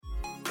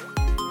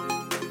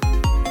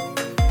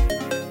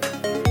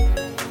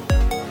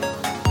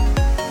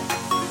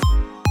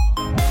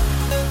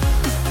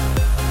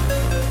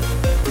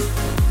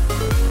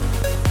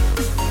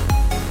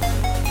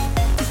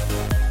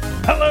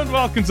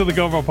welcome to the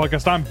Go Roll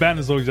Podcast. I'm Ben,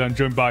 as always. I'm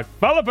joined by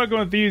fellow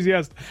Pokemon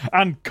enthusiast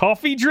and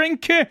coffee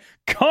drinker,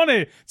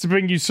 Connor, to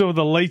bring you some of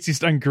the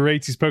latest and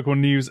greatest Pokemon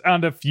news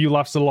and a few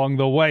laughs along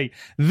the way.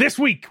 This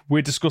week,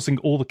 we're discussing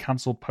all the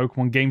cancelled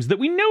Pokemon games that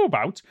we know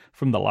about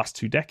from the last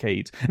 2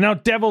 decades. Now,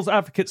 Devil's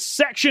Advocate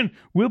section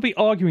will be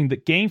arguing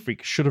that Game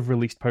Freak should have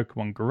released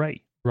Pokemon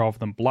Grey rather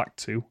than Black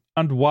 2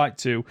 and White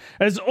 2.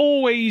 As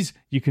always,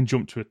 you can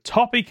jump to a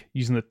topic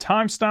using the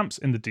timestamps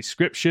in the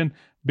description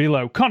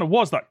below. Connor,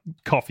 was that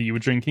coffee you were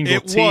drinking? Or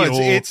it tea was.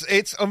 or...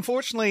 It's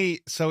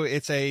unfortunately, so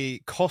it's a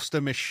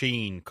Costa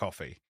Machine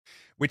coffee,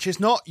 which is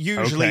not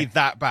usually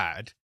that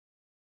bad.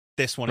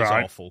 This one is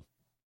awful.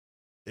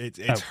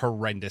 It's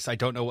horrendous. I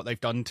don't know what they've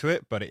done to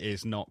it, but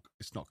it's not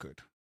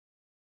good.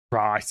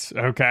 Right.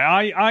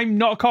 Okay. I'm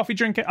not a coffee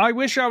drinker. I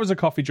wish I was a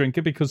coffee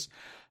drinker because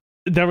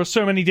there are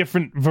so many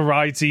different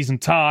varieties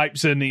and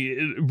types,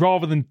 and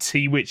rather than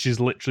tea, which is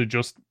literally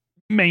just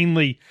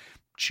mainly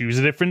choose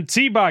a different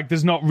tea bag,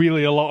 there's not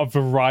really a lot of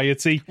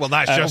variety. Well,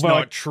 that's just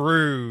not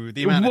true.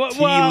 The amount of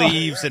tea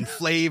leaves and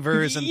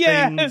flavors and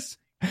things.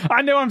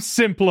 I know I'm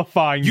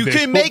simplifying. You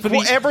can make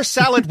whatever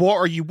salad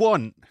water you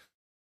want.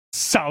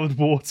 Salad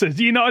water.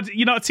 You're not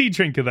a tea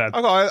drinker then?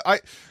 I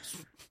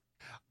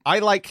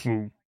like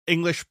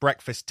English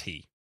breakfast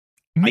tea.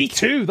 Me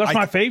too. That's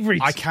my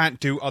favorite. I can't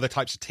do other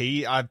types of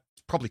tea. I've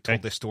probably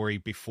told this story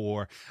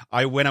before.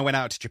 When I went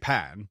out to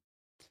Japan,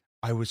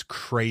 I was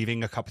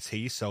craving a cup of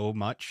tea so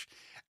much.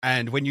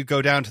 And when you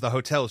go down to the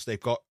hotels, they've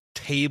got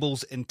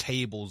tables and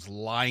tables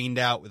lined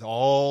out with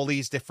all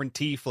these different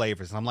tea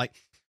flavors. And I'm like,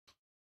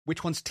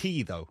 which one's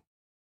tea, though?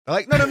 They're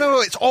like, no,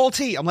 it's all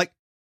tea. I'm like,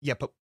 yeah,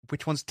 but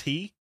which one's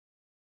tea?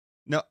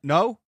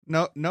 No,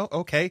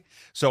 okay.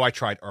 So I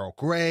tried Earl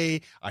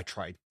Grey, I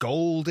tried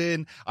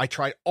Golden, I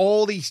tried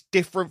all these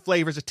different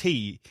flavors of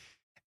tea.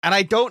 And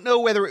I don't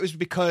know whether it was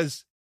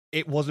because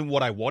it wasn't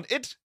what I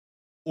wanted,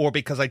 or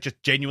because I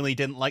just genuinely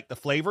didn't like the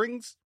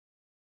flavorings,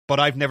 but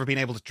I've never been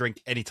able to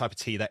drink any type of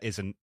tea that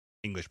isn't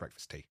English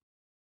breakfast tea.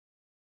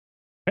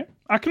 Okay.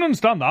 I can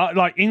understand that.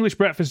 Like, English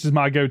breakfast is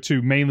my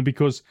go-to, mainly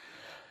because,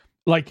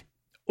 like,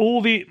 a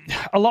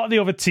lot of the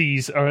other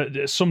teas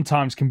are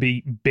sometimes can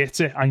be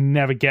bitter. I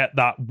never get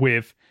that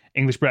with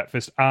English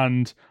breakfast.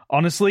 And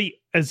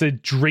honestly, as a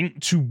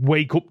drink to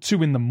wake up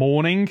to in the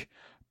morning,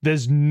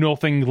 there's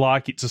nothing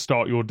like it to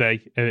start your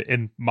day,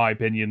 in my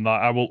opinion.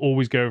 Like, I will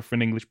always go for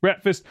an English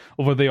breakfast,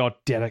 although they are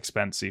dead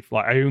expensive.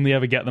 Like, I only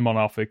ever get them on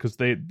offer because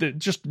they're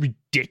just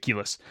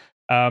ridiculous.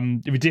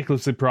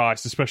 Ridiculously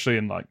priced, especially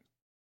in, like,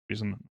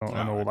 and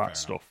all that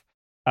stuff.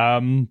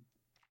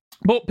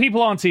 But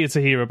people aren't here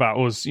to hear about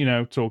us,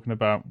 talking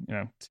about,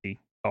 tea,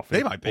 coffee,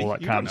 they might be. All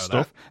that you kind of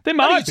stuff. That. They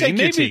might be.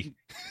 Maybe. Tea?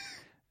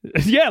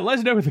 Yeah, let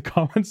us know in the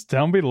comments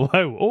down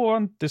below or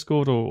on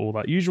Discord or all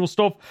that usual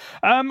stuff.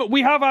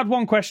 We have had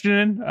one question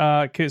in,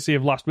 courtesy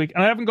of last week,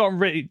 and I haven't got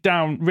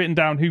written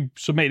down who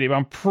submitted it, but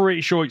I'm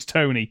pretty sure it's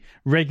Tony,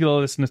 regular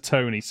listener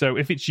Tony. So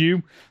if it's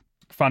you,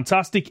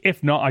 fantastic.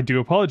 If not, I do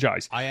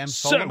apologise. I am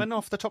Solomon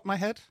off the top of my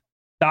head.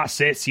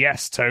 That's it,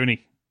 yes,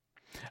 Tony.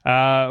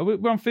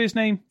 We're on first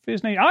name.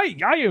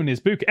 I own his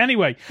book.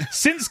 Anyway,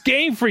 since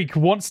Game Freak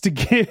wants to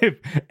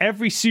give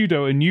every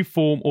pseudo a new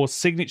form or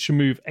signature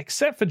move,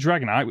 except for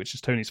Dragonite, which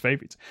is Tony's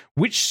favourite,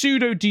 which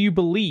pseudo do you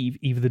believe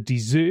either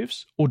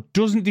deserves or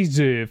doesn't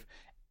deserve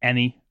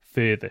any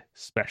further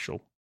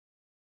special?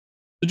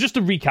 So just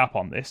to recap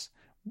on this,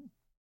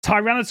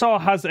 Tyranitar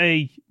has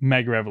a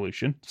Mega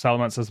Evolution,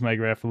 Salamence has a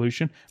Mega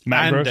Evolution,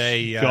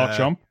 Metagross,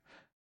 Garchomp.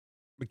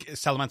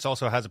 Salamence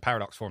also has a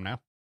Paradox form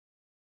now.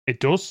 It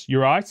does,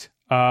 you're right.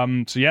 So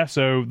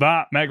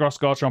that Metagross,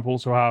 Garchomp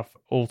also have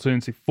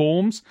alternative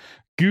forms.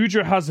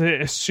 Goodra has a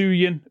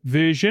Hisuian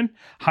version.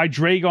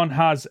 Hydreigon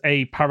has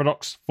a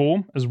Paradox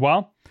form as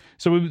well.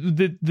 So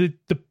the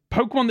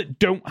Pokemon that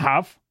don't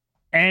have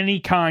any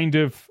kind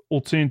of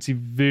alternative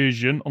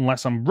version,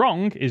 unless I'm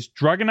wrong, is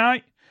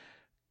Dragonite,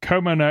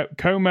 Komomo,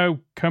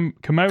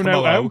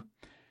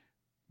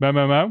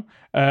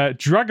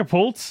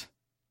 Dragapult,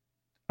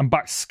 and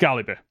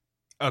Baxcalibur.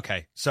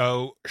 Okay,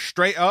 so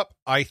straight up,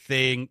 I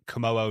think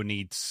Komomo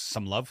needs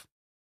some love.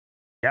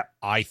 Yeah.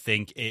 I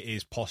think it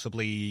is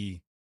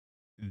possibly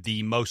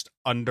the most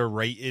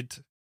underrated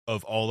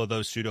of all of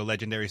those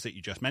pseudo-legendaries that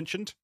you just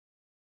mentioned.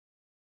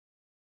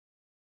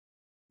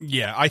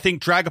 Yeah, I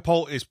think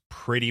Dragapult is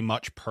pretty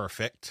much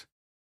perfect.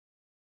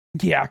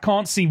 Yeah, I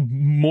can't see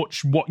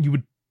much what you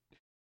would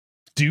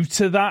do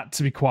to that,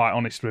 to be quite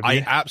honest with you.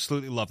 I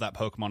absolutely love that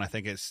Pokemon. I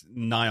think it's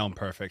nigh on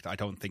perfect. I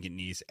don't think it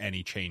needs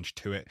any change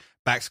to it.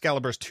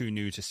 Baxcalibur's too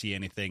new to see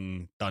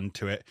anything done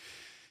to it.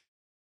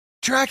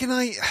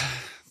 Dragonite,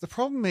 the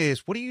problem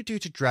is, what do you do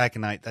to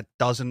Dragonite that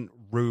doesn't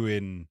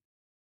ruin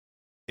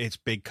its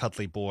big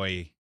cuddly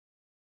boy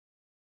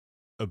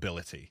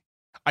ability?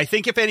 I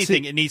think if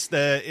anything, it needs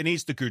the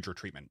Goodra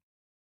treatment.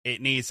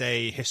 It needs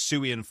a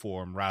Hisuian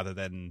form rather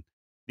than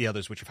the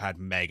others which have had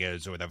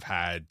Megas or they've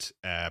had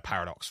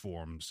Paradox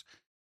forms.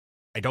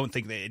 I don't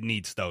think that it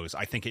needs those.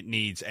 I think it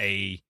needs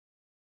they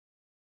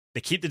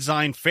keep the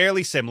design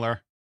fairly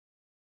similar,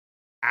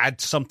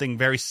 add something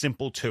very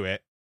simple to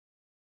it,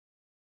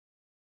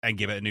 and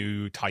give it a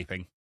new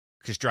typing,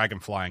 because dragon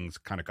flying's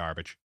kind of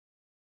garbage.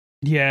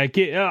 Yeah,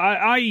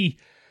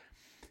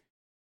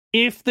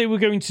 if they were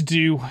going to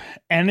do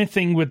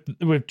anything with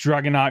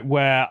Dragonite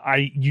where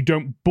you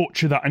don't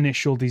butcher that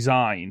initial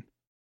design,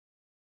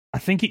 I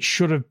think it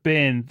should have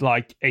been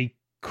like a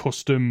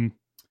custom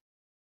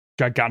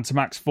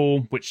Gigantamax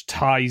form, which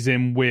ties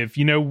in with,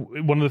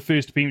 one of the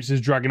first appearances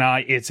of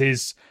Dragonite. It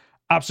is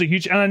absolutely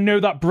huge, and I know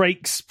that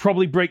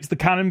probably breaks the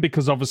canon,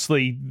 because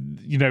obviously,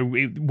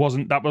 it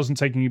wasn't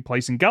taking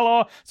place in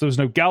Galar, so there's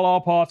no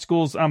Galar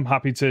particles. I'm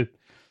happy to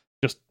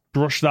just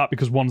brush that,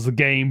 because one's the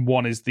game,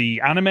 one is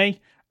the anime.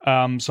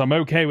 So I'm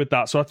okay with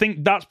that. So I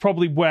think that's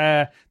probably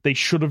where they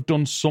should have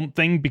done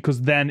something,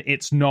 because then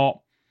it's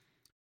not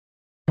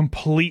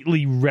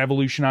completely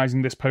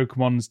revolutionizing this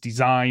Pokemon's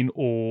design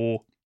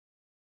or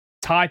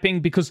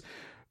typing. Because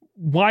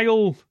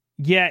while,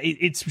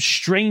 it's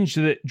strange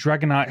that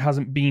Dragonite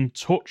hasn't been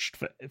touched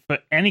for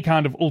any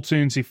kind of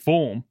alternative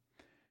form,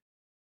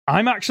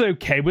 I'm actually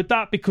okay with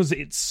that, because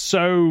it's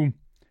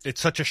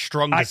such a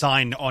strong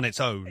design on its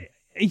own.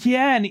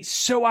 Yeah, and it's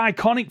so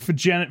iconic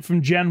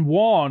from Gen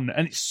 1,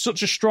 and it's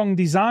such a strong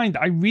design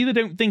that I really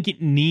don't think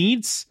it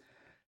needs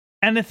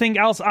anything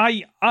else.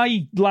 I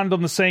land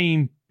on the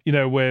same,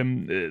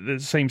 the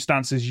same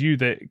stance as you,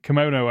 that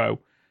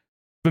Kimono-o.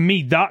 For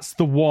me, that's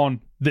the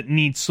one that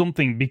needs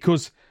something,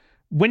 because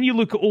when you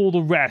look at all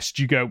the rest,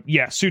 you go,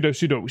 yeah, pseudo.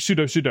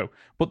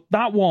 But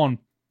that one,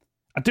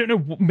 I don't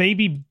know,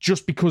 maybe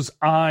just because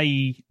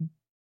I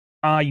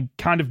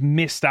kind of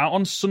missed out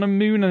on Sun and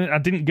Moon, and I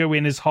didn't go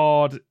in as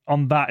hard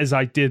on that as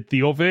I did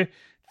the other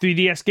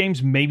 3DS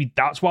games. Maybe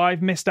that's why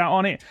I've missed out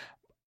on it.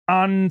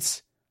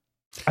 And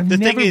I've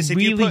never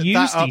really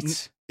used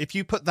it. If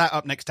you put that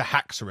up next to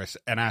Haxorus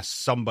and ask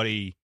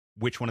somebody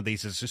which one of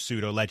these is a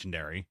pseudo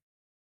legendary,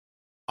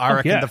 I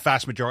reckon the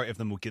vast majority of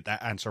them will get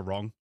that answer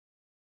wrong.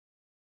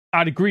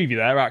 I'd agree with you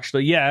there,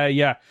 actually.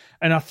 Yeah.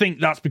 And I think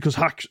that's because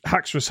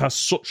Haxorus has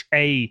such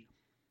a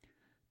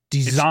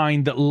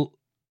design that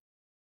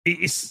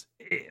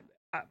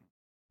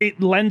it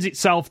lends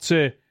itself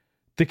to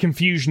the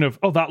confusion of,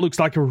 that looks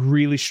like a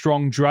really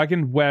strong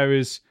dragon,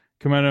 whereas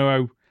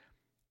Kimono-o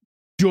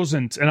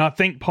doesn't. And I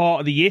think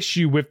part of the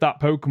issue with that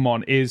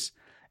Pokemon is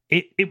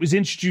it was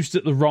introduced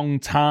at the wrong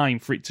time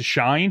for it to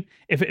shine.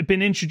 If it had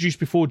been introduced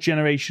before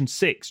Generation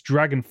 6,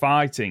 Dragon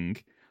Fighting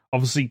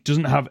obviously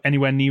doesn't have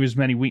anywhere near as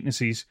many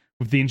weaknesses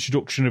with the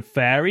introduction of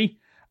Fairy,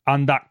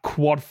 and that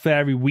quad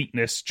Fairy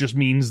weakness just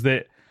means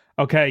that,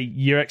 okay,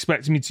 you're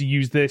expecting me to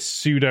use this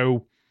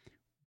pseudo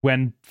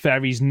when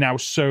Fairy's now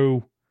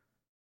so,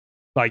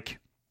 like...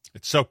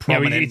 It's so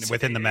prominent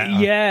within the meta.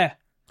 Yeah,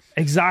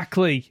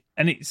 exactly.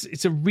 And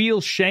it's a real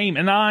shame.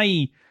 And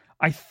I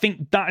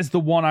think that is the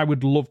one I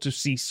would love to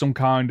see some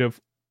kind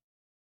of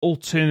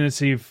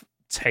alternative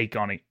take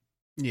on it.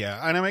 Yeah,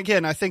 and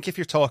again, I think if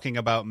you're talking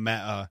about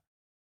meta,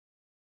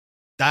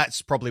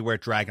 that's probably where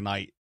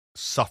Dragonite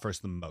suffers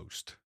the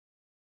most.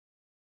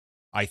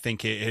 I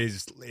think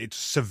it's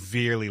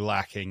severely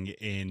lacking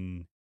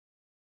in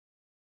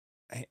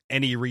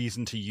any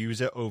reason to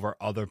use it over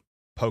other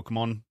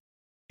Pokemon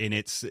in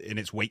its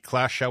weight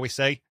class, shall we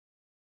say.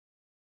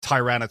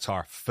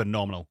 Tyranitar,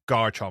 phenomenal.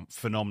 Garchomp,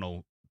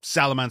 phenomenal.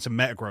 Salamence and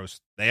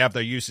Metagross, they have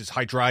their uses.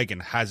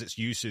 Hydreigon has its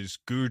uses.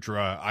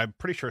 Goodra, I'm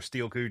pretty sure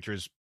Steel Goodra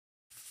is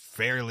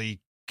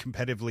fairly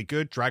competitively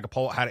good.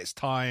 Dragapult had its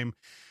time.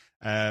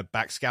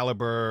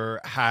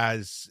 Baxcalibur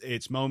has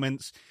its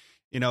moments.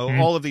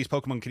 All of these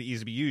Pokemon can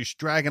easily be used.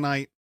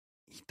 Dragonite,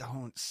 you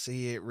don't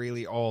see it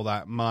really all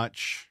that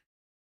much.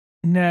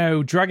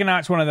 No,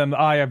 Dragonite's one of them that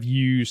I have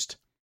used.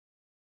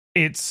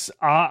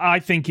 I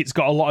think it's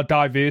got a lot of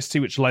diversity,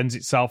 which lends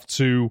itself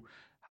to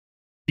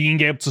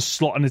being able to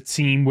slot in a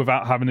team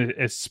without having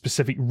a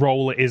specific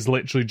role. It is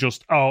literally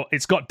just,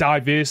 it's got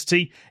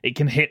diversity. It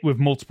can hit with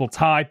multiple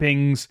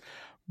typings,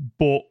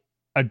 but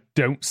I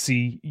don't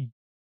see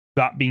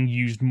that being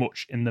used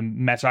much in the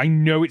meta. I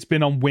know it's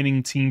been on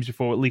winning teams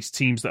before, at least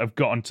teams that have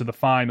gotten to the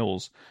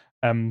finals,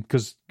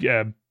 because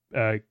Game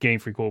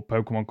Freak or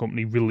Pokemon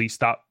Company released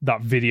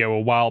that video a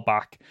while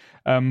back.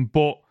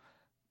 But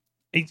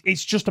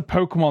it's just a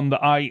Pokemon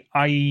that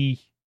I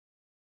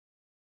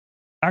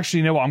actually,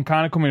 you know what, I'm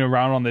kind of coming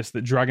around on this,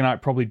 that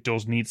Dragonite probably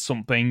does need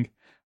something.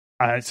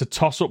 It's a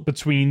toss-up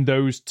between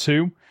those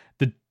two.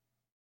 The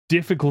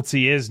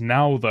difficulty is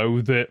now,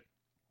 though, that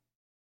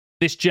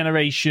this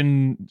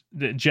generation,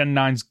 Gen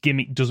 9's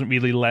gimmick doesn't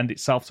really lend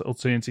itself to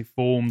alternative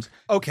forms.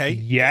 Okay.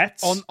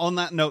 Yet. On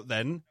that note,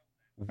 then,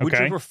 would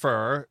you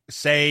prefer,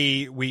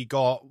 say we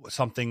got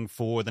something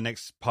for the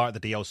next part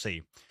of the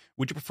DLC,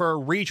 would you prefer a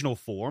regional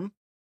form,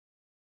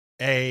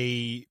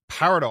 a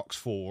paradox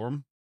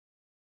form,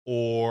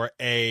 or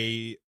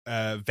a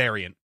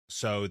variant?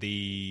 So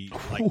the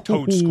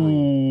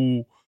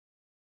Toadscrew.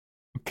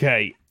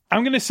 Okay.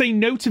 I'm going to say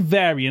no to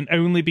variant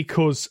only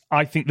because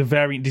I think the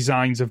variant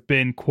designs have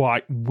been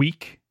quite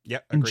weak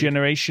in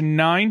Generation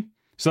 9.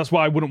 So that's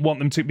why I wouldn't want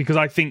them to, because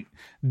I think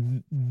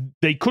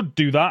they could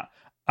do that.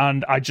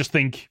 And I just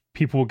think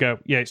people will go,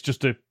 yeah, it's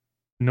just a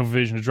another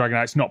version of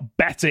Dragonite. It's not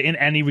better in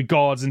any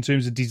regards in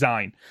terms of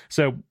design.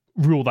 So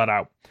rule that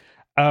out.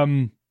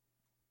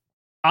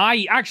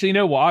 I actually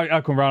know what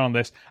I come around on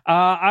this.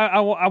 I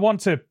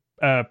want to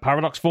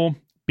Paradox form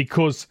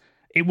because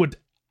it would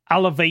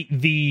elevate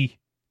the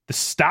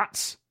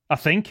stats. I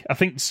think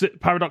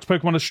Paradox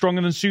Pokemon are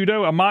stronger than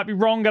Pseudo. I might be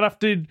wrong. I'd have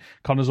to.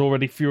 Connor's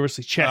already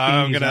furiously checking.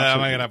 I'm gonna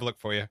have a look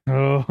for you.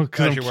 Oh,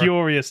 because I'm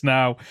curious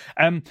now.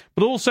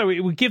 But also it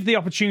would give the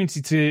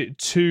opportunity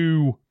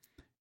to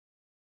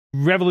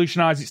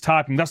revolutionize its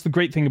typing. That's the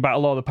great thing about a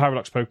lot of the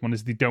Paradox Pokemon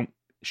is they don't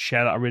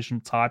share that original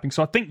typing.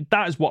 So I think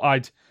that is what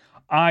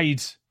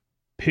I'd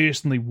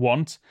personally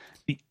want.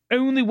 The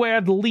only way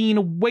I'd lean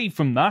away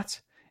from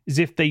that is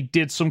if they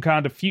did some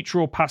kind of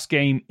future or past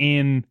game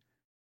in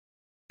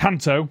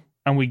Kanto,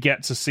 and we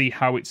get to see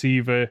how it's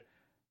either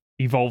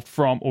evolved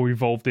from or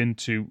evolved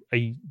into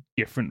a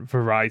different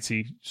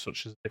variety,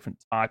 such as different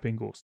typing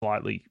or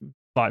slight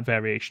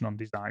variation on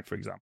design, for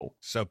example.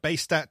 So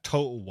base stat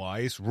total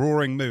wise,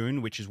 Roaring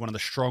Moon, which is one of the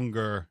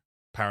stronger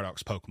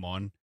Paradox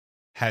Pokemon,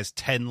 has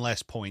 10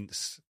 less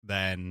points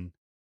than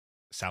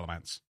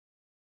Salamence.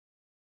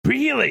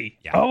 Really?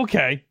 Yeah. Oh,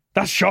 okay.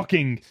 That's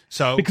shocking.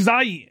 So because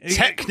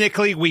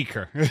technically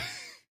weaker.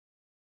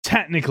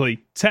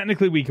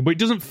 technically weaker, but it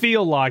doesn't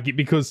feel like it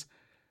because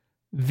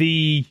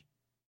I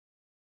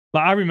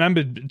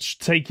remember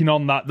taking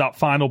on that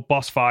final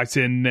boss fight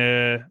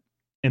in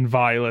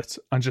Violet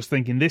and just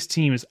thinking this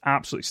team is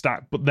absolutely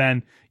stacked, but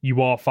then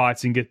you are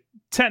fighting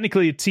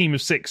technically a team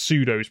of 6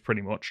 Pseudos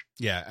pretty much.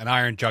 Yeah, and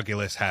Iron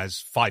Jugulus has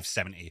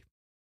 570.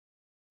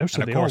 Oh,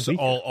 so and of course,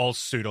 all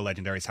pseudo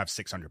legendaries have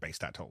 600 base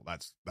stat total.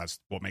 That's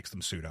what makes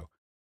them pseudo.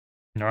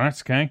 All right,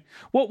 okay.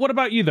 What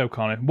about you though,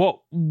 Connor?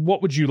 What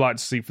would you like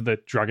to see for the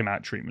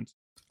Dragonite treatment?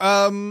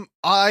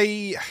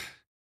 I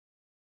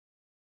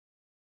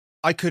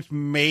could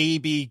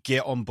maybe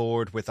get on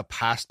board with a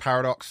past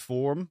Paradox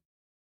form,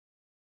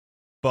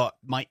 but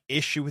my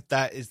issue with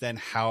that is then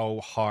how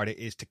hard it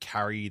is to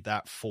carry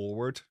that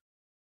forward.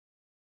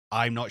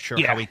 I'm not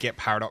sure how we get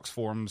Paradox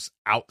forms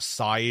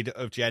outside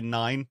of Gen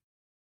 9.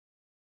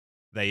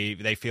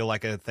 They feel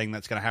like a thing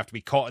that's going to have to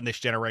be caught in this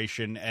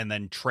generation and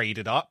then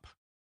traded up.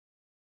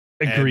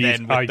 Agreed.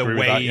 And then with the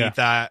way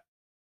that,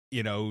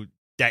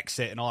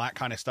 Dexit and all that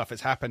kind of stuff has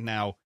happened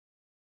now,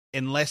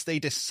 unless they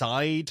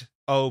decide,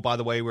 oh, by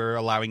the way, we're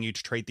allowing you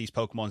to trade these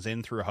Pokemons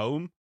in through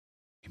home,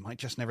 you might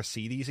just never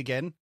see these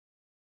again.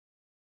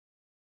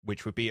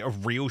 Which would be a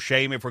real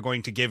shame if we're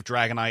going to give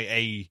Dragonite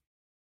a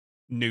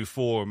new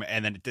form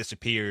and then it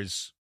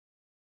disappears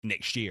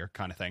next year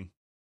kind of thing.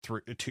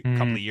 Through a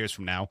couple of years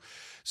from now.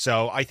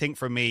 So I think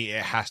for me,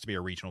 it has to be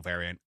a regional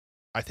variant.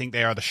 I think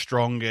they are the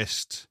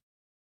strongest.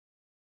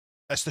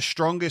 That's the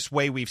strongest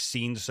way we've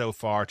seen so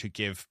far to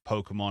give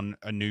Pokemon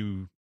a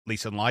new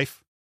lease on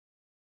life.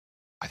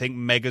 I think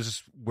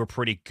Megas were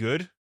pretty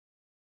good,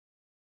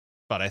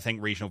 but I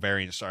think regional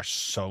variants are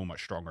so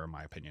much stronger in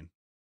my opinion.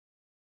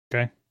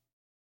 Okay.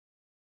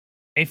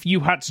 If you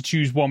had to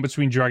choose one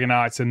between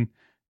Dragonite and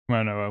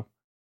Kimono,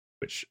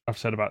 which I've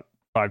said about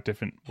 5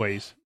 different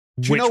ways,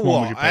 do you know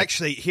what?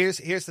 Actually, here's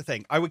the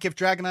thing. I would give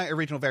Dragonite a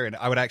regional variant.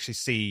 I would actually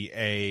see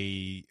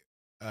a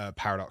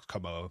Paradox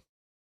Combo.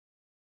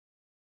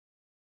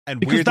 And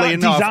because weirdly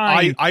enough,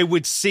 I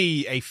would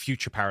see a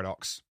future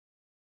Paradox.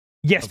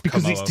 Yes,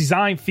 because its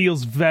design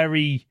feels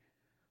very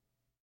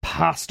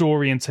past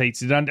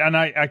orientated, and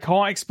I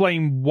can't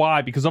explain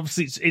why, because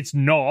obviously it's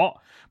not,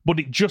 but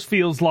it just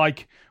feels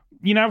like,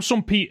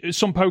 some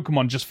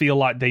Pokemon just feel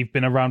like they've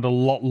been around a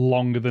lot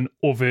longer than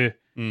other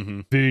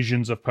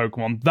versions of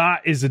Pokemon.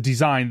 That is a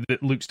design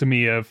that looks to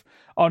me of,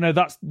 oh no,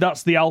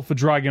 that's the Alpha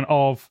Dragon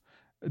of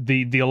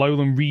the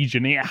Alolan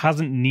region. It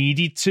hasn't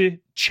needed to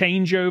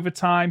change over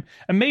time,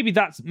 and maybe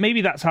that's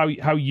how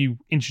you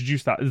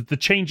introduce that. The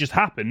change has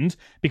happened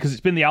because it's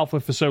been the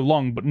Alpha for so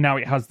long, but now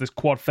it has this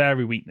Quad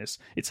Fairy weakness.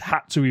 It's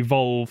had to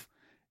evolve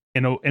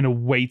in a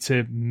way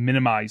to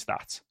minimize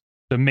that.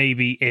 So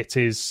maybe it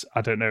is,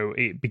 I don't know,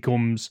 it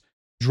becomes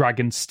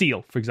Dragon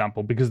Steel, for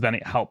example, because then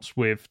it helps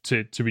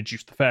to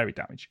reduce the fairy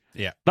damage.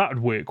 Yeah. That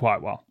would work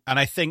quite well. And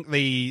I think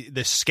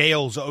the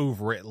scales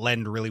over it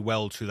lend really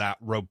well to that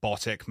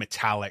robotic,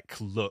 metallic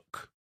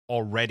look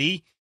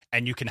already.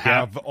 And you can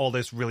have all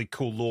this really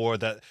cool lore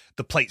that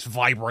the plates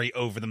vibrate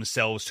over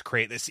themselves to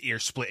create this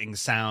ear-splitting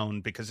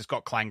sound because it's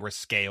got clangorous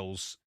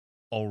scales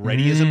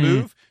already as a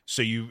move.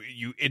 So you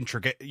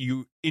integrate.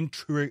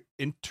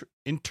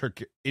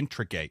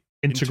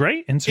 I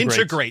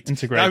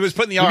was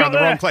putting the R in the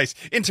wrong place.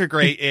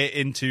 Integrate it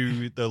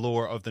into the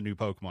lore of the new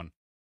Pokemon.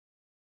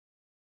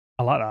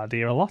 I like that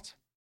idea a lot.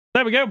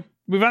 There we go.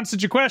 We've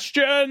answered your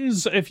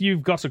questions. If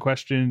you've got a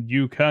question,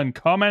 you can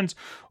comment,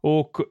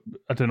 or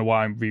I don't know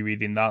why I'm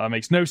rereading that. That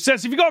makes no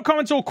sense. If you've got a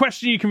comment or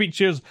question, you can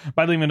reach us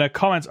by leaving a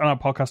comment on our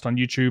podcast on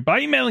YouTube, by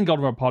emailing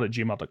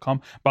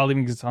goldenrodpod@gmail.com, by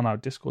leaving us on our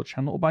Discord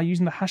channel, or by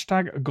using the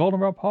hashtag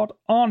goldenrodpod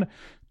on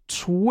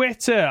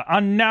Twitter.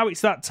 And now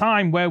it's that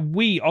time where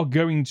we are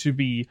going to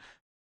be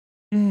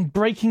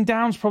breaking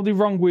down is probably the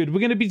wrong word. We're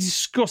going to be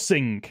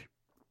discussing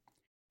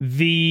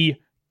the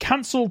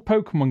cancelled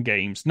Pokemon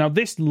games. Now,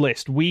 this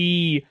list,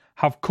 we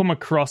have come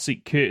across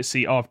it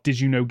courtesy of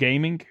Did You Know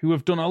Gaming, who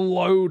have done a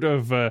load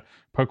of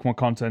Pokemon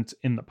content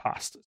in the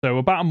past. So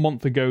about a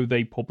month ago,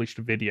 they published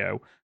a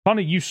video.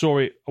 Connor, you saw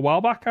it a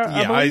while back,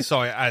 I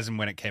saw it as and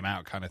when it came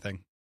out kind of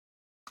thing.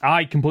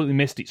 I completely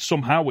missed it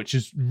somehow, which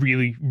is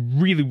really,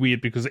 really weird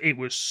because it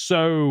was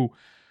so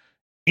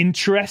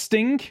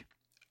interesting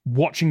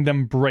watching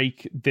them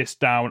break this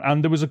down.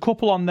 And there was a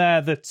couple on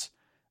there that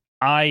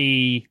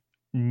I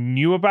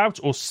knew about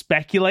or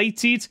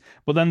speculated,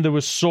 but then there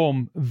was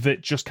some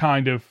that just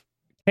kind of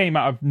came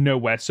out of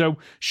nowhere. So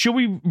should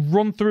we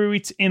run through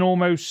it in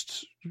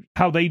almost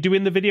how they do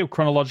in the video,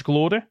 chronological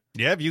order?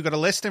 Yeah, have you got a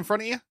list in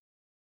front of you?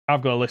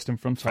 I've got a list in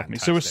front of me.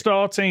 So we're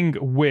starting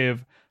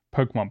with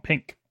Pokemon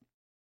Pink.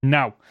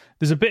 Now,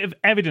 there's a bit of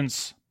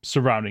evidence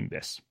surrounding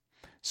this.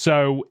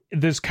 So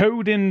there's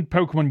code in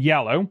Pokemon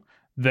Yellow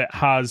that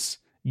has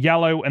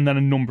yellow and then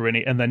a number in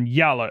it, and then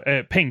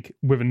pink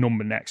with a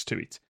number next to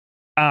it.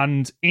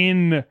 And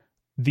in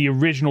the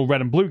original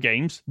Red and Blue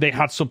games, they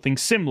had something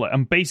similar,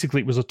 and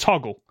basically it was a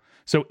toggle.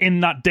 So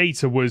in that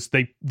data was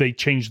they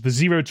changed the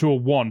 0 to a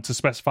 1 to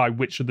specify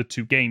which of the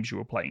two games you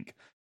were playing.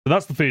 So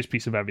that's the first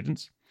piece of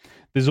evidence.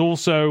 There's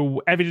also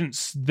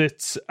evidence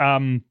that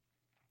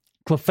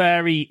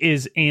Clefairy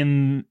is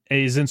in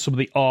some of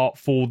the art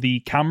for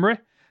the camera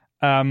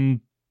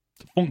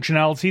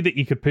functionality that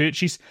you could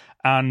purchase,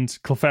 and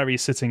Clefairy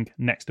is sitting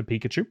next to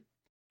Pikachu.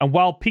 And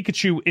while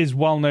Pikachu is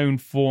well known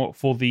for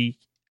the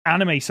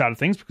anime side of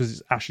things because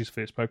it's Ash's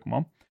first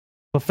Pokemon,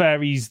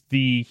 Clefairy's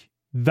the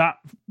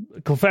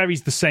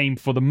same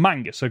for the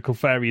manga, so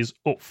Clefairy is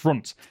up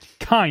front.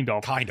 Kind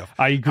of.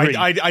 I agree.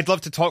 I'd love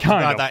to talk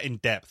about that in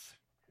depth.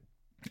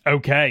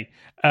 Okay.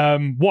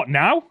 What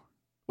now?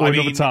 Or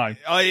another time?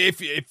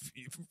 If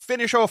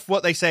finish off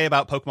what they say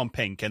about Pokemon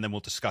Pink, and then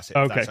we'll discuss it.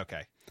 If that's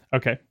okay.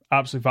 Okay,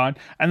 absolutely fine.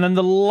 And then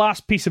the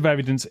last piece of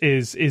evidence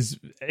is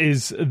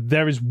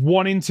there is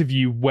one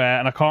interview where,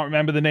 and I can't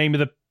remember the name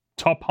of the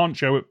top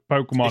honcho at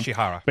Pokemon.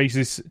 Ishihara.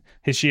 Basically,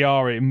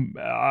 Hishiari.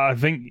 I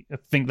think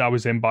that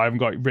was him, but I haven't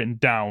got it written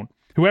down.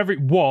 Whoever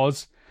it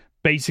was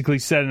basically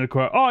said in a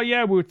quote, "Oh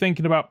yeah, we were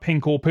thinking about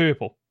pink or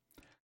purple."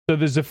 So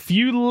there's a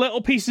few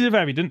little pieces of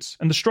evidence,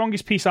 and the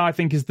strongest piece I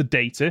think is the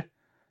data.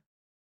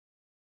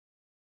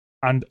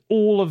 And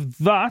all of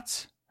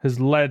that has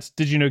led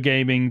Did You Know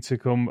Gaming to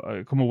come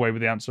away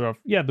with the answer of,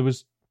 yeah, there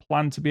was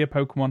planned to be a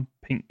Pokemon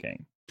Pink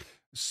game.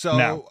 So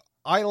now,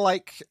 I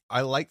like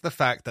the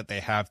fact that they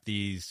have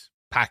these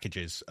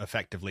packages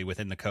effectively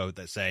within the code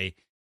that say,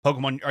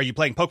 Pokemon, are you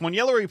playing Pokemon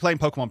Yellow or are you playing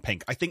Pokemon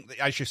Pink? I think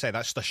I should say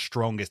that's the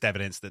strongest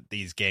evidence that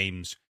these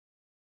games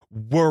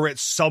were at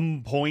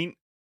some point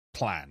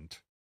planned.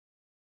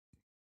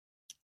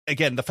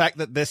 Again, the fact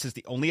that this is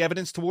the only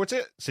evidence towards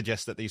it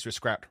suggests that these were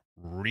scrapped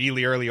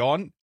really early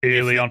on.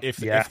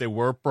 If they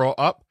were brought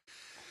up.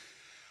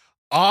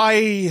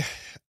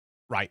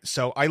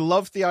 So I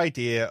love the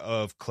idea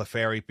of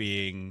Clefairy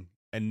being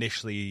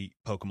initially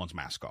Pokemon's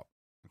mascot.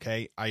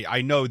 Okay,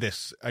 I know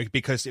this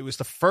because it was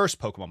the first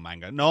Pokemon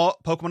manga,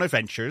 not Pokemon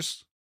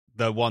Adventures,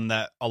 the one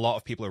that a lot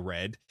of people have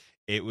read.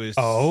 It was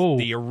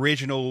the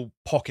original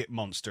Pocket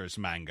Monsters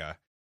manga,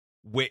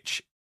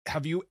 which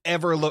have you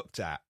ever looked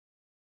at?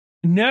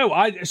 No,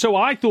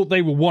 I thought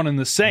they were one and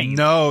the same.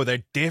 No,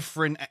 they're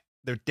different.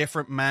 They're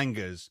different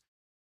mangas.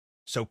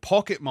 So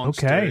Pocket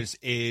Monsters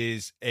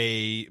is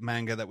a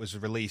manga that was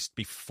released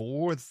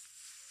before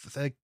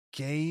the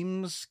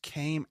games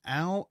came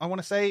out, I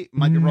want to say.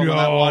 Might be wrong on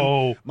that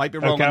one. Might be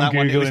wrong on that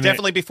one. It was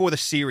definitely before the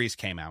series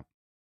came out.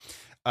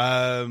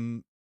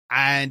 And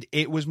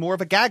it was more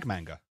of a gag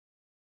manga.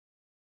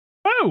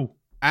 Oh.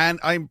 And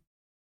I'm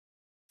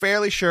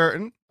fairly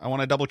certain, I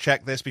want to double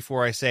check this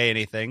before I say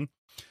anything,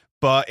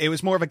 but it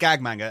was more of a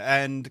gag manga,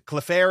 and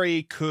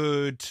Clefairy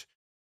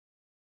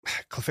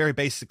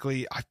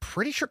basically, I'm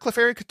pretty sure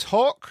Clefairy could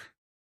talk,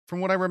 from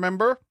what I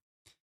remember.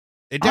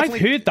 I've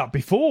heard that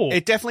before.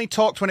 It definitely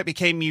talked when it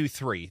became Mew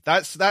 3.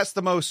 That's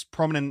the most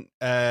prominent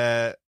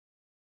chapter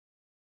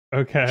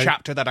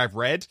that I've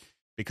read,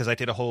 because I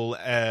did a whole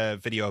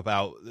video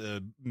about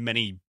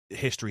many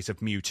histories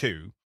of Mew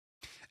 2.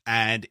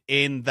 And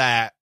in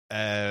that,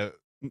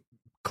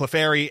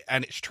 Clefairy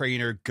and its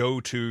trainer go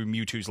to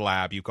Mewtwo's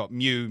lab. You've got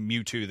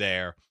Mewtwo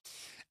there,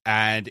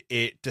 and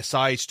it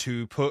decides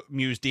to put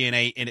Mew's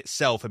DNA in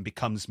itself and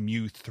becomes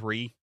Mew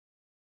 3.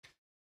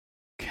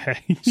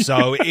 Okay.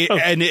 So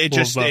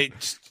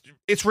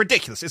it's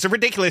ridiculous. It's a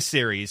ridiculous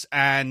series,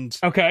 and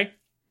which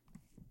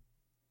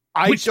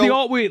the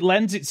artwork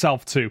lends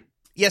itself to.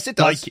 Yes, it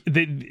does. Like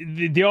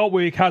the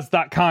artwork has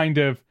that kind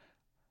of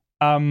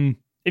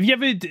have you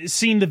ever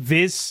seen the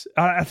Viz?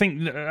 I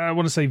think I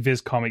want to say Viz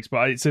Comics,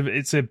 but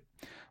it's a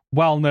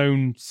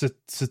well-known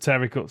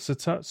satirical.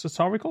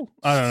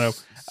 I don't know.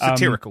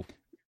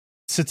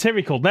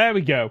 Satirical. There we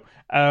go.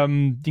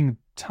 You can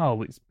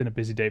tell it's been a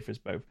busy day for us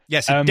both.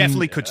 Yes, it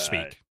definitely could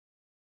speak.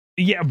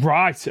 Yeah,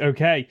 right.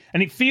 Okay,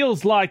 and it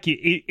feels like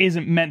it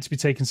isn't meant to be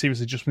taken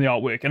seriously just from the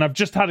artwork. And I've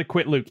just had a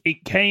quick look.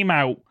 It came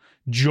out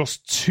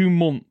just 2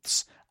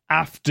 months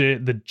after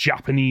the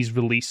Japanese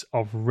release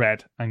of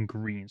Red and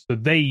Green. So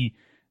they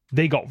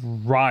got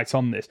right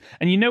on this.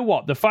 And you know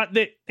what? The fact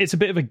that it's a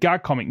bit of a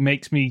gag comic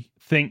makes me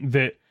think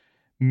that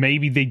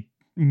maybe the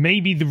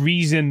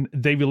reason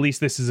they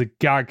released this as a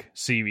gag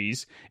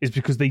series is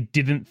because they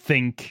didn't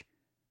think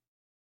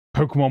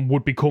Pokemon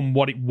would become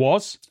what it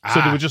was.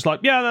 So they were just like,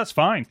 yeah, that's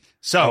fine.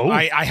 So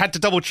I had to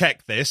double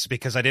check this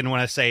because I didn't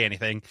want to say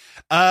anything.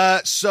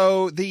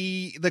 So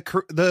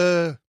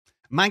the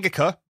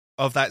mangaka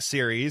of that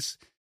series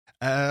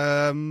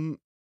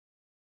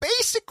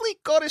basically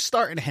got his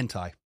start in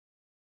hentai.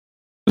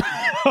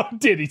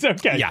 Did he?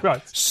 Okay, yeah.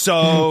 Right.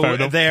 So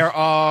there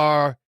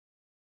are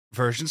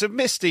versions of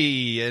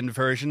Misty and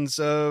versions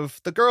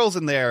of the girls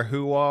in there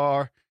who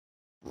are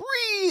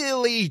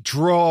really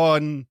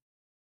drawn.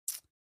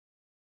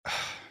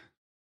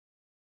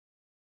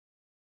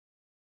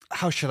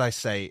 How should I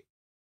say?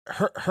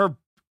 Her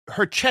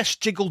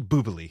chest jiggled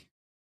boobily.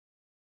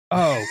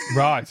 Oh,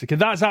 right. Okay,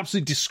 that's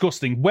absolutely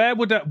disgusting. Where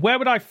would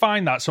I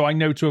find that so I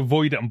know to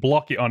avoid it and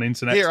block it on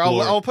Internet Here,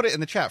 Explorer? I'll put it in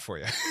the chat for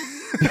you.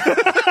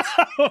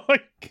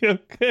 Okay.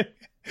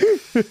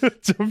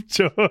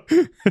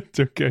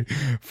 Okay.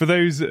 For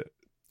those,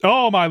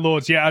 oh my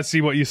lords, yeah, I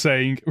see what you're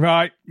saying.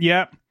 Right?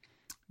 Yep.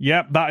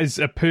 That is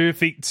a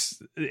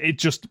perfect. It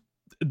just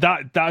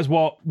that is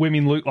what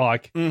women look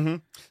like. Mm-hmm.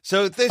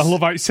 So this, I love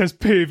how it says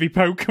 "pervy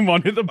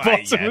Pokemon" at the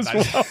bottom as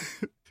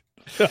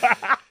well.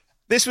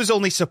 This was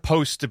only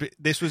supposed to be.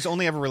 This was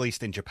only ever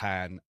released in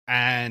Japan,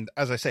 and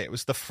as I say, it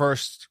was the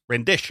first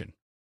rendition.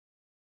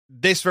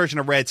 This version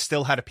of Red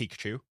still had a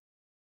Pikachu.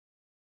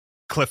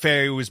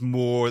 Clefairy was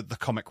more the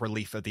comic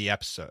relief of the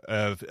episode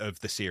of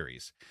the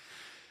series.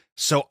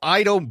 So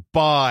I don't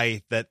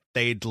buy that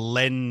they'd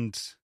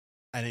lend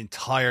an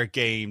entire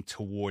game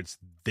towards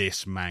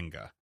this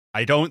manga.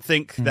 I don't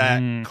think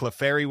that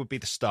Clefairy would be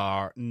the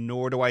star,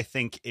 nor do I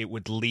think it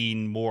would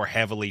lean more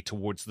heavily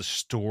towards the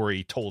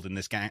story told in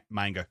this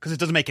manga, because it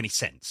doesn't make any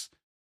sense.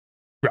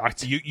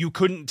 Right. You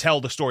couldn't tell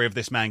the story of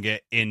this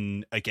manga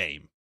in a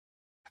game.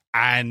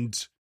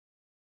 And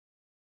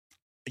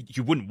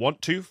you wouldn't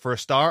want to, for a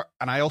start.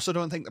 And I also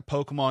don't think that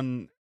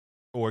Pokemon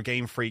or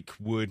Game Freak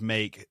would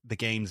make the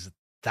games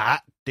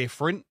that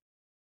different.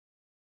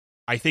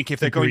 I think if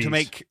they're going to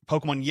make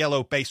Pokemon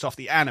Yellow based off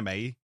the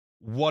anime,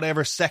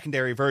 whatever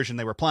secondary version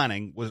they were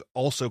planning was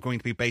also going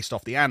to be based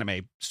off the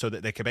anime, so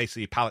that they could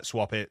basically palette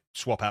swap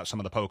out some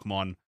of the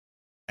Pokemon,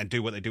 and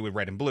do what they do with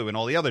Red and Blue and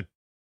all the other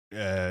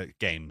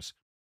games.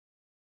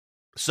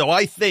 So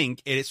I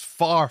think it is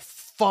far,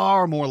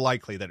 far more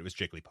likely that it was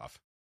Jigglypuff.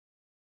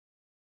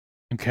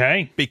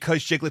 Okay.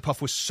 Because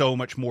Jigglypuff was so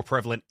much more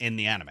prevalent in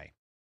the anime.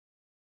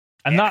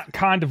 And that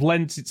kind of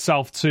lends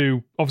itself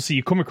to, obviously,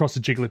 you come across a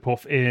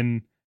Jigglypuff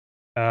in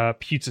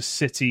Pewter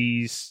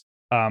City's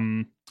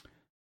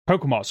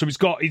Pokemon. So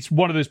it's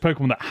one of those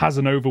Pokemon that has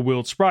an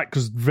overworld sprite,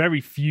 because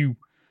very few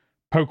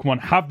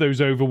Pokemon have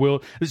those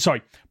overworld.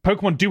 Sorry,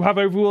 Pokemon do have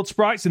overworld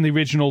sprites in the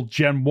original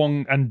Gen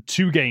 1 and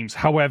 2 games.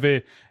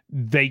 However,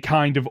 they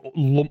kind of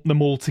lump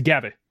them all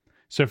together.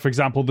 So, for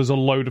example, there's a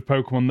load of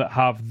Pokemon that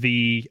have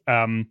the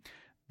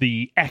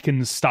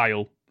Ekans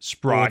style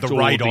sprite. Or the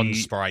Rhydon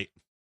sprite.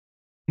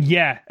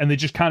 Yeah, and they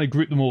just kind of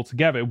group them all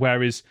together,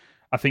 whereas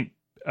I think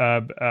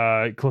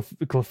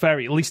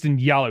Clefairy, at least in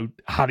Yellow,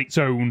 had its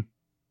own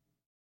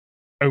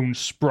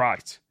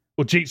sprite.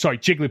 Or,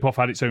 Jigglypuff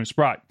had its own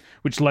sprite,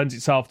 which lends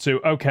itself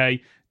to,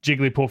 okay,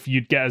 Jigglypuff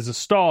you'd get as a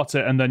starter,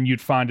 and then you'd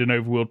find an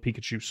overworld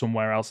Pikachu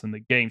somewhere else in the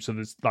game. So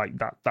there's like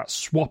that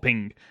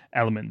swapping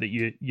element that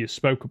you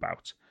spoke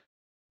about.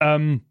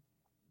 We've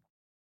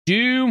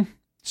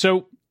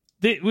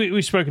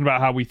spoken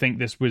about how we think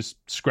this was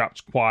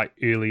scrapped quite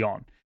early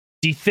on.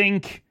 Do you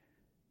think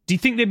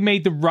they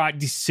made the right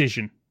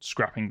decision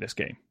scrapping this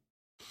game?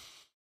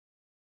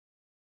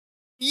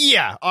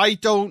 Yeah, I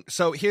don't.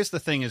 So here's the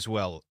thing as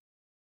well.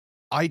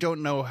 I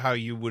don't know how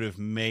you would have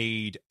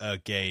made a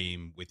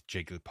game with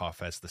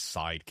Jigglypuff as the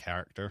side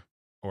character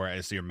or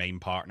as your main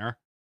partner.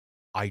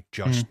 I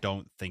just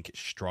don't think it's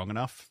strong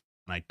enough.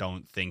 And I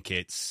don't think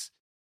it's...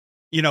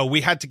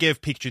 we had to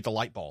give Pikachu the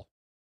light ball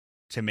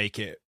to make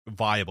it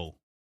viable.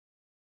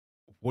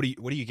 What do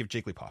you give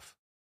Jigglypuff?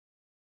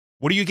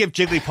 What do you give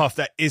Jigglypuff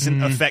that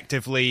isn't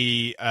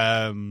effectively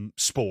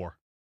Spore?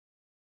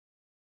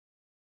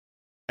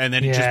 And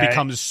then it just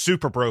becomes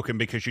super broken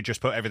because you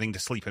just put everything to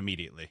sleep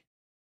immediately.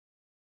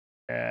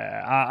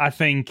 I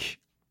think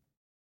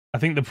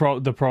the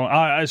problem.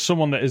 As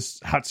someone that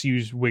has had to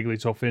use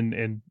Wigglytuff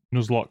in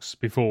Nuzlocke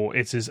before,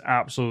 it is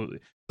absolutely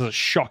a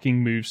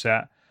shocking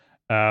moveset.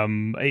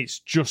 It's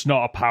just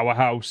not a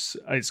powerhouse.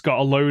 It's got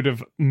a load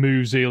of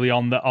moves early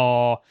on that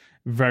are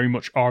very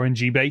much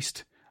RNG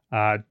based.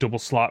 Double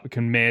slap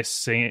can miss,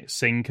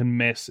 sing can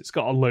miss. It's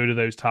got a load of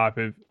those type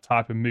of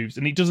moves,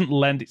 and it doesn't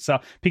lend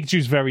itself.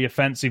 Pikachu's very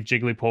offensive.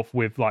 Jigglypuff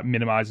with like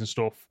minimizing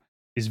stuff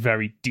is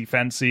very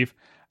defensive.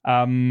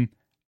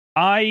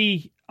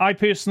 I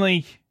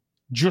personally,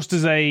 just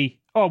as I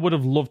would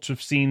have loved to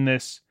have seen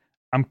this.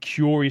 I'm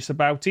curious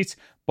about it,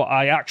 but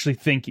I actually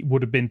think it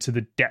would have been to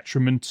the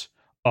detriment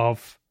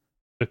of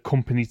the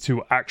company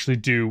to actually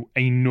do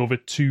another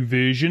 2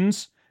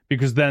 versions,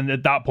 because then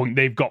at that point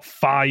they've got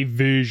 5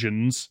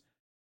 versions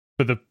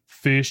for the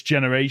first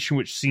generation,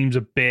 which seems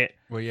a bit...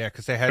 Well, yeah,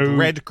 because they had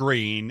red,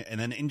 green, and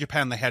then in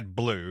Japan they had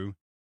blue,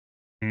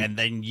 and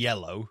then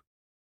yellow.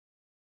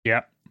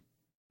 Yeah.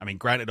 I mean,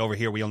 granted, over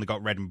here we only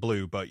got red and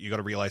blue, but you got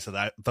to realize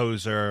that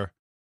those are...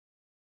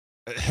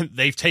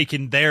 They've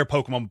taken their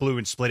Pokemon Blue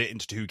and split it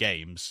into 2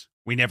 games.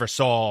 We never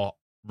saw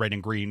red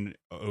and green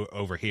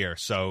over here,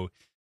 so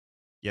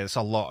yeah, it's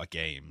a lot of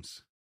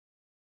games.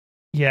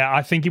 Yeah,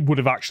 I think it would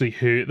have actually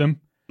hurt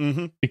them.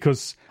 Mm-hmm.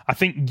 Because I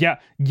think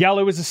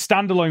yellow as a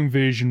standalone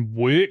version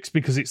works,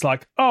 because it's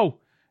like, oh,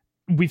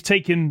 we've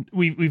taken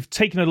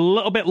it a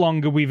little bit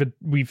longer. We've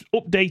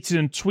updated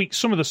and tweaked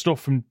some of the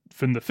stuff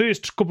from the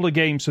first couple of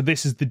games, so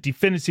this is the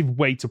definitive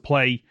way to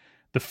play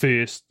the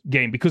first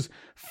game. Because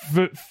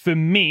for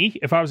me,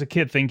 if I was a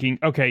kid thinking,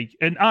 okay,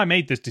 and I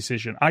made this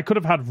decision, I could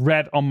have had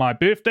red on my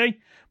birthday,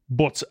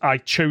 but I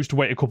chose to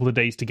wait a couple of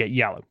days to get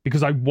yellow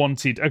because I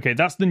wanted, okay,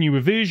 that's the newer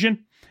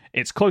version.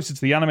 It's closer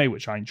to the anime,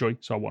 which I enjoy,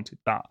 so I wanted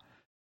that.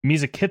 Me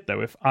as a kid,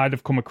 though, if I'd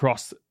have come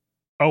across,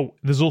 oh,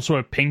 there's also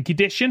a pink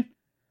edition,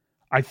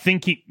 I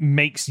think it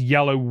makes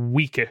yellow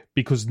weaker,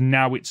 because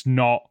now it's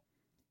not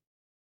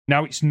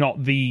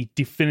the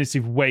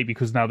definitive way,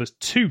 because now there's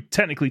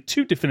technically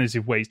two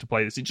definitive ways to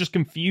play this. It just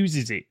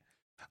confuses it.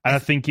 And I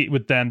think it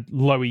would then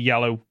lower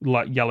yellow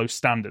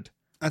standard.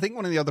 I think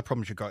one of the other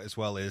problems you got as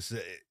well is,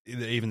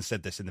 they even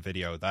said this in the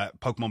video, that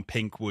Pokemon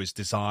Pink was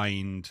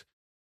designed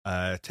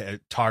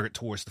to target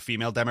towards the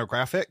female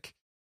demographic.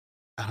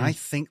 And I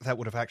think that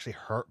would have actually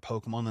hurt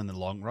Pokemon in the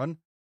long run.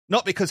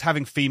 Not because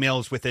having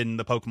females within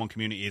the Pokemon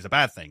community is a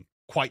bad thing.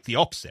 Quite the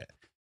opposite.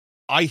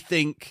 I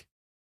think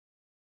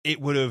it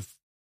would have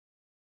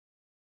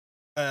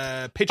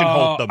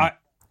pigeonholed them.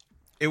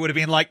 It would have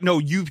been like, no,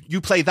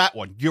 you play that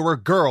one. You're a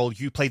girl.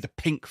 You play the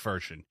pink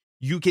version.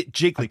 You get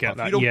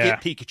Jigglypuff. You don't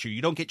get Pikachu.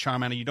 You don't get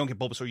Charmander. You don't get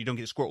Bulbasaur. You don't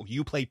get Squirtle.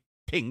 You play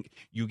pink.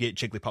 You get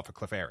Jigglypuff or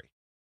Clefairy.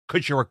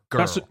 Because you're a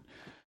girl.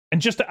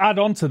 And just to add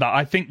on to that,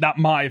 I think that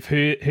might have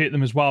hurt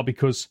them as well,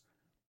 because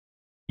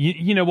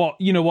you know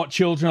what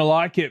children are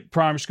like at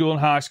primary school and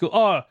high school.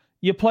 Oh,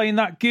 you're playing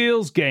that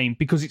girls' game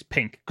because it's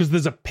pink. Because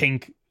there's a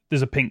pink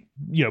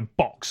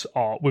box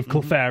art with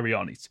Clefairy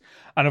on it.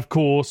 And of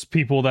course,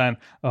 people then,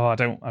 oh, I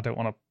don't want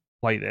to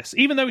play this.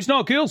 Even though it's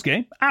not a girls'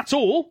 game at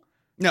all.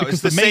 No,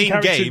 it's the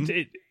same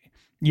game.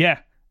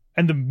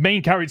 And the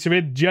main character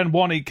in Gen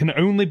 1, it can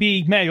only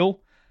be male.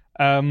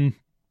 But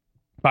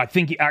I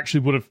think it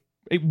actually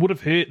would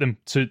have hurt them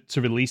to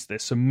release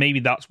this. So maybe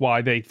that's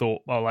why they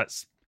thought, well,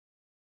 let's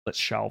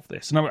shelve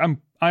this. And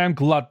I am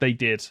glad they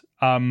did.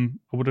 I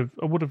would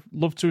have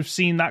loved to have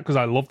seen that, because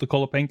I love the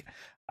color pink.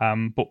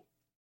 But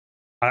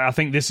I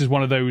think this is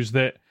one of those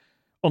that,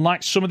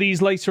 unlike some of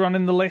these later on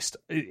in the list,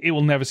 it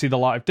will never see the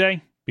light of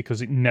day,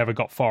 because it never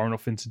got far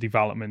enough into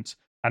development.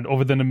 And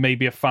other than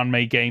maybe a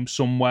fan-made game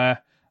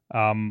somewhere,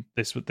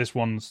 this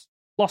one's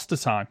lost to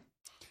time.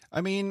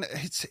 I mean,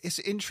 it's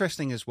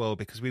interesting as well,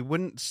 because we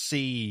wouldn't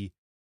see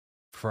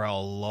for a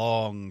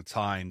long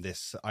time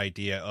this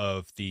idea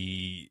of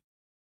the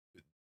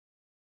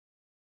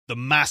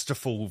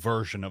masterful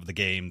version of the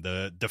game,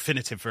 the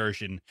definitive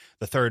version,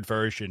 the third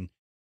version,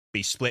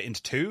 be split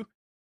into 2.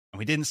 And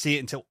we didn't see it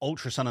until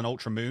Ultra Sun and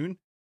Ultra Moon,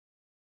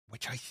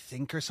 which I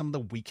think are some of the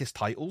weakest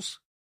titles.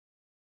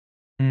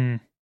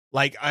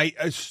 Like,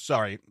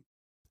 sorry,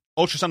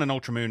 Ultra Sun and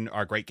Ultra Moon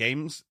are great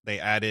games. They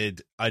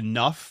added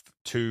enough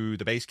to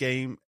the base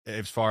game,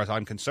 as far as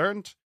I'm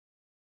concerned.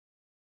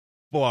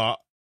 But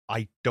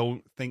I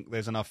don't think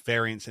there's enough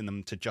variance in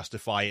them to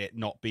justify it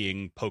not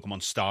being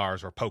Pokemon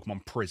Stars or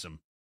Pokemon Prism.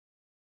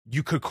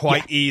 You could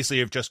quite easily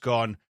have just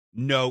gone,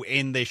 no,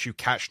 in this you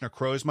catch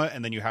Necrozma,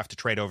 and then you have to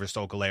trade over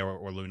Solgaleo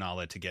or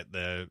Lunala to get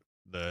the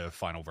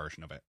final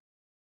version of it.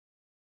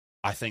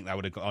 I think that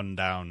would have gone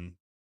down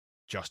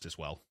just as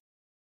well.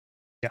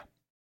 Yeah,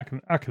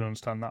 I can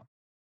understand that.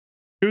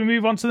 Should we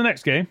move on to the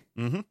next game?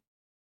 Mm-hmm.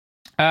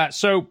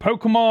 So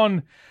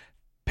Pokemon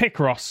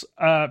Picross.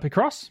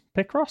 Picross.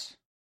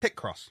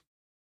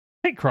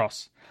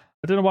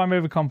 I don't know why I'm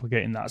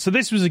overcomplicating that. So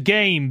this was a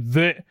game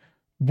that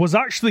was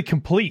actually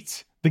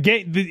complete.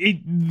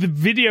 The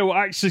video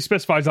actually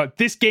specifies that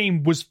this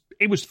game was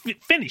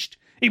finished.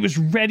 It was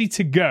ready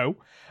to go.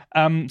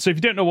 So if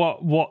you don't know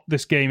what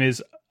this game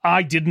is,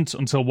 I didn't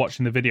until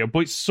watching the video, but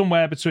it's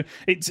somewhere between.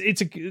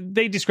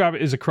 They describe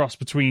it as a cross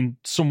between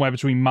somewhere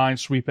between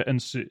Minesweeper and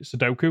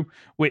Sudoku,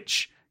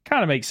 which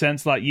kind of makes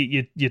sense. Like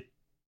you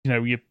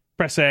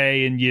press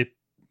A and you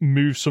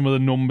move some of the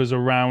numbers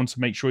around to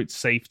make sure it's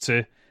safe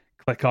to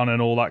click on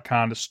and all that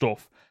kind of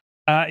stuff.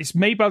 It's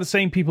made by the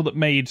same people that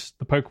made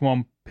the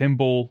Pokemon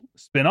Pinball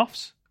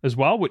spin-offs as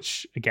well,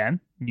 which again,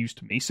 news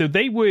to me. So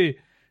they were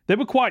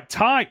quite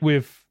tight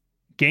with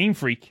Game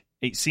Freak,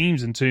 it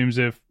seems, in terms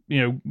of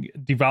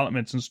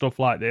development and stuff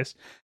like this.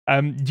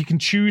 You can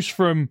choose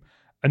from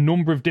a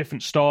number of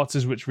different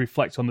starters which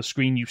reflect on the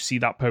screen. You see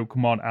that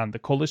Pokemon and the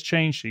colors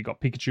change. So you got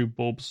Pikachu,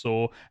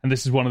 Bulbasaur, and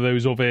this is one of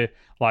those other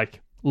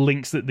like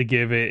links that they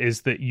give it,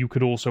 is that you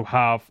could also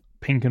have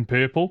pink and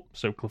purple,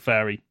 so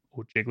Clefairy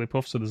or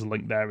Jigglypuff. So there's a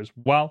link there as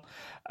well.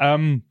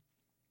 And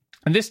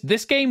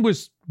this game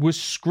was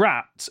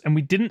scrapped, and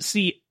we didn't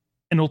see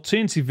an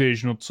alternative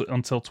version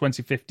until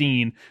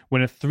 2015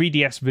 when a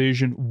 3DS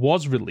version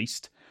was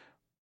released,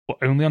 but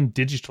only on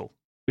digital,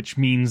 which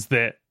means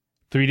that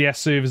 3DS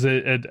servers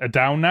are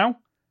down now.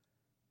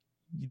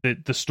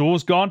 The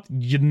store's gone.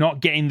 You're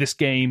not getting this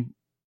game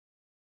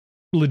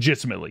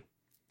legitimately.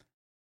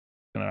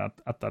 I'm gonna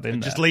add that in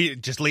there.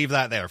 Just leave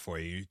that there for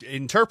you.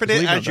 Interpret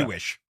it as you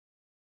wish.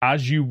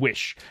 As you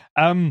wish.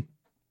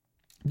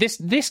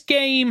 This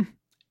game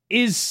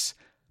is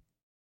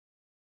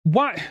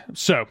why.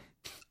 So,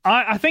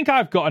 I think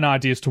I've got an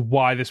idea as to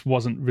why this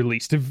wasn't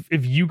released.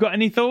 Have you got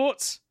any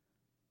thoughts?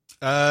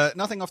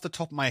 Nothing off the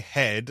top of my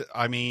head.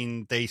 I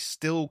mean, they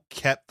still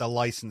kept the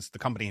license. The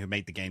company who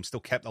made the game still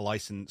kept the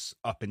license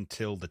up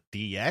until the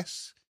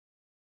DS.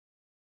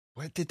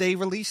 Where did they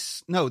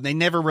release? No, they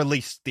never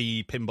released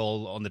the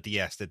pinball on the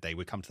DS, did they?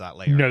 We'll come to that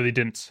later. No, they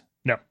didn't.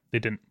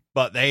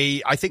 But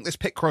I think this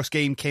Picross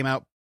game came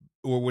out,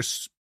 or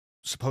was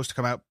supposed to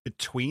come out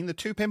between the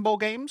two pinball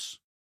games.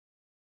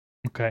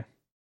 Okay.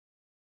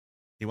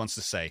 He wants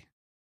to say.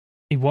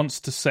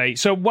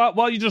 So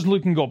while you're just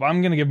looking up,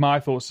 I'm going to give my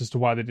thoughts as to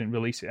why they didn't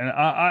release it. And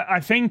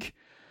I think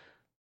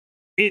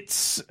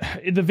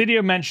the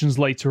video mentions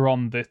later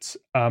on that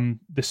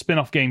the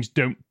spin-off games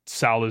don't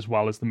sell as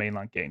well as the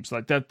mainline games.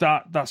 Like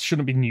that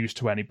shouldn't be news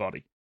to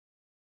anybody.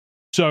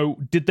 So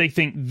did they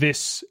think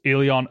this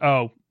early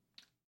on,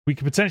 we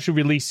could potentially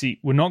release it,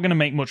 we're not going to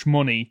make much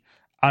money,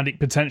 and it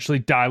potentially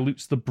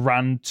dilutes the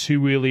brand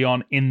too early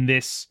on in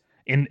this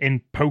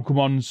in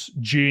Pokemon's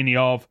journey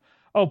of,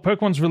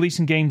 Pokemon's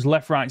releasing games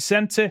left, right,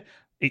 center.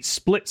 It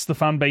splits the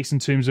fan base in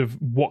terms of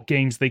what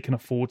games they can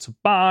afford to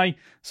buy.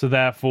 So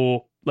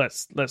therefore,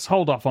 let's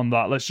hold off on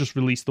that. Let's just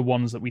release the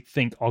ones that we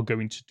think are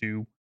going to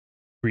do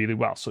really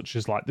well, such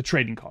as like the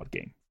trading card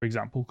game, for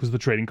example, because the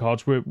trading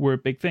cards were a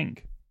big thing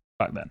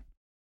back then.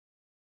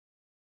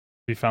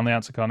 Have you found the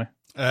answer, Connor?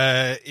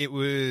 It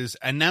was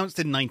announced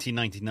in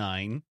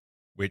 1999,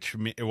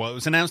 it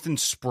was announced in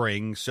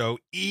spring. So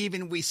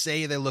even we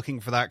say they're looking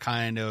for that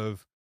kind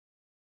of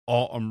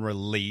autumn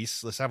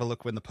release. Let's have a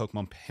look when the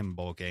Pokemon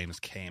pinball games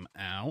came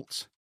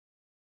out.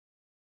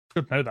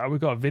 Good know that. We've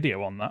got a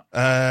video on that.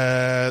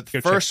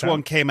 The first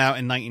one came out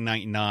in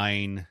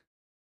 1999,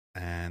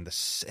 and the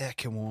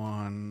second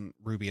one,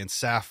 Ruby and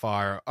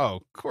Sapphire. Oh,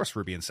 of course,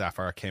 Ruby and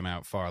Sapphire came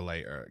out far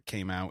later. It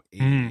came out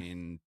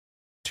in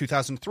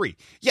 2003.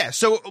 Yeah,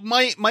 so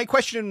my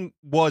question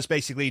was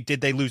basically,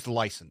 did they lose the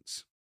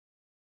license?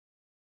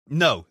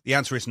 No, the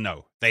answer is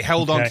no. They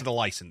held on to the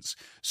license.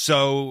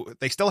 So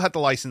they still had the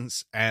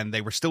license, and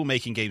they were still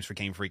making games for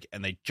Game Freak,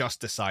 and they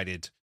just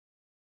decided,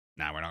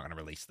 we're not going to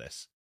release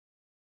this.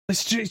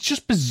 It's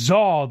just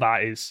bizarre,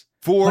 that is.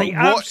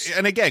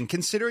 And again,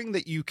 considering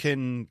that you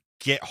can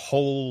get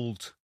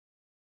hold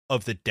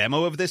of the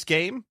demo of this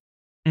game,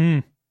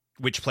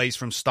 which plays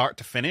from start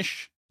to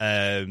finish,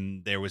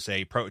 there was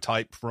a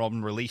prototype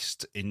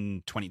released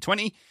in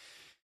 2020.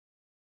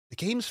 The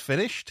game's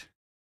finished.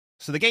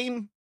 So the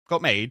game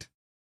got made,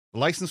 the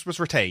license was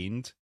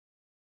retained,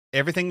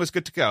 everything was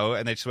good to go,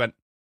 and they just went,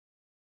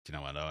 you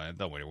know what,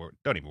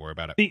 don't even worry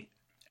about it.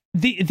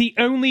 The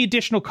only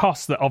additional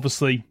cost that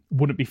obviously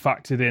wouldn't be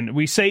factored in,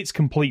 we say it's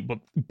complete, but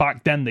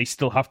back then they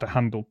still have to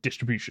handle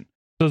distribution.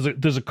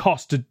 There's a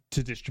cost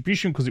to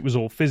distribution because it was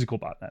all physical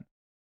back then.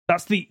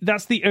 That's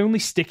the only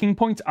sticking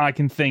point I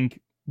can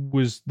think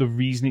was the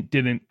reason it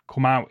didn't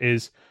come out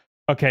is,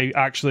 okay,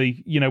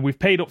 actually, we've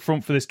paid up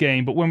front for this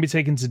game, but when we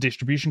take into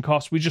distribution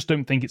costs, we just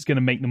don't think it's going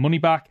to make the money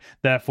back.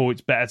 Therefore,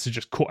 it's better to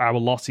just cut our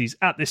losses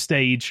at this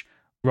stage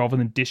rather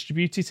than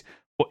distribute it.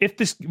 But if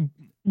this,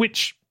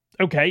 which,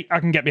 okay, I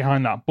can get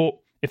behind that. But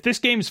if this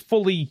game is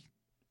fully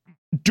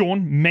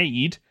done,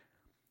 made,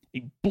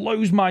 it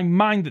blows my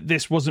mind that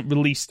this wasn't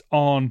released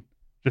on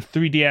the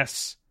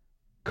 3DS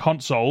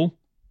console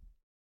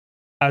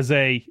as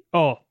a,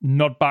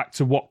 nod back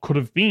to what could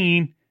have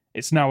been.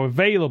 It's now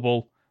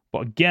available.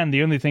 But again,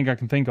 the only thing I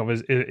can think of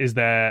is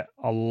there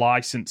a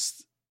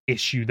license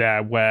issue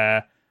there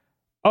where,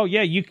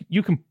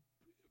 you can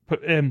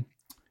put,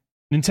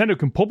 Nintendo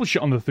can publish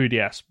it on the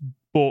 3DS,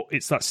 but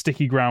it's that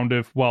sticky ground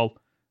of, well,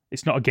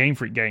 it's not a Game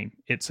Freak game.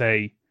 It's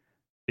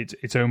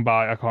owned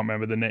by, I can't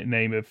remember the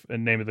name of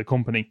the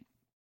company,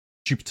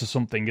 Jupiter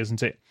something,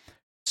 isn't it?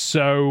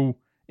 So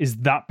is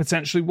that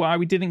potentially why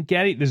we didn't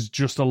get it? There's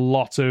just a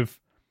lot of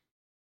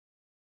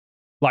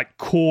like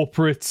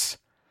corporate.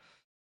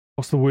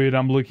 What's the word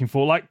I'm looking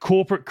for? Like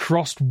corporate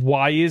crossed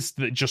wires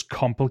that just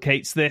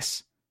complicates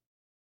this.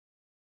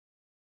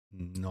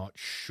 Not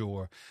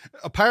sure.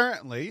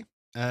 Apparently,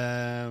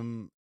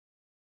 the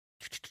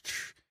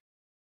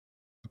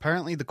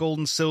Gold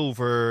and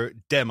Silver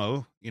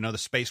demo, the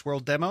Space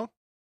World demo.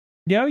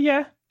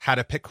 Yeah. Had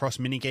a Picross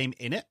minigame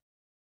in it.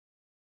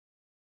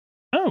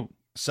 Oh.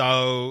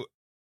 So,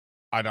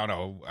 I don't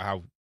know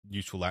how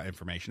useful that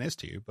information is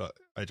to you, but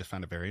I just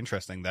found it very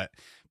interesting that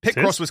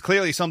Picross was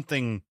clearly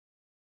something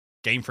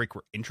Game Freak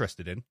were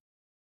interested in.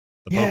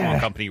 the Pokemon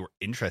Company were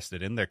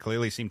interested in. There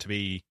clearly seemed to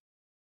be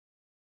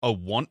a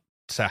want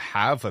to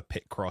have a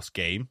Picross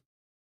game.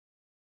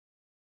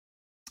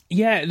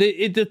 Yeah,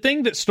 the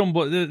thing that's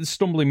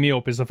stumbling me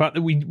up is the fact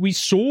that we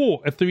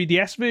saw a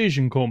 3DS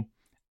version come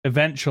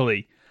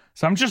eventually.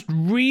 So I'm just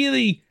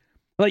really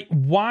like,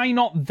 why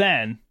not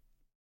then?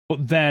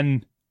 But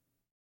then,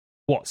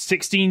 what,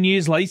 16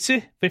 years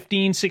later?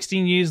 15,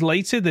 16 years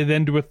later, they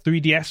then do a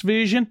 3DS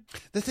version?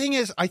 The thing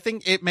is, I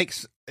think it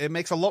makes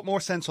a lot more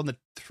sense on the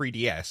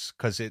 3DS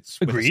because it's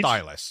with a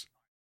stylus.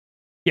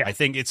 Yeah. I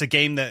think it's a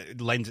game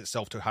that lends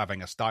itself to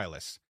having a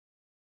stylus.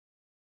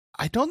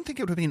 I don't think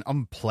it would have been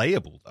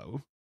unplayable,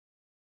 though,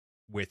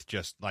 with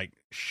just, like,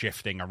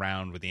 shifting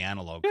around with the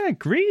analog. Yeah,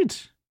 agreed.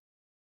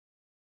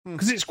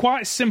 Because it's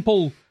quite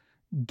simple.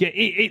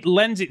 It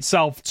lends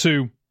itself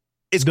to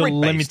the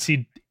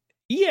limited...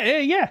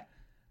 Yeah.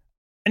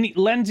 And it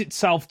lends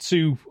itself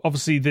to,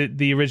 obviously,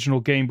 the original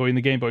Game Boy and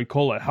the Game Boy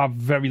Color have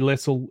very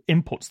little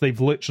inputs.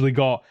 They've literally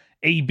got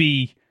A,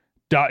 B,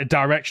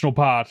 directional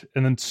pad,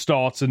 and then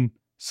start and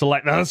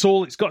select. That's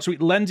all it's got. So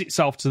it lends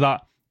itself to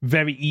that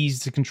very easy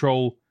to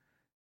control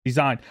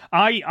design.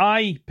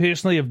 I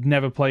personally have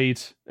never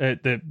played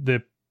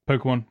the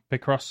Pokemon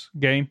Picross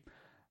game.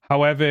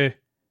 However,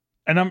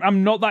 and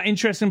I'm not that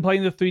interested in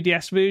playing the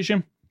 3DS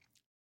version.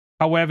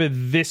 However,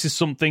 this is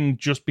something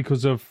just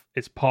because of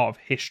it's part of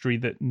history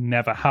that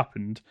never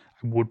happened.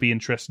 I would be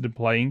interested in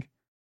playing.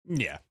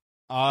 Yeah,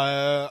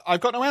 I've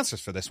got no answers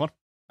for this one.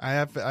 I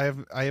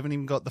haven't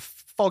even got the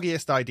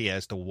foggiest idea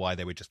as to why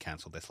they would just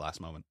cancel this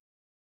last moment.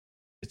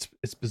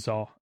 It's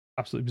bizarre.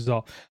 Absolutely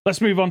bizarre.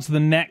 Let's move on to the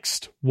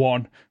next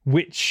one,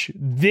 which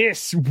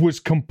this was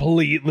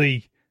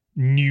completely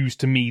news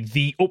to me.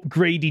 The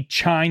upgraded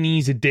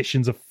Chinese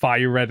editions of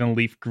Fire Red and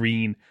Leaf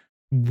Green,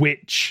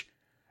 which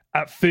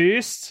at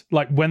first,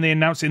 like when they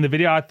announced it in the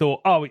video, I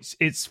thought, oh,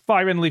 it's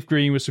Fire Red and Leaf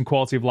Green with some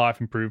quality of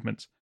life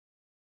improvements.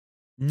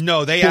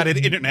 No, they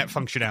added internet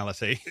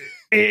functionality.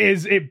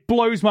 It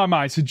blows my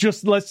mind. So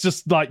let's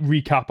just like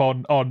recap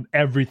on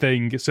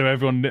everything so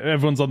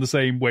everyone's on the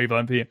same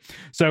wavelength here.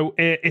 So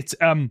it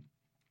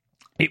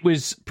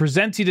was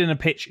presented in a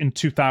pitch in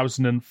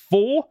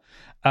 2004,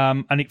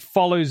 and it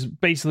follows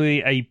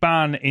basically a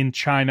ban in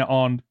China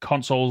on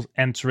consoles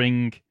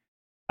entering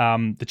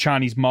the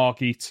Chinese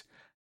market.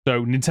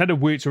 So Nintendo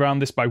worked around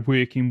this by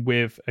working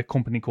with a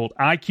company called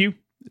iQue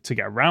to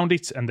get around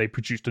it, and they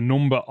produced a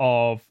number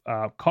of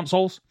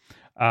consoles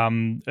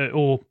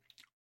or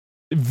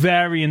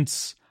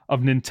variants of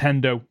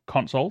Nintendo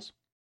consoles.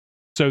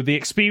 So the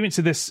experience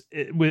of this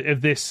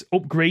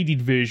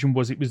upgraded version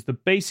was it was the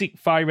basic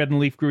Fire Red and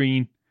Leaf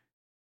Green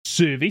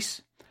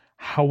service.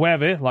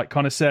 However, like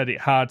Connor said,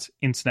 it had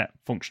internet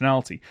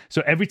functionality.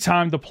 So every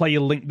time the player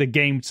linked the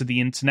game to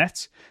the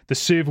internet, the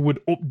server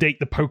would update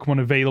the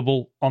Pokemon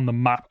available on the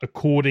map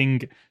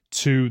according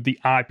to the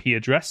IP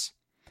address.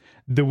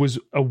 There was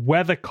a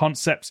weather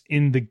concept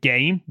in the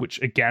game,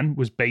 which again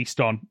was based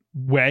on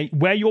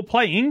where you're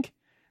playing.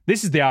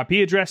 This is the IP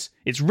address.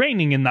 It's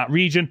raining in that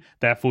region,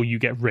 therefore you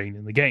get rain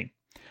in the game.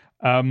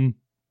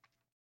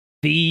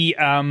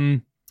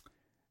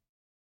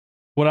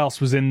 What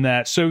else was in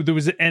there? So there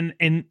was an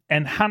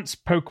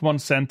enhanced Pokemon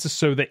Center,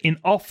 so that in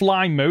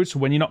offline mode, so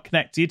when you're not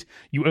connected,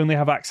 you only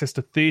have access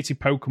to 30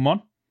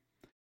 Pokemon.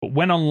 But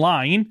when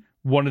online,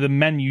 one of the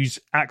menus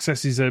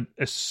accesses a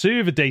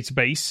server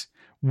database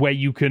where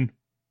you can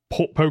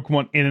put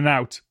Pokemon in and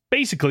out.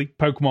 Basically,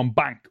 Pokemon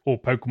Bank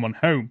or Pokemon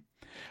Home.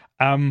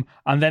 And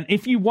then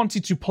if you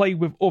wanted to play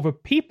with other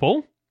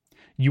people,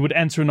 you would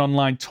enter an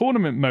online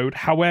tournament mode.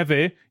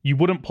 However, you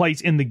wouldn't play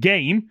it in the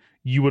game.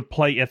 You would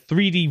play a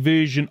 3D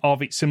version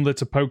of it similar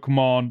to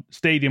Pokemon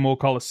Stadium or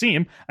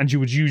Coliseum, and you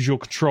would use your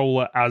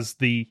controller as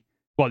the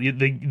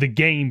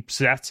game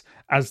set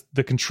as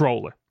the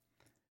controller.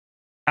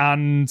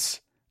 And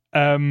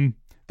there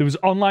was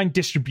online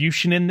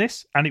distribution in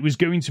this, and it was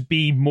going to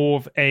be more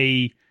of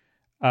a...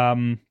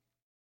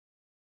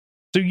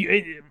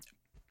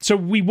 So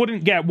we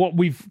wouldn't get what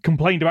we've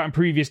complained about in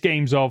previous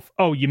games of,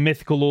 oh, your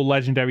mythical or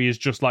legendary is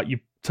just like you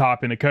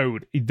type in a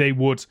code. They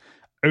would,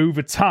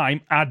 over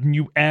time, add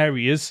new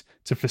areas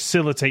to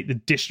facilitate the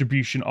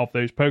distribution of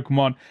those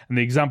Pokemon. And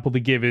the example they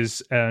give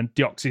is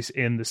Deoxys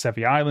in the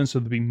Sevii Islands, so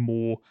there'll be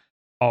more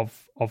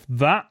of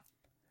that.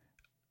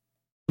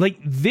 Like,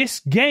 this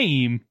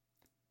game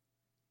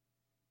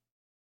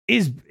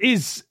is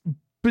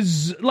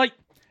like,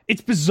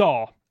 it's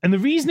bizarre. And the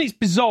reason it's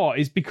bizarre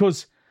is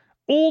because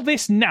all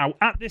this now,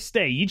 at this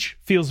stage,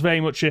 feels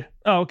very much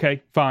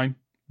okay, fine,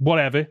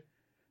 whatever.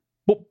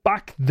 But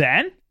back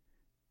then,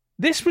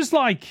 this was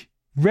like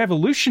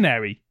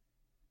revolutionary.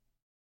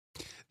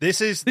 This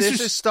is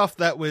stuff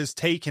that was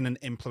taken and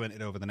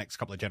implemented over the next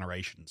couple of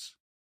generations.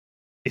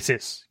 It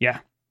is, yeah.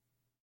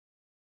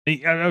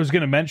 I was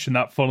going to mention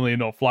that, funnily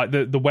enough. Like,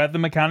 the weather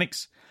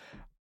mechanics,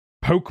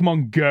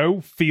 Pokemon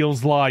Go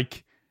feels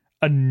like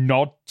a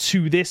nod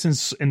to this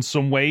in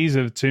some ways,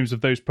 in terms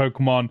of those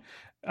Pokemon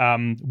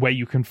where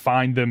you can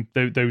find them,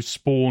 those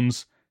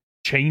spawns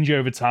change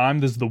over time.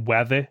 There's the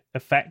weather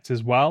effect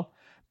as well.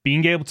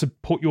 Being able to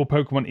put your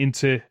Pokemon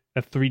into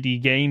a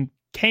 3D game.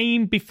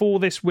 Came before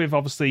this with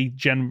obviously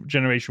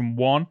Generation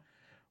 1,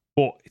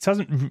 but it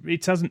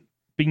hasn't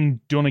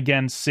been done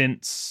again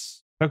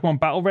since Pokemon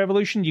Battle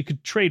Revolution. You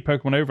could trade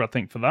Pokemon over, I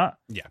think, for that.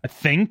 Yeah. I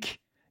think.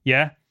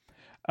 Yeah.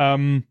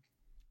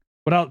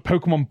 What else?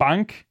 Pokemon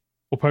Bank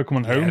or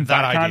Pokemon Home?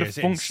 That kind idea of is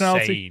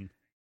functionality.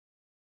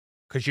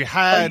 Because you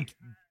had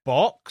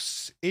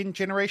Box in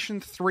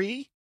Generation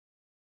 3.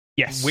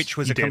 Yes. Which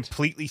was you a did.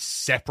 completely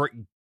separate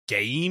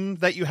game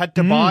that you had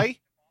to buy.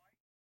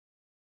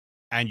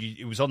 And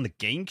it was on the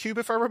GameCube,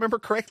 if I remember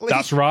correctly.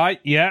 That's right.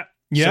 Yeah.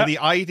 Yeah. So the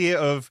idea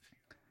of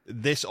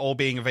this all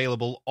being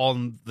available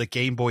on the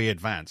Game Boy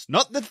Advance,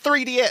 not the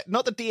 3DS,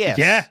 not the DS,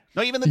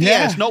 not even the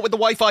DS, not with the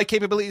Wi-Fi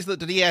capabilities that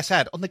the DS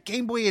had, on the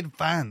Game Boy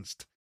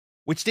Advanced,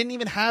 which didn't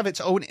even have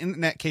its own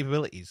internet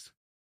capabilities.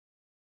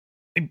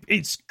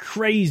 It's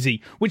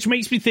crazy, which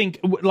makes me think,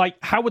 like,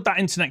 how would that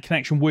internet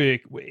connection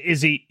work?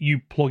 Is it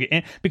you plug it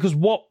in? Because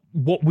what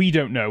we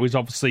don't know is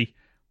obviously,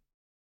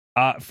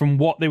 from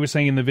what they were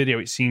saying in the video,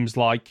 it seems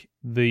like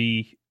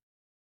the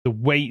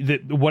way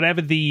that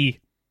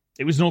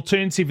it was an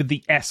alternative of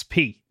the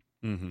SP,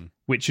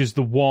 which is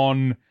the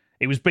one.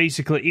 It was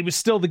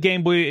still the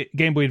Game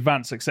Boy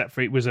Advance, except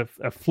for it was a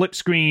flip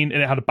screen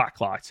and it had a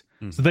backlight.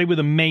 So they were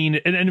the main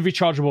and a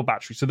rechargeable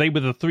battery. So they were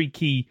the three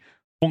key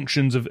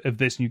functions of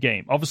this new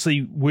game.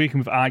 Obviously, working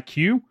with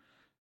IQ,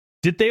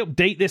 did they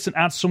update this and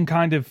add some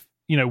kind of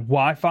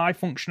Wi-Fi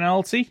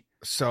functionality?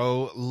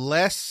 So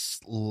less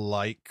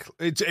like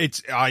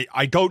it's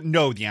I don't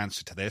know the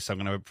answer to this. I'm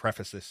going to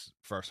preface this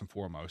first and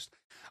foremost.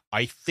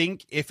 I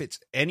think if it's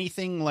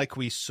anything like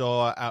we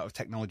saw out of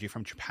technology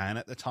from Japan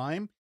at the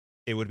time,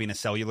 it would have been a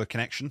cellular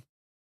connection.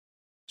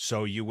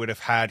 So you would have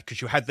had,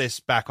 because you had this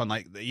back on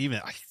I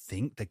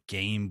think the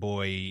Game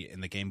Boy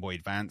and the Game Boy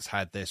Advance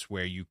had this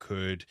where you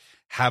could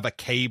have a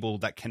cable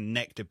that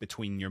connected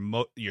between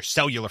your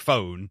cellular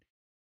phone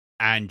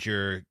and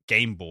your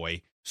Game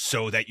Boy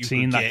so that you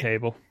could get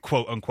cable,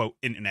 quote unquote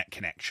internet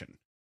connection.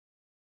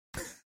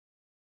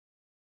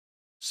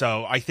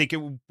 So I think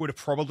it would have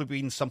probably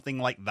been something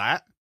like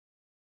that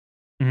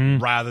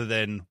rather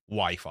than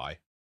Wi-Fi.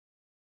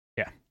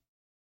 Yeah.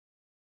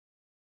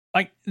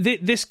 Like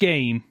this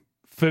game,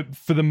 for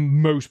the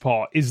most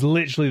part, is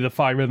literally the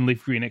Fire Red and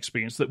Leaf Green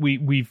experience that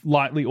we've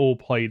likely all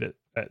played at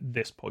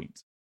this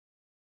point.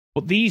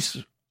 But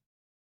these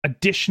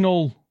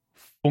additional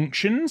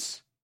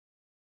functions,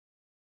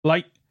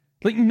 like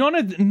none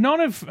of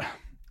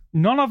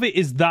it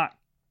is that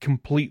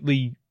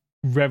completely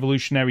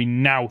revolutionary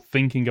now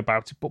thinking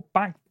about it. But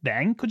back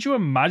then, could you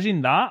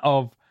imagine that?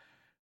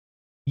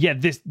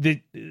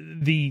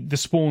 The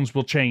spawns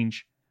will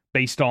change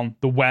based on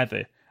the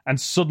weather, and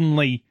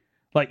suddenly,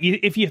 like,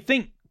 if you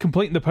think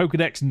completing the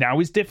Pokedex now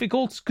is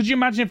difficult, could you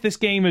imagine if this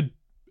game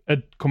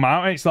had come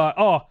out and it's like,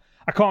 oh,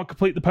 I can't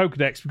complete the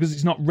Pokedex because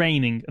it's not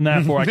raining, and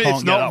therefore I can't.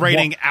 It's not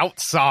raining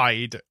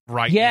outside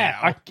right now.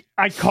 Yeah,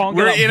 I can't.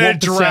 We're get in 1%. a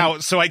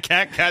drought, so I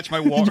can't catch my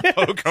water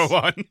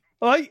Pokemon.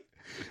 Like,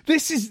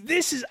 this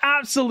is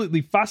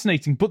absolutely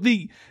fascinating. But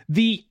the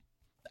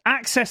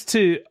access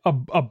to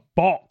a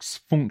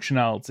box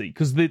functionality,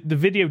 because the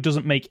video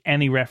doesn't make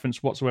any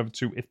reference whatsoever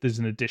to if there's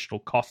an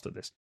additional cost to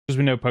this, because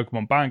we know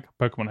Pokemon Bank,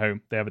 Pokemon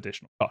Home, they have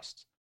additional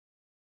costs.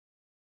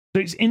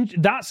 So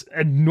that's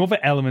another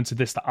element of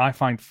this that I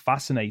find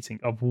fascinating.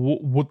 Of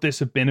would this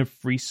have been a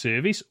free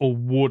service, or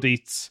would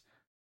it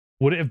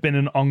have been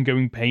an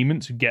ongoing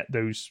payment to get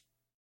those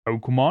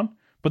Pokemon?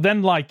 But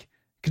then, like,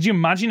 could you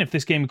imagine if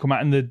this game had come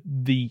out and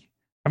the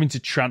having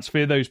to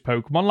transfer those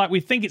Pokemon? Like,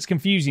 we think it's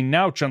confusing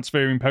now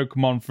transferring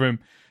Pokemon from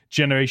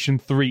Generation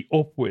 3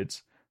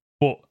 upwards,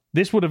 but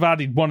this would have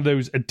added one of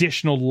those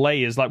additional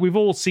layers. Like, we've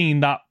all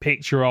seen that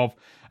picture of,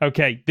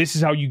 okay, this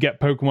is how you get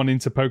Pokemon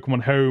into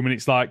Pokemon Home, and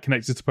it's like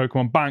connected to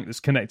Pokemon Bank that's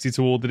connected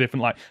to all the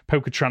different like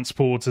Poke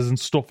Transporters and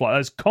stuff like that.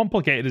 It's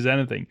complicated as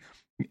anything.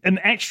 An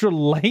extra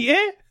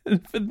layer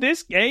for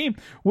this game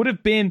would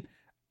have been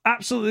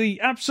absolutely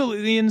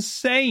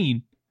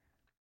insane.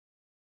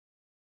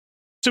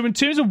 So in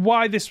terms of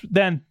why this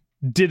then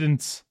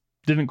didn't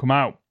come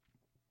out,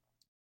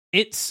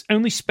 it's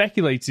only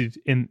speculated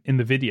in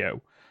the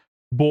video.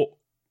 But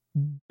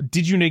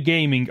did You Know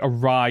Gaming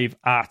arrive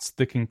at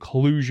the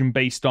conclusion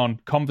based on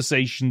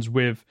conversations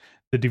with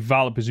the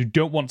developers who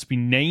don't want to be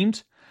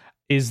named,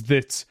 is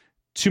that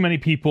too many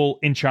people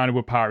in China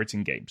were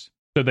pirating games.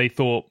 So they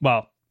thought,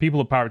 well,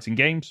 people are pirating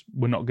games,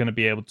 we're not going to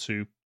be able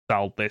to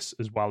sell this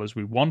as well as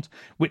we want,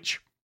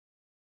 which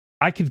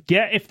I could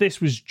get if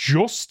this was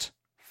just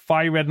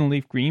Fire Red and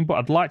Leaf Green, but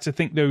I'd like to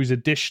think those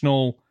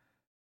additional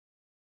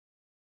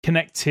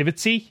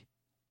connectivity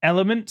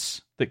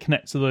elements that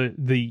connect to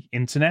the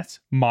internet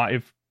might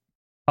have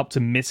helped to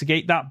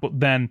mitigate that. But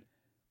then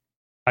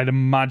I'd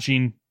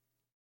imagine,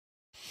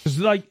 because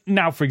like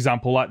now, for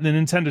example, like the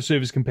Nintendo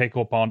servers can pick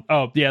up on,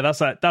 oh yeah, that's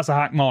a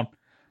hack mon,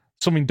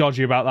 something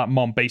dodgy about that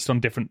mon based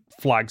on different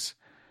flags.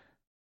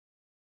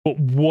 But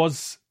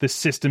was the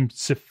system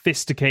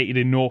sophisticated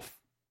enough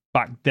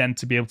back then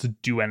to be able to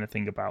do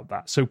anything about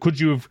that? So could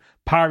you have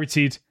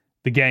pirated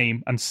the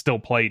game and still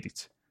played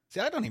it? See,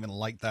 I don't even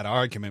like that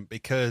argument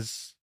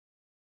because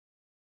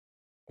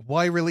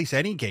why release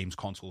any games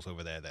consoles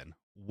over there then?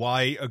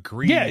 Why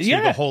agree to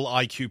the whole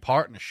IQ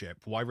partnership?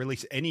 Why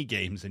release any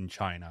games in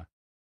China?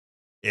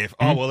 If,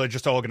 they're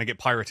just all going to get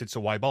pirated, so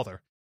why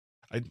bother?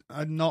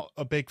 I'm not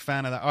a big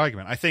fan of that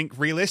argument. I think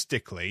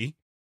realistically,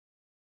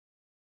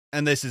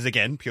 and this is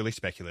again purely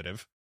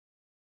speculative,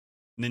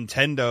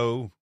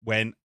 Nintendo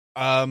went,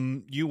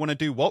 you want to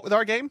do what with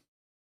our game?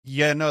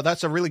 Yeah, no,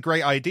 that's a really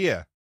great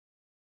idea.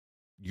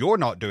 You're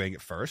not doing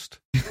it first.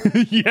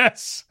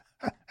 Yes.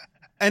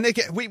 And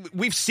again,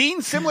 we've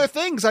seen similar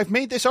things. I've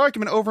made this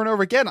argument over and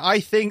over again. I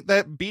think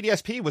that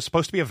BDSP was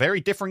supposed to be a very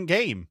different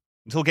game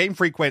until Game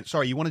Freak went,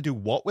 sorry, you want to do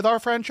what with our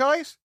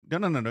franchise?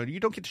 No. You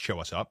don't get to show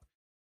us up.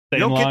 You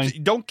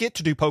don't get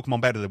to do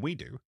Pokemon better than we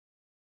do.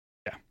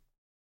 Yeah.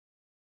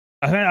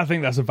 I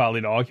think that's a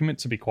valid argument,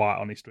 to be quite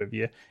honest with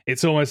you.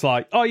 It's almost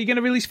like, oh, you're going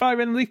to release Fire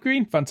Red and Leaf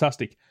Green?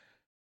 Fantastic.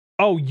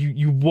 Oh,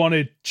 you want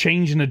to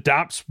change and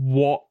adapt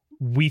what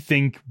we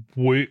think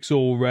works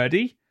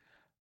already?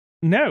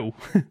 No.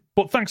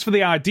 But thanks for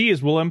the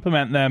ideas. We'll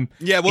implement them.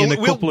 Yeah,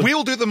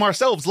 we'll do them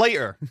ourselves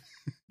later.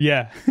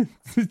 Yeah.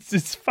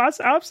 It's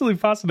absolutely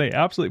fascinating.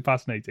 Absolutely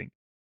fascinating.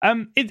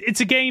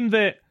 It's a game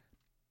that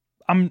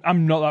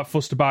I'm not that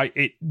fussed about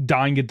it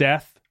dying a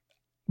death,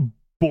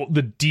 but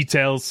the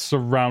details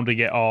surrounding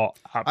it are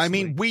absolutely, I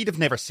mean, we'd have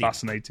never seen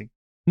fascinating.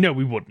 No,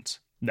 we wouldn't.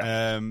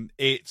 No.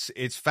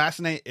 It's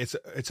fascinating.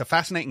 It's a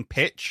fascinating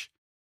pitch.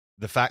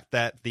 The fact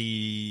that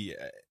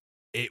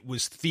it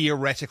was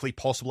theoretically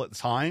possible at the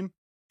time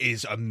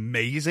is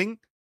amazing.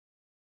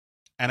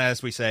 And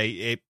as we say,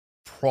 it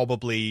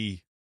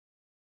probably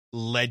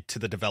led to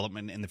the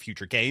development in the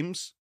future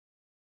games.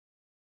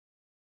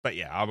 But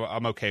yeah,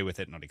 I'm okay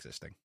with it not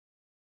existing.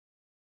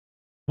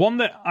 One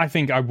that I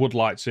think I would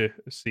like to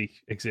see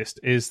exist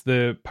is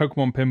the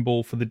Pokemon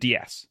Pinball for the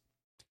DS.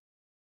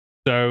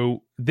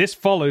 So this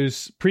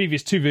follows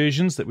previous two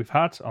versions that we've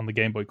had on the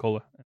Game Boy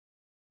Color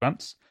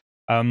Advance.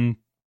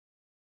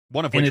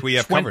 One of which we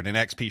have covered in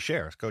XP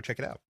Shares. Go check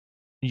it out.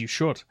 You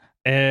should.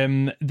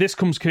 This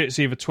comes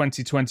courtesy of a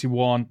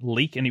 2021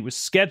 leak, and it was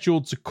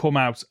scheduled to come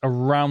out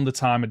around the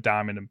time of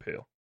Diamond and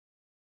Pearl.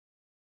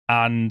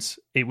 And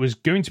it was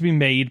going to be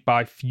made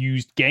by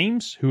Fused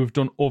Games, who have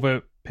done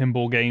other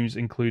pinball games,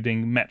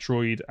 including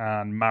Metroid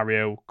and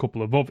Mario, a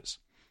couple of others.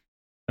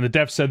 And the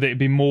dev said that it'd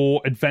be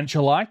more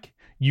adventure-like.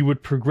 You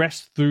would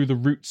progress through the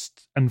routes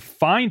and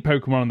find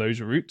Pokemon on those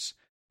routes.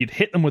 You'd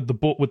hit them with the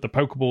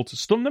Pokeball to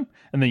stun them,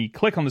 and then you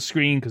click on the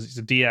screen, because it's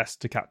a DS,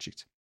 to catch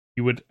it.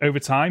 You would, over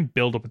time,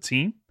 build up a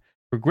team,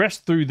 progress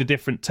through the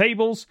different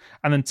tables,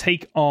 and then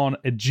take on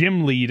a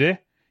gym leader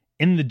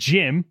in the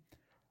gym.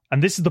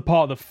 And this is the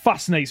part that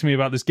fascinates me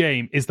about this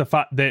game, is the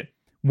fact that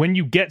when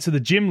you get to the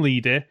gym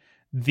leader,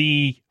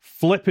 the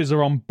flippers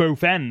are on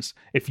both ends.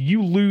 If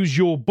you lose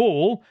your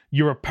ball,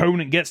 your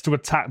opponent gets to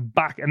attack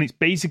back, and it's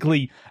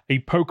basically a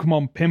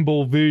Pokemon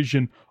pinball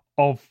version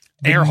of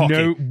air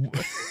hockey.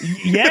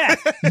 Yeah.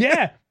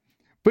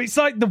 But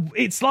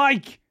it's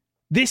like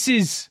this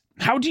is,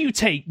 how do you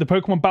take the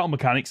Pokemon battle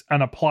mechanics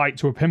and apply it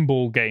to a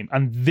pinball game?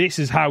 And this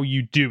is how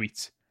you do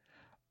it.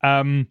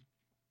 And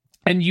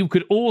you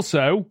could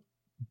also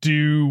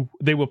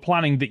they were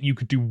planning that you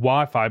could do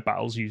Wi-Fi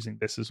battles using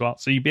this as well.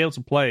 So you'd be able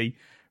to play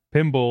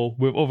pinball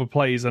with other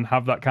players and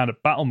have that kind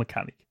of battle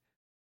mechanic.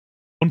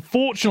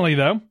 Unfortunately,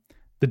 though,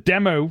 the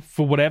demo,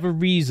 for whatever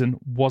reason,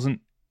 wasn't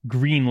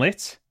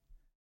greenlit.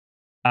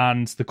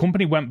 And the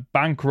company went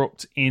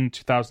bankrupt in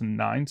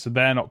 2009, so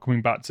they're not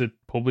coming back to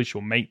publish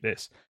or make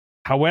this.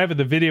 However,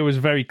 the video is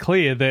very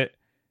clear that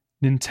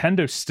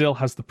Nintendo still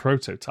has the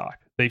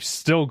prototype. They've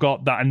still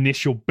got that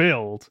initial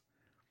build.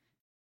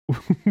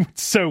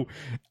 So,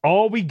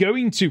 are we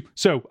going to...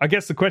 So, I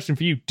guess the question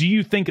for you, do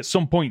you think at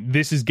some point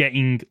this is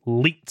getting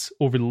leaked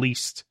or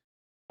released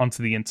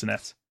onto the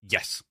internet?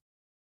 Yes.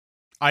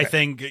 I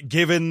think,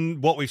 given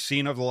what we've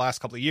seen over the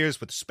last couple of years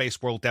with the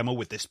Space World demo,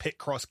 with this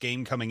Picross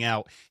game coming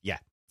out, yeah.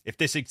 If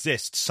this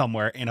exists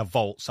somewhere in a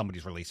vault,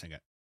 somebody's releasing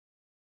it.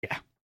 Yeah.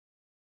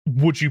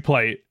 Would you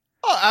play it?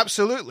 Oh,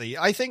 absolutely.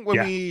 I think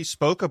when we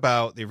spoke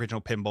about the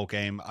original pinball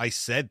game, I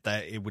said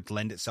that it would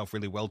lend itself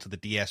really well to the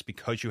DS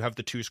because you have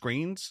the two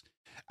screens,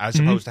 as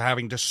opposed to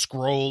having to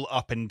scroll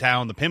up and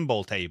down the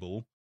pinball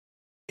table.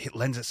 It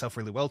lends itself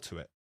really well to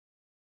it.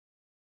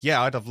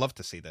 Yeah, I'd have loved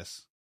to see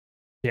this.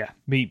 Yeah,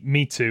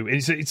 me too.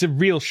 It's a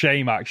real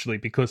shame, actually,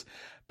 because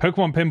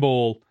Pokemon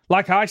Pinball,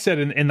 like I said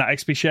in that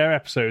XP Share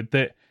episode,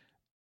 that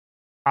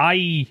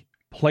I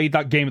played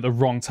that game at the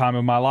wrong time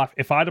in my life.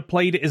 If I'd have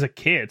played it as a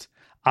kid,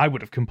 I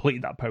would have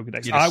completed that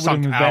Pokedex. I would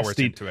have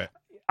invested into it.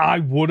 I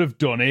would have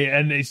done it,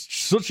 and it's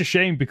such a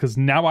shame because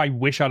now I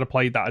wish I'd have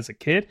played that as a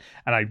kid,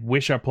 and I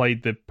wish I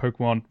played the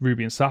Pokemon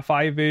Ruby and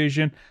Sapphire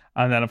version,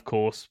 and then of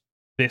course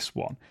this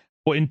one.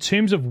 But in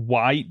terms of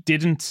why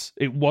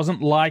it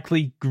wasn't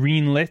likely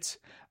greenlit.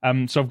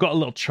 So I've got a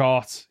little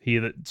chart here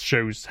that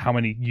shows how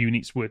many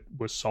units were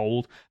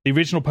sold. The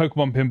original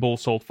Pokemon Pinball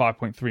sold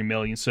 5.3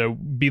 million, so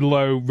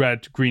below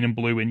red, green, and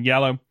blue and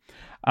yellow.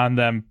 And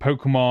then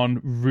Pokemon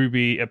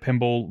Ruby,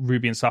 Pinball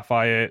Ruby and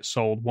Sapphire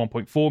sold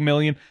 1.4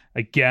 million.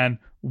 Again,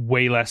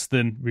 way less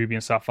than Ruby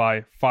and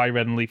Sapphire. Fire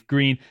Red and Leaf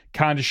Green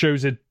kind of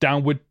shows a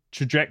downward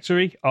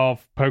trajectory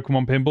of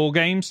Pokemon pinball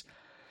games.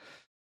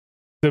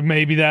 So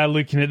maybe they're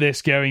looking at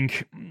this going,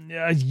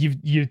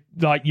 you've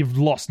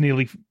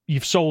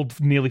sold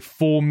nearly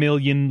 4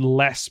 million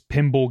less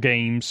pinball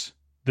games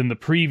than the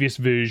previous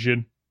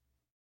version.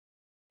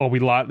 Are we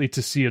likely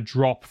to see a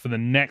drop for the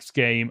next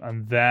game,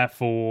 and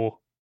therefore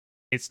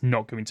it's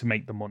not going to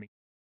make the money?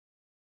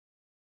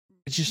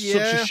 It's just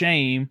such a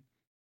shame.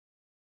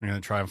 I'm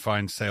going to try and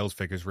find sales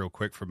figures real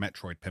quick for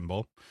Metroid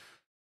Pinball.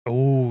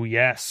 Oh,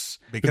 yes.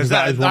 Because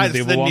that's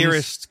the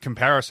nearest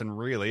comparison,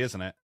 really,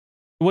 isn't it?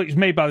 Well, it's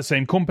made by the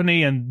same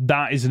company, and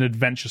that is an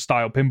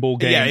adventure-style pinball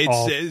game.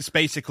 Yeah, it's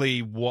basically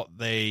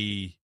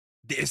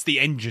it's the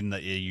engine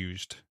that you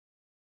used.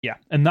 Yeah,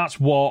 and that's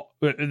what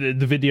the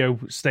video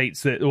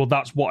states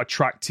that's what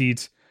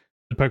attracted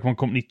the Pokemon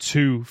Company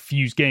to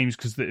Fused Games,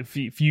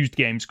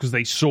 because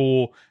they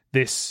saw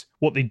this,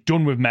 what they'd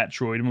done with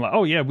Metroid, and were like,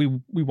 oh yeah,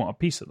 we want a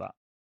piece of that.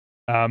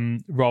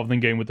 Rather than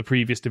going with the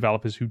previous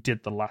developers who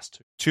did the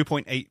last two.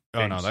 2.8.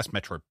 Oh no, that's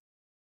Metroid.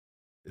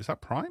 Is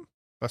that Prime?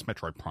 That's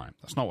Metroid Prime.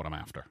 That's not what I'm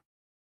after.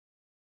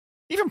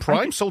 Even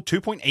Prime sold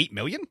 2.8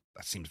 million?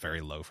 That seems very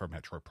low for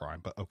Metroid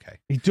Prime, but okay.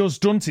 It does,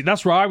 doesn't it?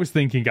 That's what I was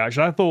thinking,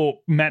 actually. I thought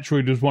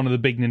Metroid was one of the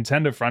big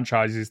Nintendo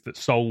franchises that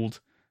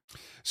sold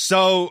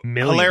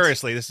millions.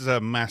 Hilariously, this is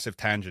a massive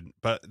tangent,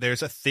 but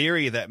there's a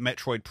theory that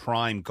Metroid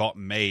Prime got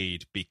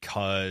made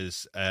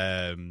because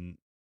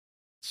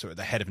sort of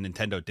the head of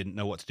Nintendo didn't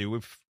know what to do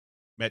with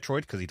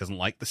Metroid because he doesn't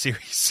like the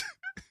series.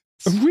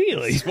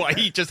 Really? That's why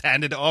he just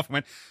handed it off and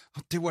went,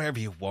 oh, do whatever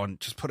you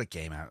want. Just put a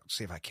game out.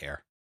 See if I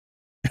care.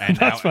 And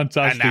That's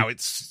fantastic. And now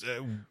it's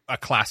a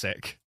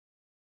classic.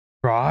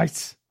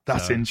 Right.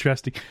 That's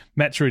interesting.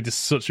 Metroid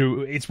is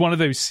it's one of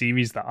those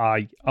series that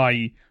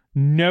I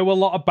know a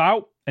lot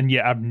about, and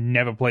yet I've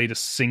never played a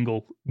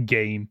single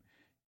game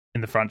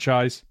in the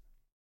franchise.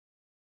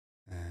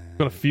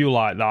 Got a feel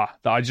like that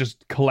I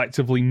just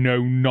collectively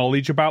know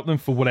knowledge about them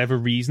for whatever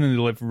reason, and they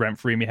live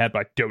rent-free in my head,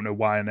 but I don't know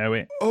why I know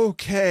it.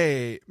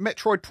 Okay.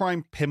 Metroid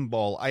Prime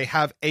Pinball. I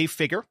have a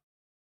figure.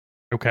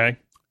 Okay.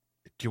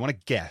 Do you want to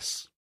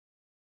guess?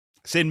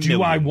 It's in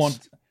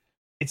millions.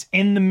 It's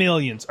in the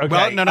millions. Okay.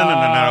 Well,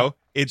 no.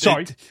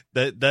 Sorry.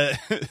 The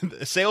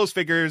sales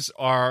figures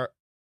are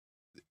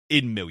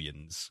in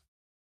millions.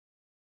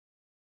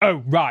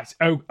 Oh, right.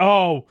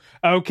 Oh,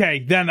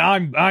 okay. Then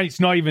it's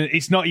not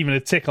even a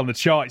tick on the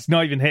chart. It's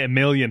not even hit 1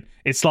 million.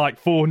 It's like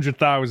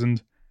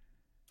 400,000.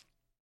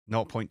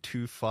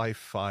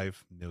 0.255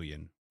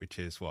 million, which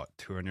is what,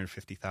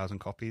 250,000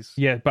 copies?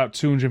 Yeah, about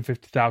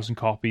 250,000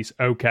 copies.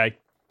 Okay.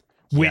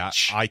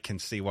 Which I can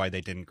see why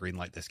they didn't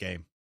greenlight this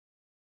game.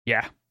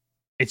 Yeah.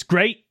 It's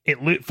great.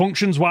 It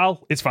functions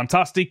well. It's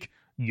fantastic.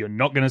 You're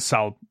not going to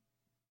sell.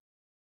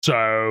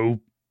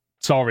 So,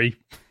 sorry.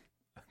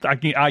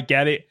 I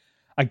get it.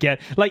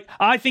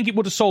 I think it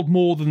would have sold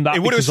more than that.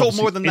 It would have sold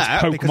more than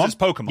that because it's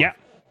Pokemon.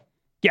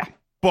 Yeah.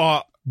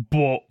 But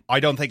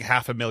I don't think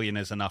 500,000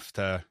 is enough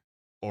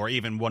or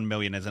even 1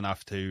 million is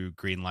enough to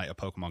greenlight a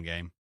Pokemon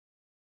game.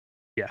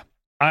 Yeah.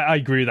 I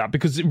agree with that,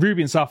 because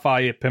Ruby and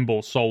Sapphire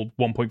Pinball sold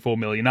 1.4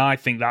 million. I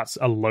think that's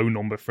a low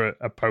number for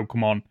a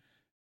Pokemon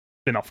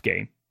spin-off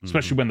game,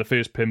 especially when the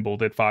first Pinball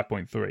did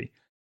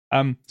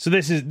 5.3. So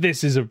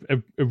this is a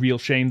real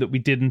shame that we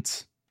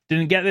didn't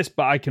get this,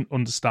 but I can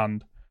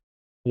understand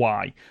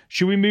why.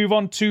 Should we move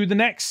on to the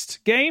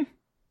next game?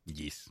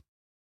 Yes.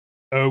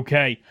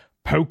 Okay,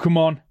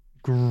 Pokemon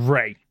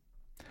Gray.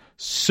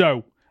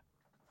 So,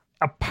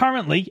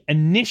 apparently,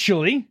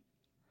 initially,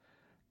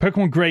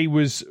 Pokemon Gray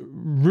was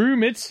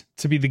rumored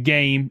to be the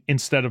game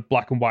instead of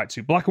Black and White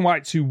 2. Black and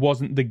White 2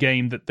 wasn't the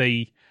game that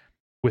they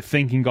were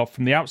thinking of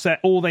from the outset.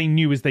 All they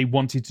knew is they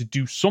wanted to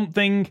do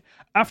something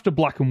after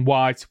Black and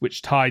White,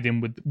 which tied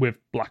in with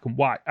Black and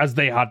White, as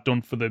they had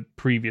done for the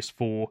previous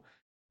 4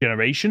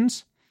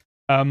 generations.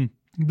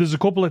 There's a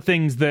couple of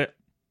pieces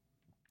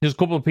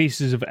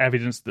of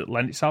evidence that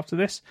lend itself to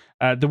this.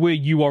 There were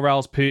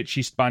URLs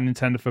purchased by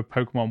Nintendo for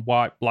Pokemon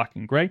White, Black,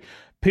 and Grey.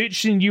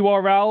 Purchasing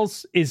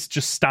URLs is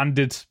just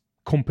standard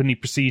company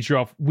procedure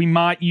of, we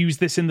might use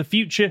this in the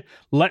future,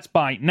 let's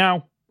buy it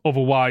now.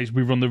 Otherwise,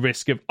 we run the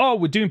risk of,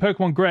 we're doing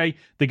Pokemon Grey,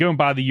 they go and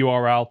buy the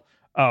URL.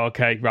 Oh,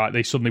 okay, right,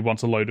 they suddenly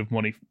want a load of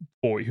money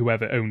for it,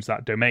 whoever owns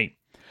that domain.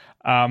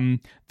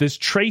 There's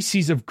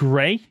traces of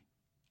Grey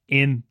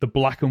in the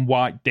Black and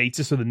White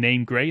data, so the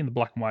name Grey in the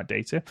Black and White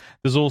data.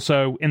 There's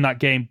also, in that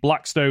game,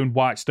 Blackstone,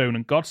 Whitestone,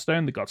 and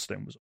Godstone. The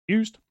Godstone was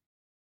used.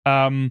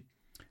 And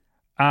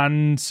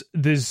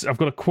I've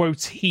got a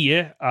quote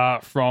here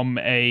from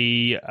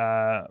a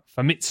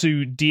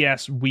Famitsu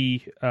DS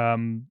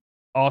Wii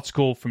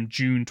article from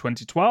June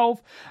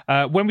 2012.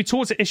 When we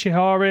talked to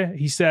Ishihara,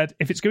 he said,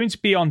 if it's going to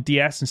be on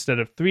DS instead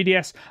of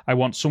 3DS, I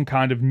want some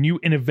kind of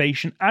new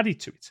innovation added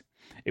to it.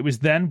 It was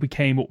then we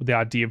came up with the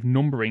idea of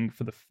numbering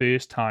for the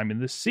first time in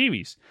this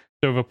series.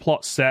 So the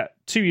plot set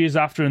 2 years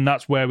after, and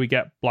that's where we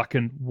get Black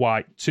and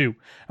White 2.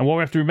 And what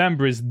we have to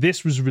remember is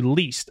this was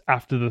released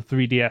after the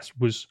 3DS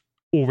was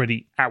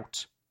already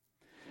out.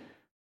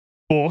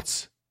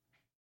 But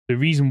the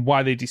reason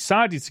why they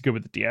decided to go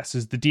with the DS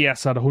is the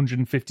DS had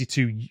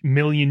 152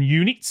 million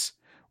units,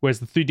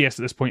 whereas the 3DS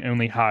at this point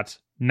only had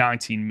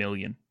 19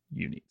 million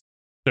units.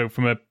 So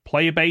from a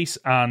player base,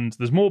 and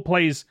there's more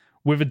players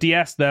with a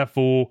DS,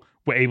 therefore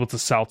we're able to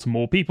sell to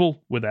more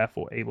people. We're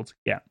therefore able to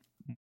get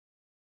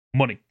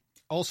money.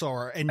 Also,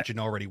 our engine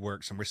already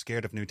works, and we're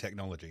scared of new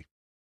technology.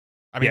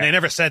 I mean, they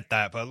never said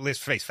that, but let's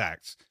face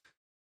facts.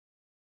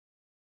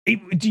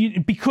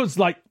 Because,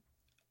 like,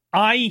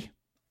 I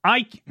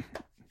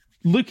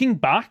looking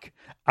back,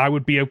 I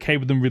would be okay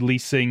with them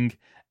releasing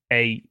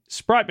a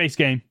sprite-based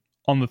game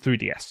on the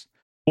 3DS.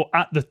 But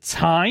at the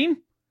time,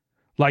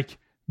 like,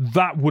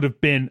 that would have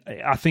been,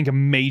 I think, a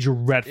major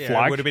red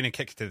flag. It would have been a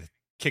kick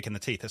in the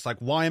teeth. It's like,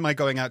 why am I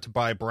going out to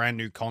buy a brand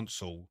new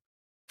console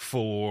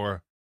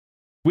for...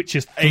 Which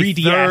is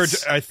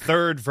 3DS. A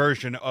third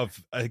version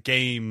of a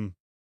game,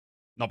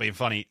 not being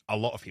funny, a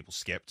lot of people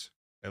skipped,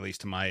 at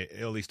least to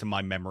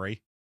my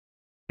memory.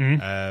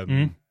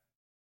 Mm-hmm.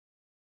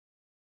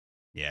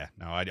 Yeah,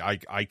 no,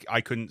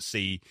 I couldn't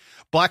see.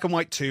 Black and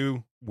White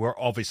 2 were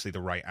obviously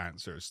the right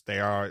answers. They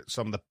are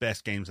some of the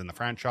best games in the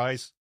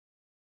franchise.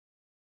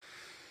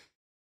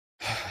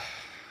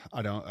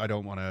 I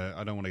don't want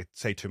to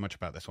say too much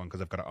about this one because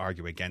I've got to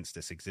argue against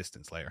its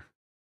existence later.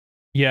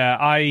 Yeah,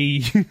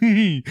 I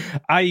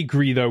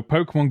agree though.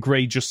 Pokemon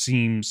Gray just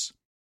seems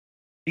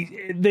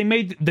they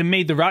made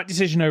the right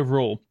decision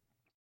overall.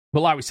 But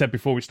like we said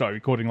before we started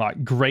recording,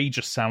 like, Gray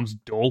just sounds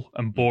dull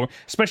and boring,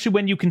 especially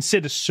when you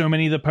consider so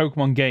many of the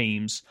Pokemon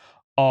games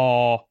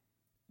are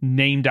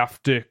named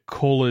after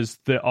colors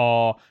that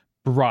are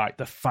bright,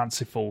 they're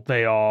fanciful,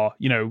 they are,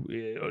 you know,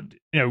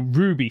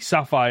 Ruby,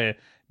 Sapphire,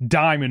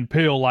 Diamond,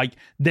 Pearl. Like,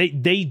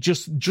 they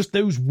just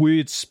those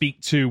words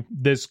speak to,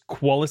 there's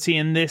quality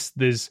in this,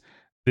 there's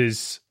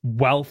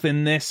wealth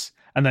in this,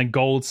 and then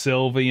Gold,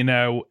 Silver, you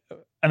know,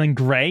 and then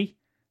Gray.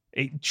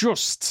 It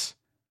just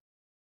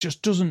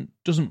doesn't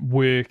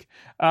work.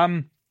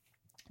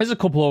 There's a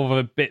couple of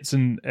other bits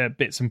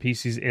and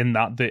pieces in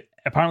that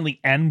apparently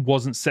N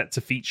wasn't set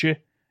to feature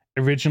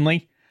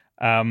originally,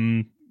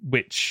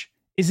 which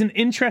is an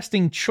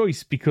interesting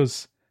choice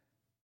because,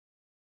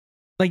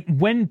 like,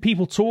 when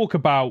people talk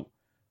about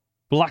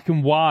Black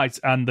and White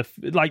and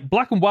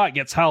Black and White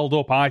gets held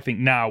up, I think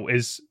now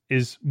is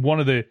one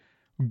of the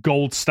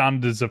gold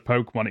standards of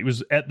Pokemon. It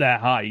was at their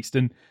highest,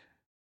 and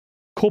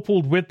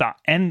coupled with that,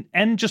 N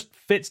just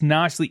fits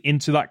nicely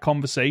into that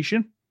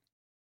conversation.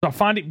 So I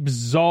find it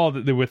bizarre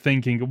that they were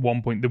thinking at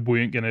one point they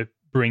weren't going to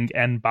bring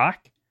N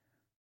back.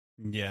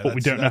 Yeah, but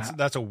we don't know.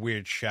 That's a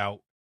weird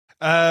shout.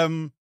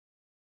 I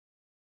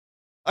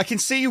can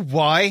see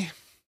why,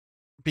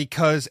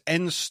 because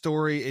N's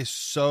story is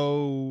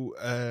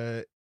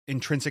so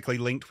intrinsically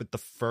linked with the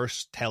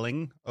first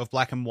telling of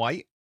Black and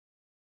White,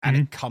 and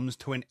it comes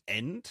to an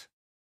end.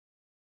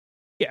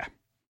 Yeah.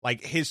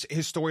 Like, his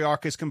story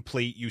arc is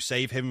complete. You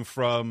save him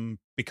from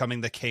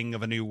becoming the king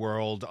of a new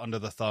world under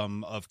the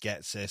thumb of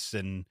Ghetsis,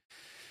 and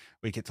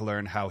we get to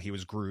learn how he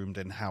was groomed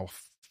and how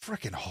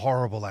freaking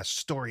horrible that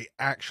story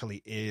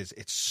actually is.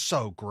 It's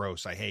so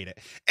gross. I hate it.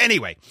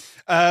 Anyway,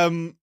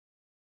 and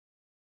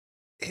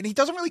he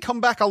doesn't really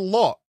come back a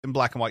lot in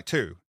Black and White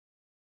 2.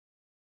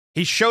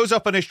 He shows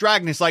up on his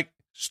dragon. It's like,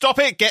 stop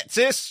it,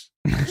 Ghetsis.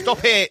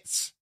 Stop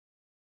it.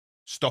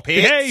 Stop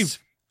it. Behave.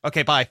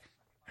 Okay, bye.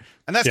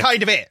 And that's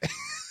kind of it.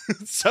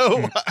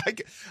 So,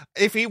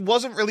 if he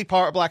wasn't really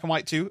part of Black and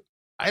White 2,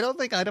 I don't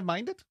think I'd have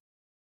minded.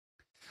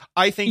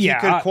 I think he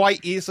could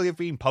quite easily have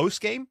been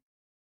post-game.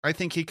 I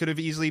think he could have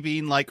easily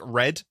been, like,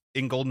 Red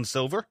in Gold and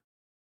Silver.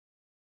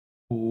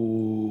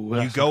 Ooh,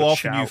 you go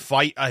off and you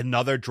fight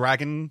another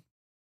dragon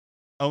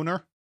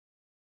owner.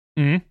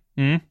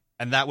 Mm-hmm.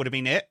 And that would have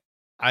been it.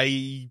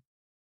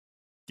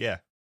 Yeah.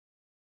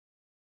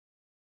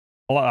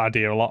 I like that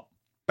idea a lot.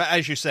 But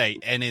as you say,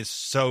 N is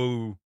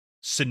so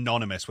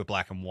synonymous with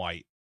Black and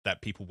White that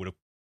people would have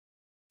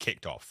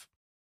kicked off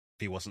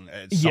if he wasn't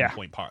at some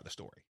point part of the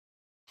story.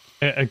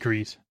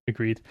 Agreed.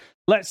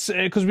 Let's,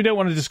 because we don't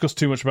want to discuss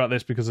too much about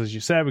this, because as you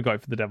said, we got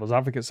it for the Devil's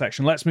Advocate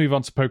section. Let's move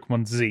on to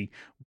Pokemon Z,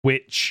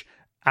 which,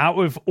 out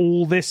of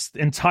all this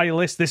entire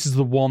list, this is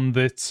the one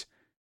that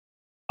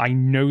I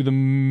know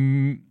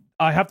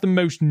I have the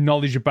most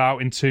knowledge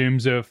about in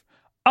terms of,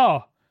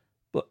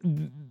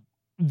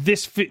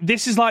 this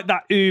is like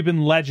that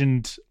urban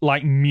legend,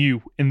 like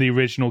Mew in the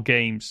original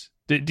games.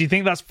 Do you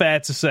think that's fair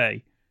to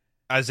say?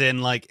 As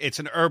in, like, it's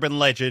an urban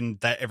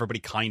legend that everybody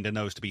kind of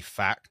knows to be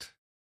fact.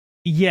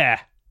 Yeah.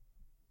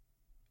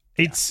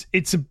 It's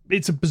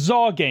a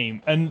bizarre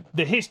game, and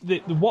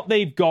what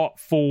they've got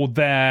for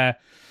their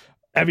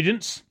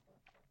evidence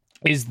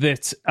is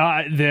that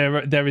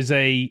there is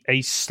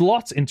a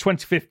slot in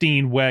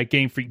 2015 where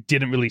Game Freak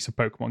didn't release a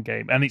Pokemon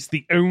game, and it's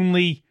the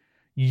only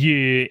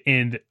year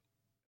in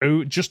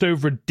just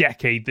over a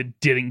decade that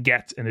didn't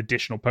get an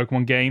additional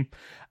Pokemon game.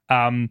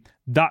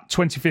 that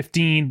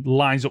 2015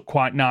 lines up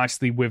quite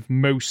nicely with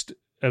most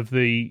of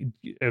the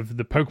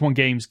Pokemon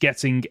games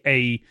getting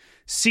a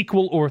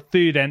sequel or a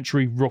third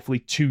entry roughly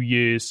 2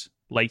 years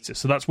later.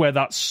 So that's where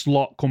that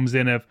slot comes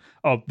in of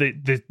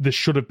there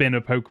should have been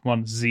a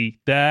Pokemon Z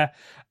there.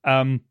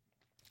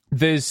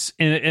 There's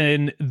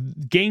in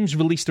games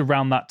released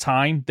around that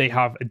time, they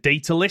have a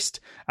data list,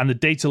 and the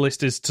data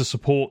list is to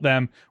support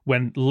them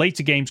when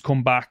later games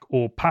come back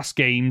or past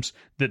games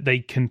that they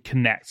can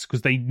connect,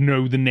 because they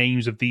know the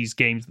names of these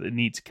games that they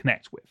need to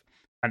connect with.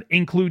 And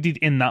included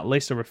in that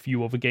list are a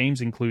few other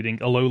games, including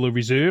Alola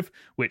Reserve,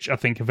 which I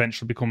think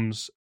eventually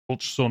becomes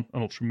Ultra Sun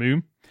and Ultra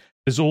Moon.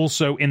 There's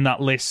also in that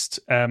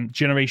list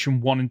Generation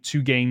 1 and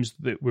 2 games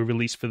that were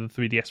released for the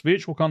 3DS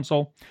Virtual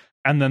Console.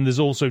 And then there's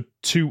also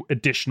 2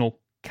 additional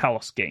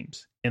Kalos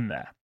games in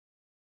there.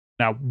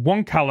 Now,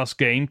 one Kalos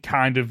game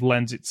kind of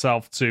lends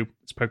itself to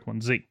it's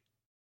Pokemon Z.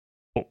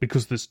 But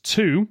because there's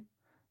 2,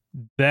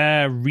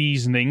 their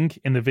reasoning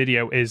in the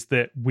video is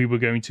that we were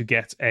going to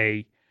get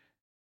a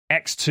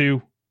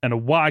X2 and a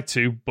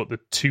Y2, but the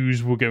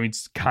 2s were going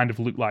to kind of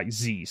look like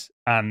Zs.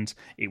 And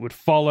it would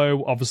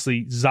follow,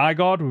 obviously,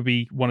 Zygarde would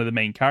be one of the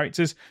main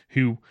characters,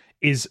 who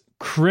is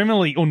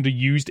criminally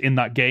underused in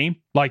that game.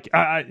 Like,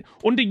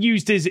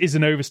 underused is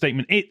an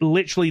overstatement. It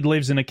literally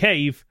lives in a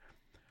cave,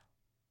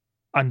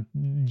 and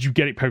you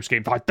get it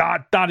post-game. Like,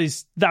 that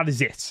is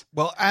it.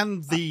 Well,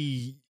 and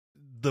the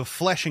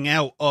fleshing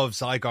out of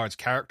Zygarde's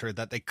character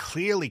that they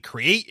clearly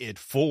created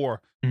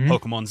for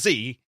Pokemon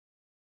Z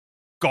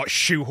got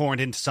shoehorned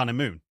into Sun and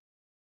Moon.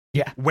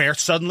 Yeah. Where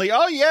suddenly,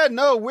 oh yeah,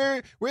 no,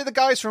 we're the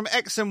guys from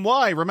X and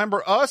Y.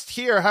 Remember us?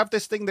 Here, have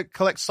this thing that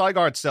collects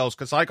Zygarde cells,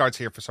 because Zygarde's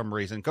here for some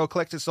reason. Go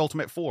collect its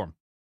ultimate form.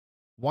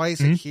 Why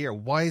is it here?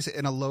 Why is it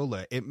in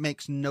Alola? It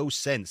makes no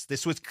sense.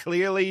 This was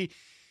clearly...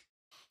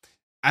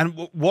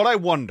 And what I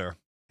wonder,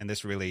 and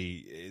this really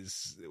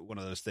is one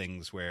of those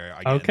things where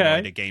I get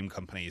annoyed at game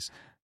companies,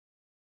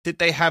 did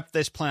they have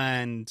this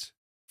planned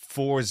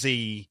for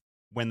Z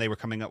when they were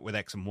coming up with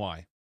X and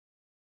Y?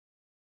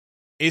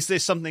 Is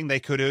this something they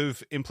could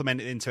have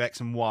implemented into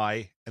X and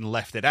Y and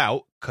left it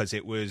out because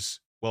it was,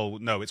 well,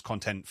 no, it's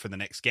content for the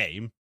next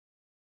game?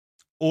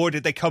 Or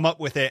did they come up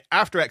with it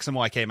after X and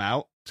Y came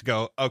out to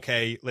go,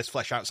 okay, let's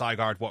flesh out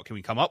Zygarde, what can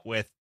we come up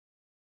with?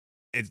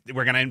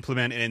 We're going to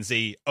implement it in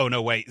Z. Oh,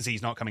 no, wait,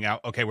 Z's not coming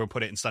out. Okay, we'll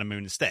put it in Sun and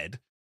Moon instead.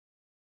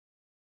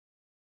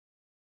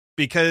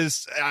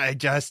 Because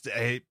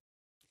it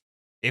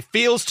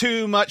feels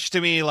too much to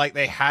me like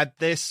they had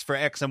this for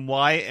X and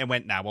Y and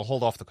went, nah, we'll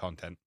hold off the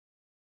content.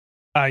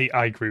 I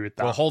agree with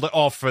that. We'll hold it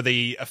off for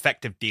the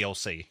effective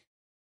DLC.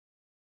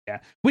 Yeah,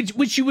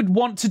 which you would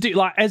want to do,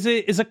 like as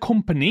a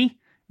company,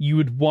 you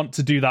would want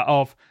to do that.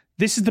 Of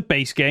this is the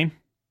base game.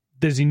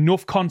 There's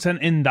enough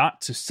content in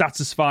that to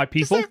satisfy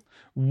people.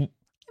 In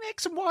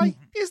X and Y,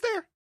 is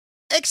there?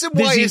 X and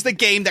Y is the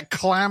game that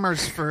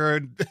clamors for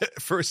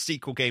a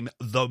sequel game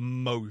the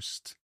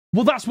most.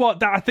 Well,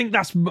 I think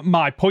that's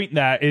my point.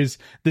 There's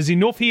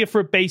enough here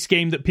for a base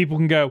game that people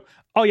can go,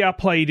 oh yeah, I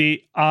played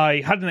it,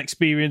 I had an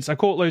experience, I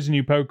caught loads of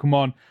new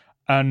Pokemon,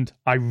 and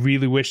I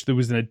really wish there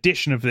was an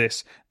edition of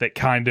this that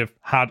kind of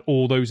had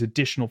all those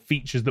additional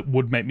features that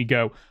would make me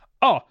go,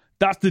 oh,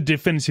 that's the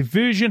definitive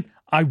version,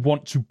 I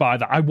want to buy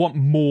that. I want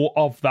more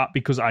of that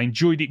because I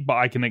enjoyed it, but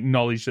I can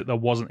acknowledge that there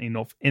wasn't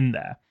enough in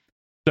there.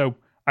 So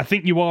I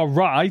think you are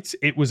right.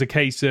 It was a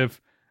case of,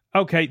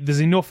 okay,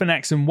 there's enough in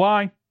X and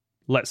Y,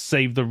 let's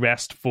save the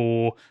rest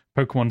for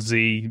Pokemon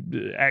Z,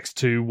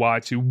 X2,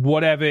 Y2,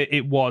 whatever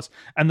it was.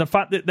 And the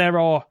fact that there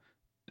are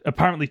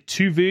apparently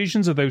 2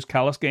 versions of those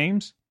Kalos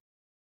games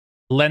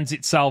lends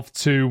itself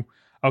to,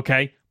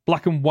 okay,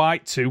 Black and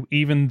White 2,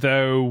 even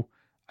though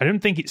I don't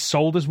think it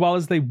sold as well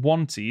as they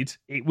wanted,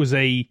 it was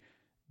a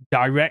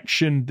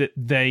direction that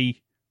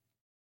they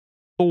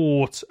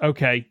thought,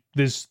 okay,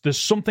 there's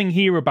something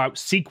here about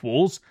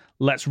sequels,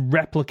 let's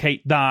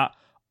replicate that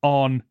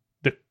on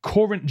the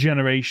current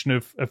generation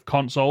of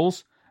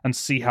consoles and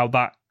see how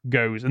that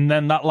goes. And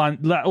then that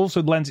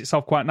also lends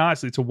itself quite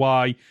nicely to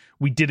why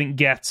we didn't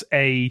get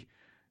a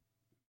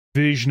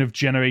version of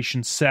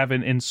Generation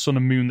 7 in Sun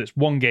and Moon that's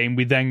one game.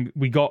 We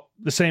got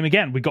the same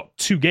again. We got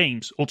 2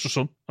 games, Ultra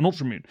Sun and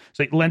Ultra Moon.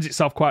 So it lends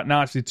itself quite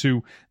nicely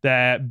to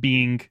there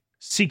being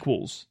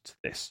sequels to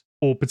this,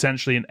 or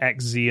potentially an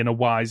XZ and a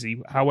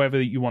YZ,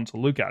 however you want to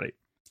look at it.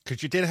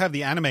 Because you did have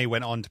the anime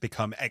went on to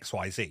become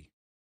XYZ.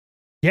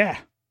 Yeah.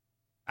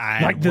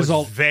 And like, was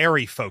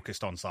very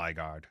focused on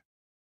Zygarde.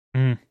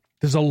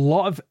 There's a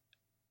lot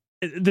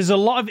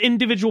of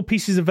individual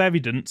pieces of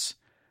evidence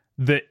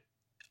that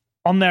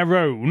on their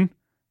own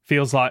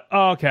feels like,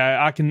 oh, okay,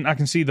 I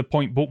can see the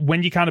point, but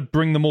when you kind of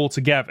bring them all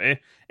together,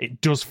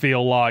 it does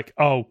feel like,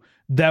 oh,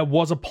 there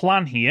was a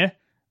plan here,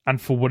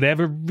 and for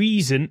whatever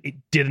reason, it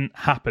didn't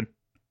happen.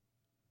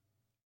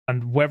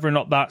 And whether or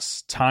not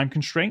that's time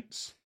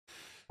constraints,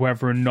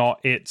 whether or not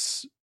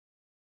it's...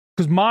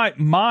 Because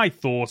my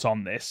thought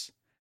on this,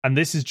 and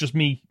this is just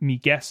me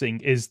guessing,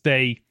 is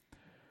they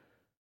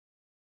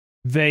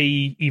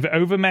they either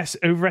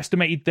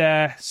overestimated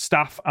their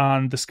staff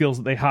and the skills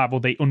that they have, or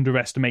they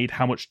underestimated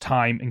how much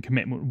time and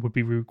commitment would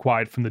be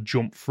required from the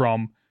jump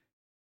from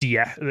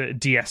DS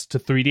to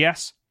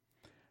 3DS.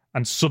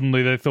 And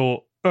suddenly they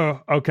thought,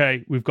 oh,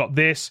 okay, we've got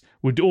this.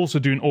 We're also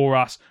doing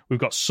ORAS. We've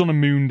got Sun and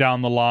Moon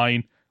down the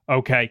line.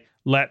 Okay,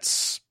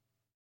 let's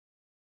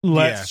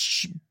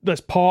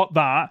part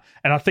that.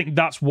 And I think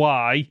that's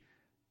why.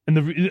 And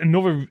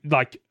another,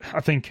 like, I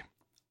think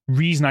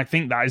reason I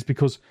think that is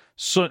because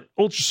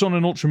Ultra Sun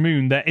and Ultra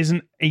Moon, there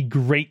isn't a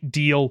great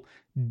deal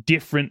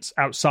difference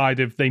outside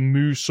of they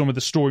move some of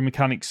the story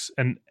mechanics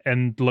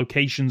and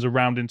locations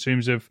around in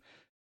terms of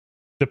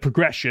the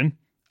progression,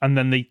 and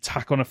then they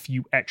tack on a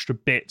few extra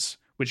bits,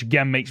 which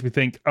again makes me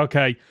think,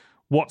 okay,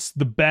 what's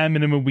the bare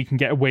minimum we can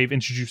get away with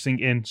introducing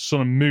in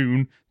Sun and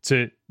Moon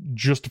to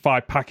justify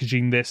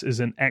packaging this as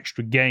an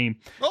extra game?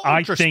 Well,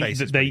 I think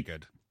that they...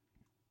 good.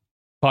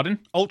 Pardon?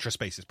 Ultra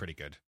Space is pretty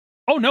good.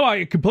 Oh, no,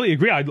 I completely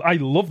agree. I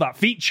love that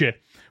feature.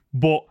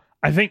 But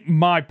I think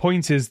my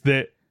point is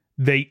that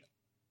they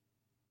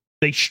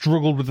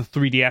struggled with the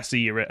 3DS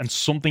era, and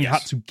something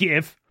had to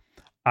give,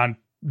 and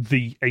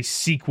a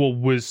sequel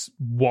was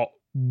what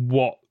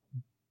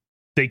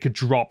they could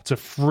drop to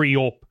free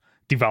up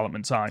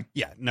development time.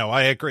 Yeah, no,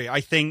 I agree.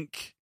 I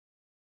think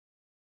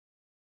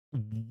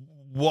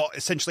what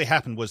essentially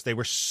happened was they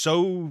were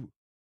so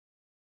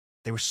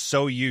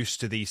used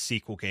to these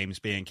sequel games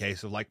being a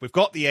case of, like, we've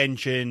got the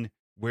engine,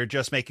 we're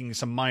just making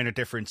some minor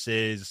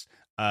differences,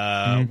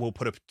 we'll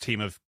put a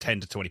team of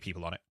 10 to 20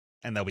 people on it,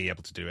 and they'll be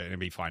able to do it, and it'll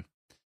be fine.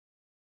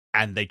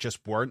 And they just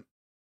weren't,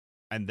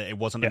 and it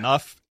wasn't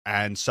enough,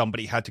 and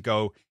somebody had to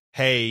go,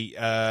 hey,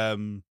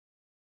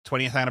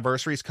 20th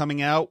anniversary is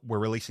coming out, we're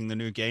releasing the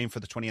new game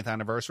for the 20th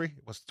anniversary.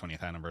 It was the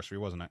 20th anniversary,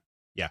 wasn't it?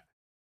 Yeah.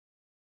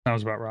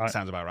 Sounds about right.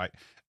 Sounds about right.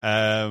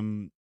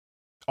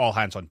 All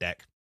hands on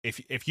deck.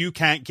 If you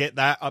can't get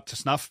that up to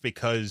snuff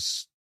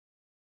because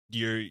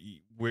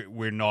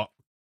we're not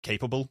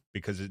capable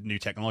because of new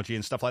technology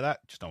and stuff like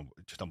that, just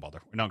don't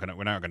bother. We're not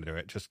gonna do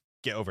it. Just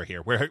get over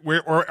here.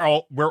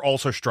 We're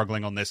also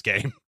struggling on this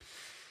game.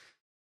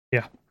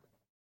 Yeah.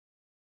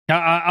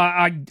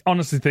 I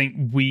honestly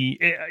think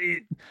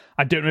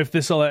I don't know if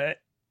this will,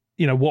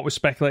 what we're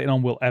speculating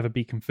on will ever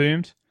be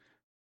confirmed,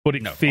 but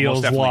it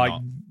feels like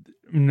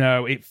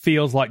it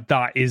feels like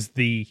that is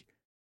the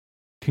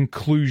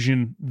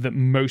conclusion that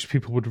most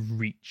people would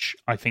reach,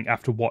 I think,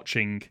 after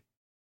watching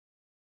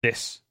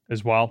this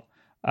as well.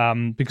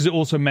 Because it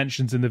also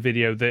mentions in the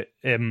video that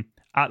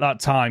at that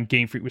time,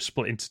 Game Freak was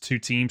split into two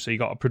teams. So you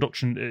got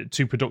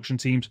two production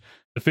teams.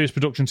 The first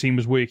production team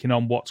was working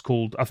on what's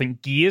called, I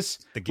think, Gears.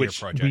 The Gear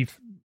project.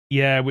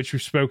 Which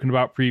we've spoken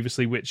about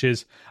previously, which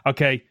is,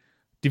 okay,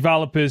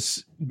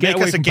 developers, make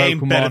us a game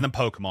Pokemon. Better than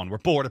Pokemon. We're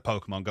bored of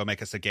Pokemon. Go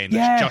make us a game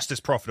that's just as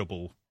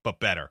profitable, but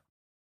better.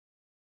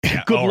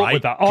 Yeah, good luck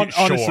with that.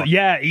 Honestly, sure.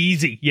 Yeah,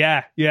 easy.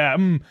 Yeah.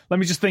 Let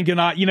me just think of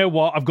that. You know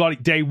what? I've got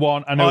it day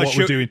one. I know what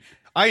we're doing.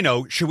 I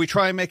know. Should we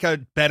try and make a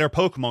better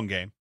Pokemon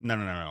game?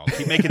 No.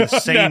 Keep making the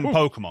same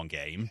Pokemon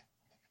game.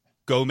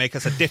 Go make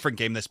us a different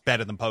game that's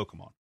better than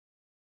Pokemon.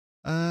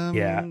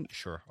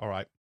 Sure. All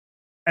right.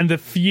 And the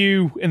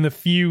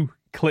few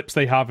clips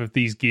they have of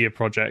these Gear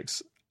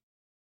projects,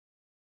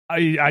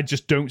 I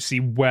just don't see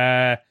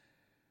where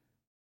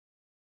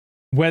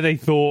they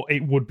thought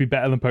it would be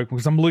better than Pokemon.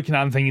 Because I'm looking at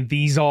them thinking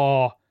these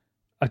are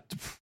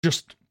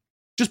just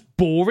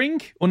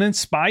boring,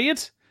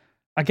 uninspired,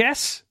 I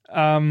guess.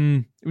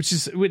 Which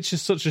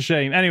is such a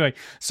shame. Anyway,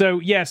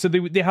 so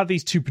they had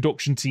these two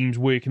production teams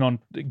working on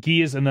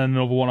Gears and then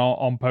another one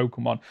on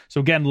Pokemon. So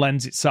again,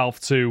 lends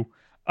itself to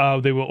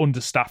they were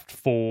understaffed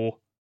for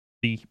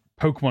the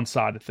Pokemon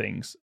side of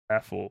things.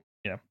 Therefore,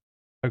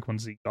 Pokemon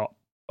Z got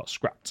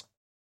scrapped.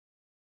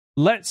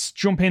 Let's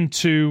jump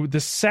into the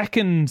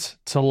second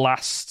to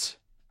last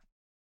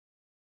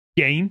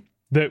game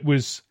that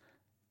was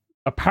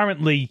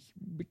apparently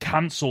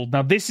cancelled.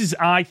 Now, this is,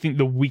 I think,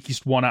 the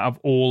weakest one out of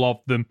all of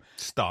them,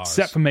 Stars,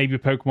 except for maybe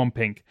Pokemon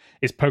Pink,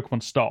 is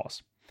Pokemon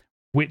Stars,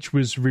 which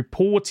was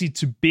reported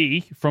to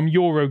be, from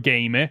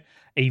Eurogamer,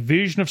 a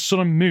version of Sun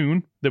and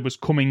Moon that was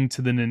coming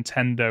to the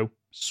Nintendo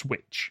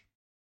Switch.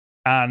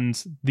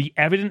 And the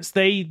evidence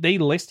they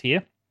list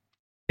here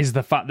is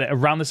the fact that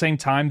around the same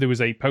time there was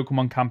a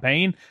Pokemon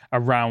campaign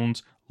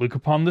around Look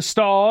Upon the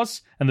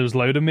Stars, and there was a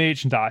load of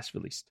merchandise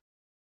released.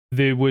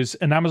 There was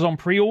an Amazon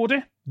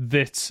pre-order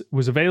that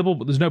was available,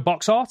 but there's no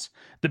box art,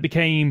 that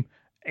became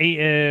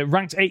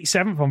ranked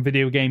 87th on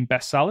video game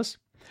bestsellers.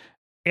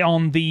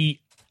 On the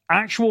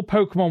actual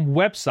Pokemon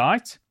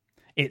website,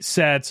 it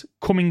said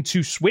coming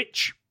to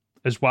Switch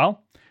as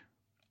well.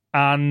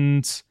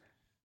 And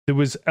there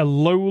was a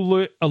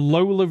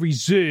Alola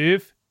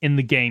Reserve in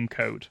the game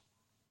code.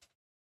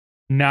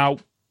 Now,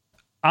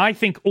 I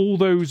think all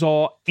those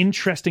are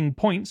interesting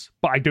points,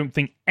 but I don't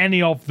think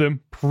any of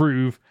them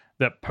prove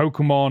that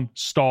Pokemon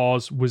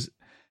Stars was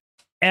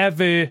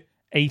ever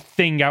a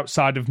thing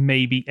outside of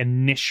maybe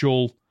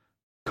initial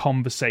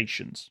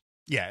conversations.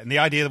 Yeah, and the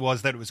idea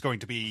was that it was going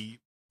to be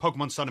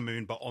Pokemon Sun and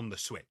Moon, but on the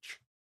Switch.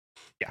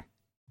 Yeah.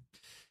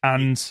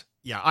 And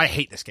yeah, I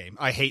hate this game.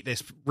 I hate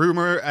this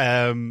rumor.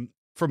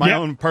 For my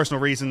own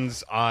personal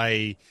reasons,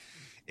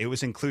 it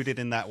was included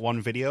in that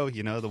one video,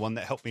 the one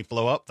that helped me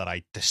blow up that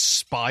I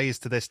despise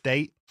to this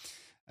date.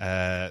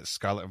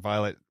 Scarlet and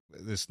Violet.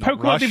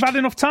 Pokemon, they've had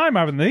enough time,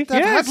 haven't they?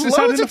 They've had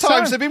loads of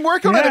times. They've been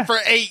working on it for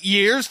 8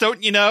 years,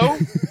 don't you know?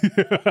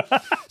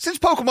 Since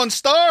Pokemon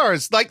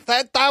Stars, like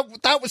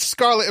that was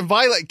Scarlet and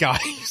Violet,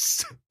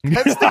 guys.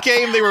 That's the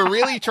game they were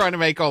really trying to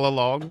make all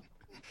along.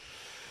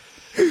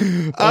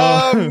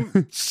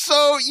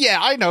 So yeah,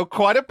 I know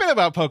quite a bit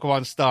about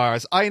Pokemon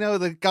Stars. I know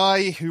the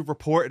guy who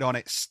reported on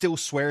it still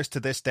swears to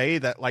this day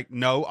that, like,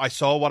 no, I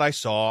saw what I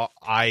saw.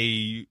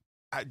 I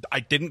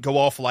didn't go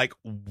off like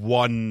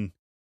one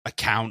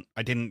account.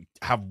 I didn't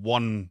have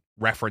one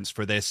reference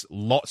for this.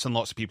 Lots and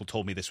lots of people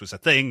told me this was a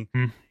thing.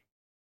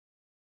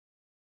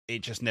 It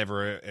just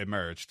never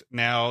emerged.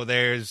 Now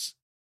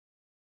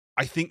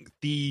I think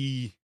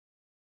the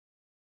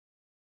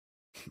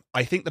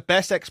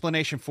best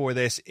explanation for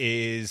this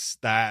is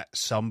that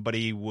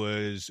somebody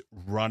was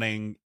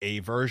running a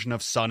version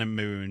of Sun and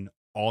Moon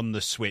on the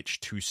Switch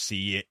to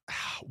see it,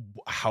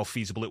 how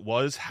feasible it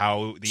was,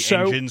 how the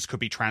engines could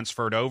be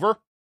transferred over.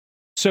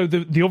 So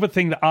the other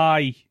thing that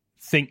I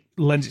think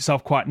lends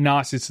itself quite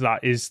nicely to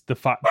that is the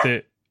fact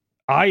that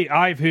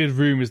I've heard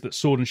rumors that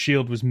Sword and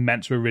Shield was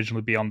meant to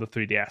originally be on the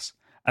 3DS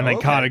and then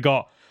kind of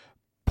got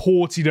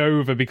ported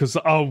over because,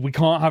 we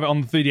can't have it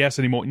on the 3DS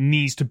anymore. It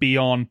needs to be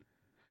on.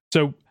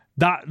 So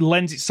that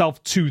lends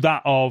itself to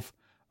that of,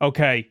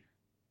 okay,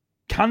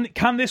 can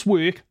this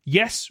work?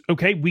 Yes.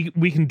 Okay,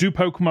 we can do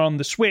Pokemon on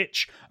the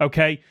Switch.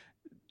 Okay,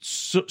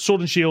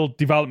 Sword and Shield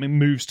development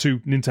moves to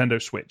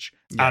Nintendo Switch.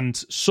 Yeah. And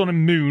Sun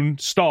and Moon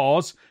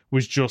Stars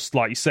was just,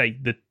 like you say,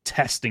 the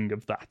testing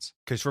of that.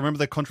 Because remember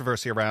the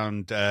controversy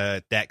around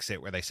Dexit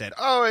where they said,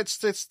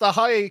 it's the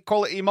high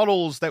quality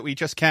models that we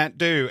just can't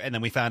do. And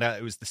then we found out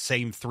it was the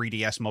same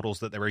 3DS models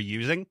that they were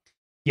using.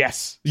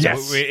 Yes. So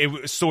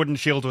yes. Sword and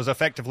Shield was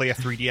effectively a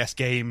 3DS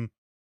game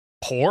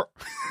port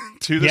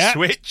to the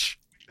Switch.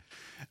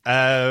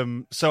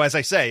 So as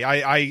I say,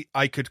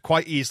 I could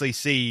quite easily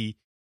see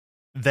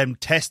them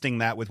testing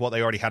that with what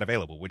they already had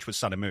available, which was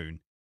Sun and Moon.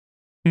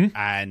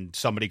 And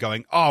somebody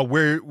going,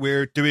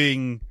 we're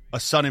doing a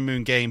Sun and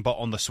Moon game, but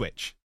on the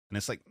Switch. And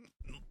it's like,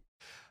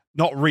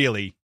 not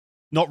really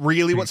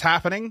what's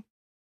happening,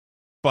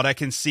 but I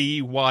can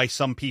see why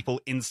some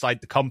people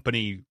inside the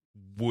company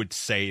would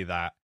say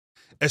that,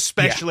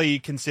 especially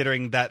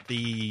considering that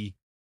the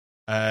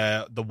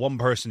one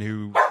person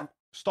who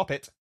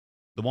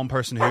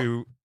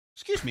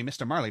excuse me,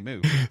 Mr. Marley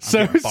Moo.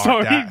 So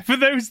sorry for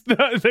those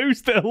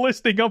that are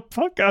listening on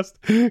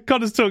podcast.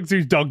 Connor's talking to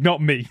his dog,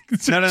 not me.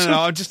 No.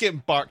 I'm just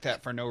getting barked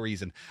at for no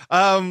reason.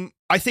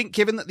 I think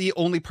given that the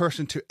only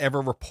person to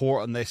ever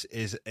report on this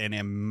is an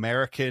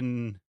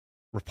American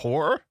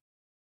reporter,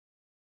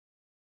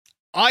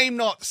 I'm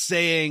not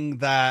saying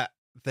that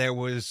there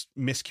was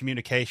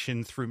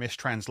miscommunication through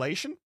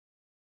mistranslation,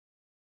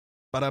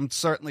 but I'm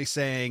certainly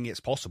saying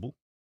it's possible.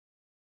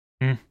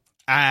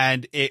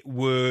 And it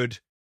would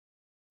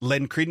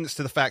lend credence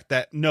to the fact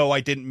that, no, I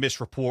didn't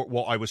misreport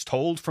what I was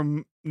told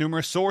from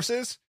numerous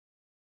sources,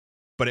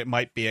 but it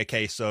might be a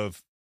case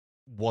of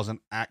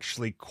wasn't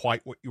actually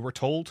quite what you were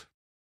told.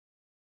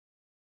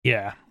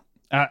 Yeah,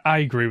 I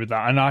agree with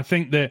that. And I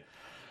think that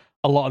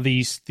a lot of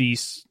these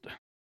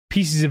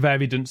pieces of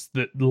evidence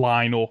that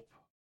line up,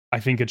 I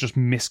think, are just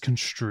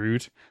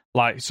misconstrued.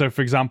 Like, so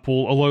for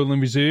example,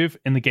 Alolan Reserve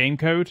in the game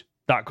code,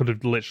 that could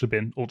have literally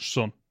been Ultra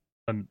Sun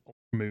and Ultra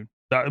Moon.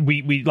 That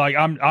we like,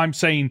 I'm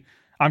saying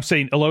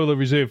Alola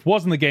Reserve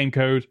was in the game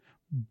code,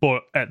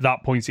 but at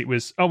that point it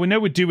was, we know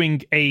we're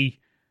doing a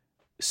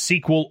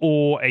sequel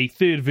or a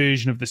third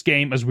version of this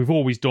game, as we've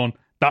always done.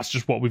 That's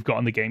just what we've got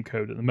in the game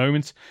code at the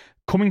moment.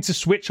 Coming to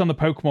Switch on the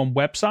Pokemon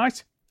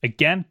website,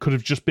 again, could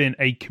have just been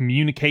a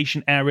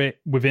communication error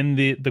within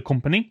the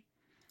company.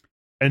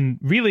 And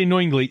really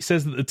annoyingly, it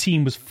says that the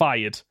team was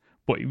fired,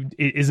 but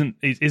it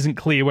isn't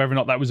clear whether or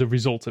not that was a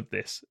result of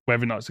this,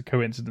 whether or not it's a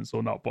coincidence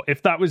or not. But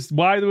if that was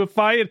why they were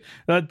fired,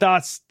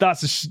 that's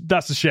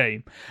a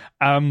shame.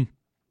 In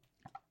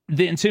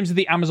terms of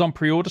the Amazon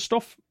pre-order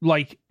stuff,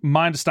 like,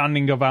 my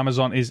understanding of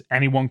Amazon is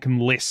anyone can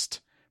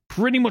list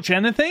pretty much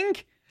anything.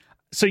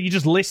 So you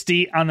just list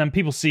it, and then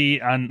people see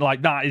it, and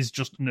like that is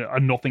just a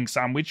nothing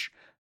sandwich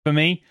for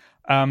me.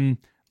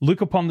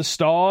 Look Upon the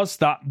Stars,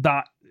 that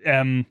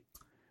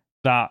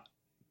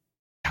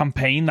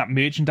campaign, that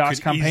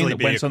merchandise campaign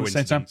that went on at the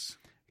same time.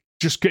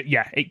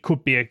 It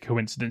could be a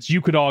coincidence.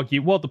 You could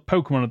argue, well, the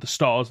Pokemon are the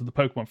stars of the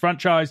Pokemon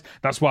franchise.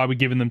 That's why we're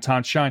giving them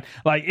time to shine.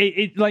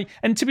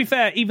 And to be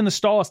fair, even the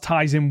stars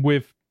ties in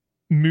with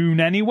Moon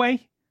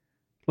anyway.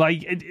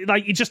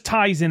 It just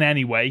ties in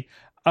anyway.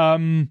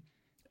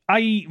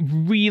 I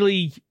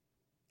really,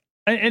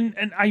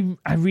 I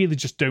really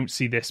just don't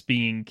see this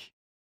being.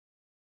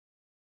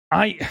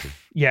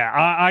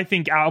 I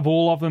think out of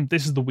all of them,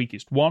 this is the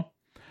weakest one.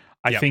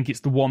 I think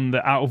it's the one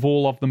that out of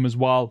all of them as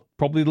well,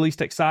 probably the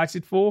least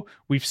excited for.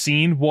 We've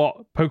seen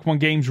what Pokemon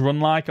games run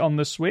like on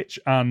the Switch,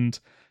 and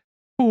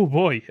Oh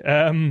boy,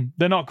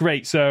 they're not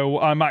great. So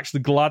I'm actually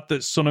glad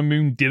that Sun and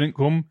Moon didn't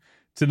come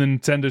to the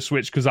Nintendo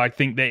Switch, because I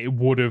think that it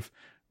would have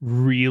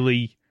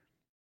really,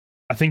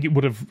 I think it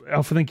would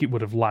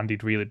have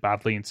landed really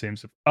badly in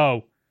terms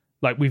of,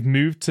 like, we've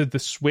moved to the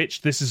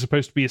Switch. This is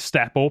supposed to be a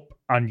step up,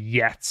 and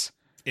yet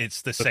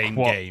it's the same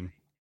game.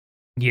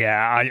 Yeah,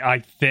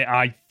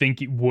 I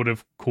think it would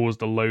have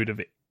caused a load of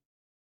it.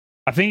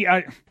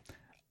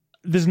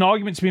 There's an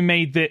argument to be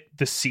made that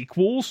the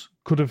sequels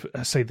could have,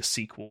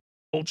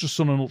 Ultra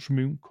Sun and Ultra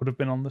Moon could have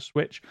been on the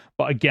Switch.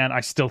 But again, I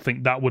still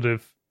think that would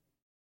have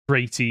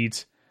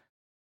created,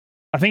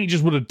 I think it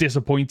just would have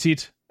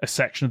disappointed a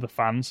section of the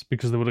fans,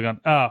 because they would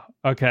have gone,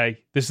 okay,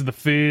 this is the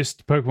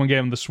first Pokemon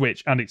game on the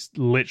Switch, and it's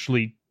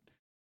literally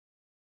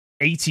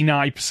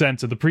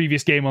 89% of the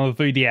previous game on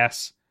the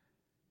 3DS.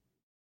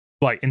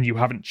 Like, and you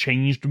haven't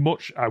changed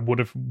much. I would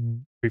have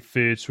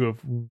preferred to have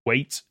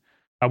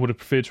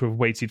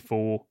waited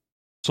for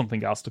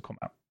something else to come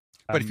out.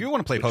 But if you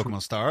want to play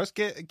Pokemon Stars,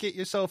 get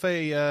yourself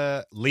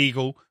a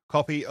legal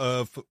copy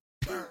of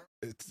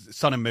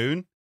Sun and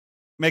Moon,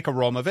 make a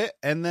ROM of it,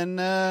 and then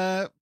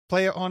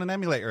play it on an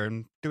emulator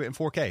and do it in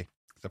 4K.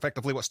 It's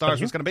effectively what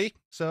Stars was going to be.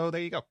 So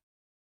there you go.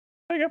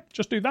 There you go.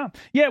 Just do that.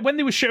 Yeah, when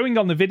they were showing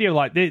on the video,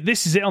 like,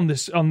 this is it on the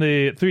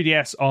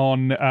 3DS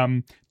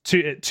on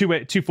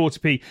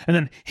 240p, and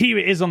then here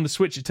it is on the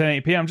Switch at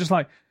 1080p. I'm just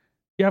like,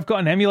 yeah, I've got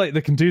an emulator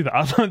that can do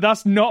that.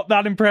 That's not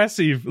that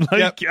impressive.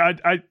 Like, yep.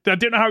 I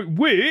don't know how it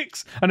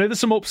works. I know there's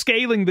some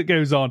upscaling that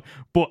goes on,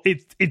 but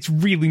it's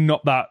really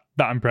not that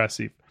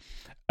impressive.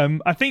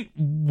 I think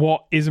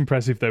what is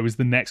impressive, though, is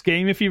the next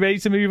game, if you're ready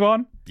to move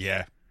on.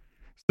 Yeah.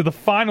 So the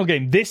final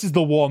game, this is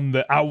the one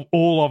that out of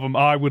all of them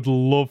I would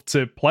love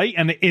to play,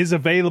 and it is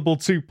available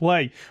to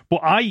play.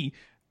 But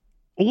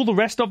all the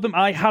rest of them,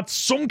 I had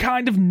some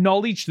kind of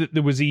knowledge that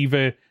there was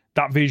either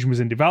that version was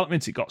in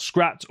development, it got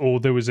scrapped, or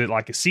there was a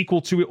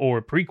sequel to it or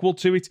a prequel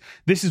to it.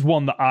 This is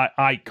one that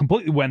I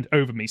completely went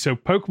over me. So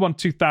Pokemon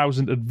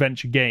 2000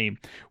 Adventure Game,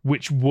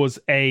 which was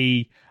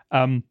a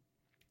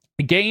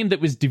game that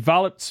was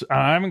developed,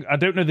 I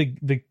don't know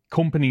the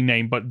company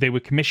name, but they were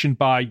commissioned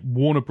by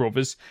Warner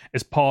Brothers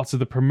as part of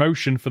the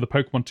promotion for the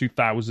Pokemon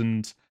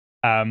 2000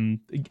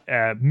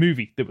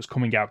 movie that was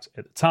coming out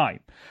at the time.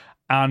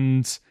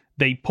 And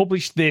they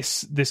published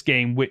this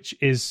game, which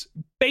is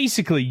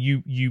basically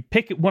you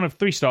pick one of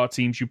 3-star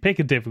teams, you pick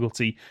a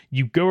difficulty,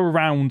 you go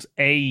around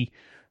I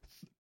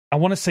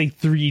want to say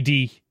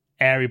 3D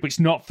area, but it's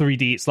not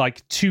 3D, it's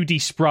like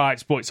 2D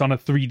sprites, but it's on a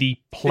 3D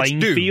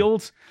playing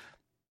field.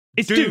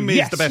 It's Doom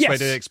is the best way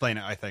to explain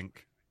it, I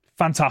think.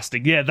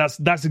 Fantastic. Yeah,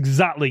 that's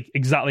exactly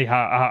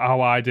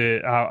how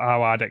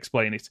I'd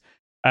explain it.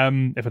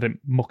 If I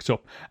didn't muck it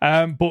up.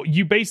 But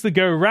you basically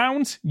go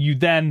around, you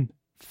then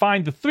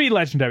find the 3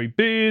 legendary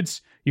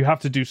birds, you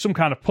have to do some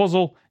kind of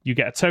puzzle, you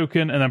get a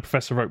token, and then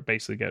Professor Oak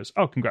basically goes,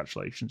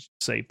 congratulations,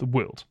 save the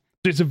world.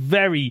 So it's a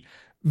very,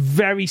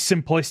 very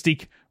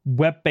simplistic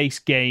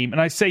web-based game. And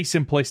I say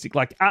simplistic,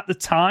 like, at the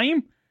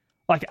time,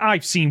 like,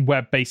 I've seen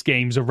web-based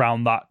games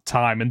around that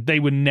time, and they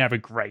were never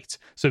great.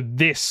 So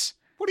this...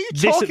 What are you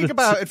talking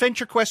about?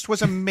 Adventure Quest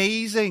was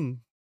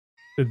amazing.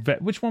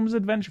 Which one was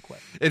Adventure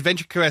Quest?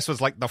 Adventure Quest was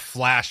like the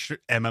Flash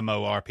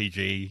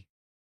MMORPG.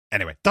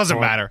 Anyway, doesn't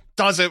matter.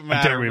 Doesn't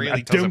matter.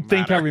 I don't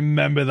think I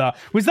remember that.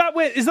 Is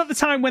that the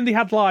time when they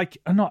had, like,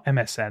 not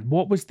MSN?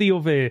 What was the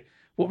other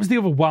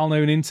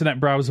well-known internet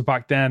browser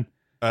back then?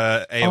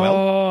 AOL.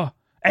 Oh,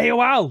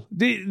 AOL.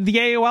 The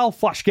AOL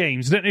Flash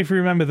games. I don't know if you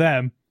remember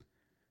them.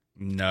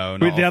 No,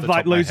 not they had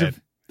like loads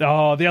of.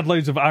 Oh, they had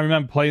loads of. I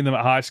remember playing them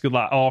at high school,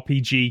 like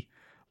RPG,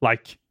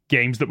 like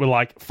games that were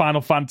like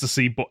Final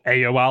Fantasy, but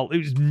AOL. It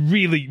was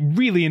really,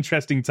 really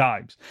interesting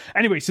times.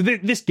 Anyway, so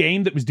this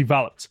game that was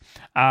developed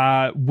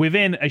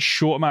within a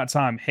short amount of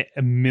time hit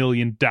 1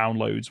 million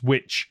downloads.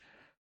 Which,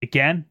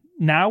 again,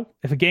 now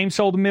if a game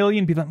sold 1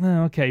 million, be like,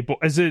 okay. But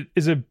as a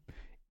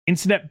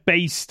internet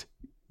based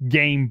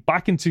game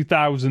back in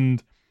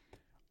 2000.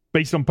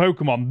 Based on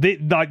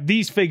Pokemon,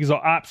 these figures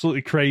are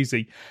absolutely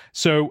crazy.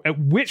 So at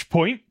which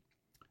point,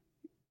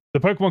 the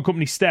Pokemon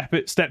company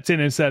stepped in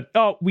and said,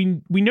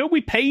 we know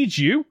we paid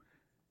you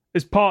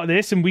as part of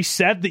this, and we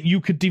said that you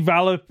could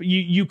develop,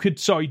 you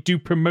could do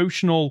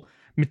promotional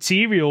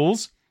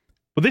materials,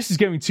 but this is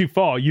going too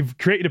far. You've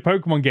created a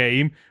Pokemon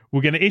game.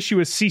 We're going to issue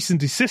a cease and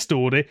desist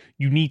order.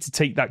 You need to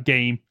take that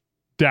game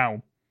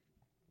down.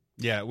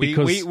 Yeah,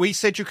 we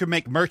said you could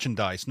make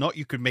merchandise, not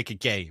you could make a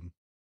game.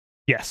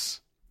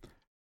 Yes.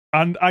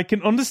 And I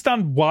can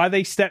understand why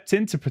they stepped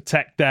in to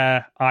protect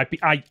their IP.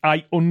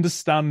 I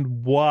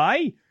understand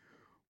why.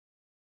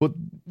 But,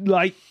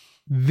 like,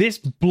 this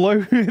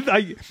blow...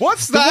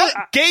 What's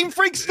that? Game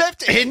Freak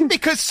stepped in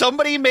because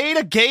somebody made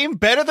a game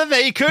better than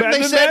they could, and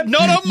they said,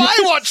 not on my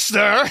watch,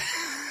 sir!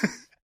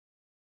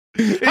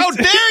 How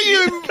dare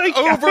you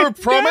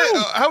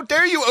overpromise? How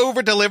dare you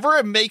overdeliver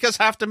and make us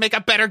have to make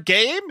a better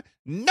game?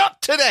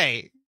 Not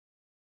today!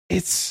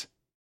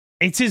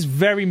 It is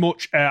very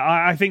much,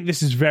 I think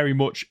this is very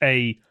much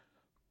a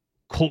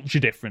culture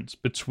difference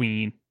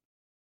between,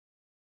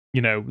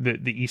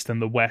 the East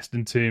and the West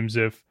in terms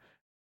of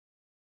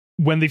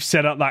when they've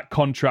set up that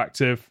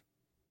contract of,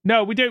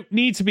 no, we don't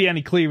need to be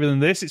any clearer than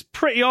this. It's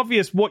pretty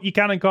obvious what you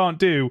can and can't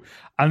do.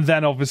 And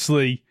then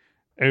obviously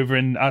over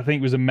in, I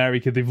think it was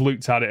America, they've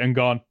looked at it and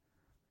gone,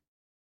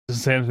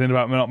 doesn't say anything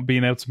about not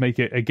being able to make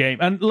it a game.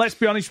 And let's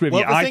be honest with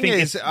you.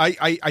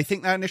 I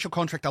think that initial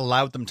contract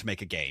allowed them to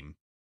make a game.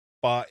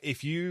 But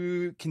if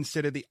you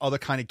consider the other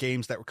kind of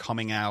games that were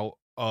coming out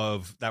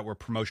of that were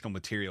promotional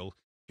material,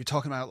 you're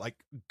talking about like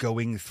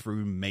going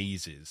through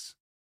mazes.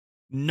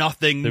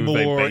 Nothing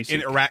more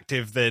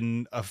interactive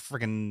than a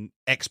friggin'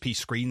 XP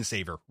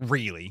screensaver,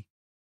 really.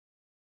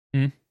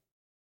 Mm.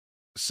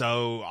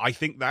 So I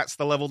think that's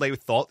the level they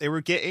thought they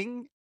were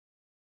getting.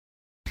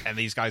 And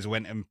these guys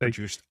went and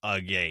produced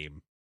a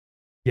game.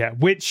 Yeah,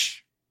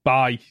 which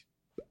by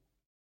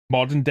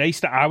modern day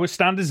our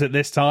standards at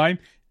this time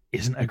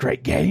isn't a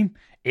great game.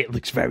 It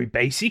looks very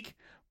basic.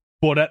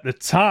 But at the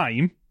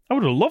time, I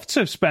would have loved to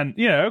have spent,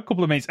 a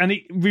couple of minutes. And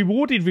it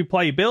rewarded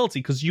replayability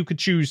because you could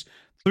choose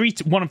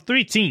one of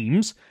three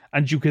teams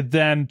and you could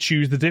then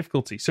choose the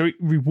difficulty. So it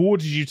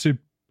rewarded you to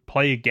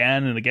play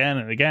again and again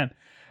and again.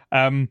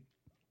 And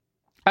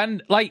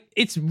like,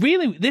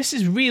 this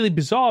is really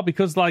bizarre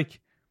because like,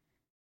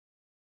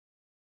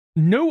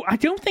 no, I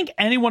don't think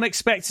anyone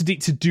expected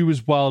it to do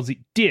as well as it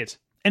did.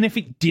 And if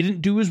it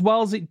didn't do as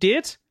well as it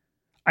did,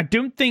 I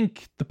don't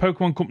think the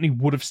Pokemon Company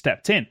would have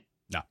stepped in.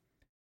 No.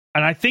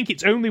 And I think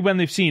it's only when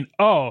they've seen,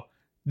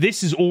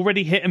 this has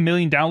already hit 1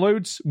 million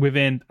downloads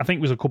within, I think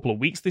it was a couple of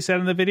weeks, they said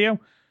in the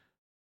video.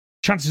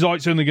 Chances are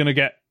it's only going to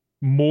get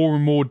more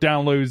and more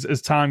downloads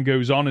as time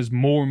goes on, as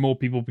more and more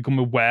people become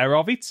aware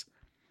of it.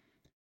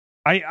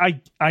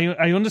 I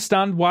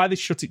understand why they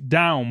shut it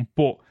down,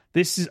 but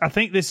I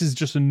think this is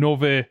just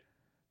another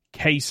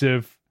case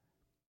of,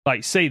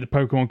 like, say the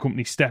Pokemon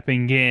Company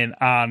stepping in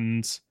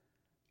and,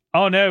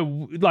 oh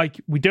no,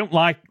 like, we don't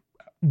like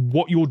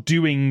what you're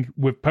doing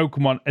with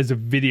Pokemon as a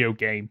video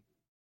game.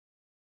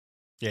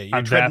 Yeah,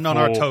 you're treading on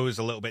our toes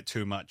a little bit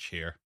too much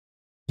here.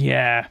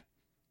 Yeah,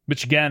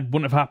 which again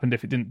wouldn't have happened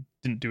if it didn't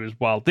do as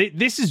well.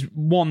 This is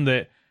one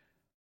that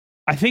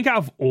I think out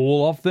of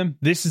all of them,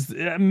 this is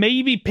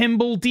maybe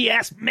Pinball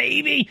DS,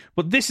 maybe,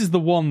 but this is the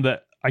one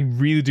that I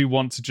really do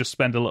want to just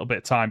spend a little bit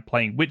of time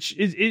playing, which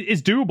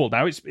is doable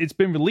now. It's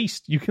been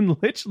released. You can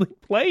literally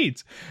play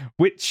it,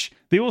 which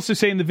they also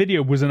say in the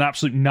video was an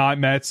absolute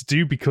nightmare to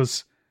do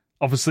because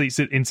obviously it's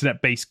an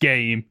internet-based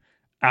game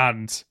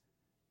and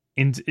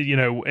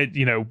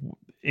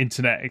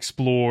Internet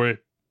Explorer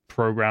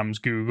programs,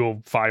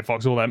 Google,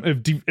 Firefox, all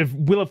them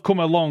will have come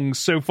along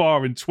so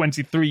far in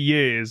 23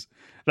 years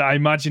that I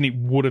imagine it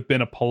would have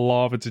been a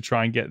palaver to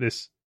try and get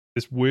this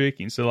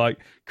working. So, like,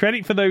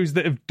 credit for those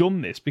that have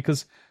done this,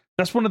 because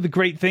that's one of the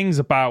great things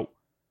about,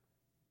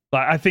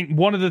 like, I think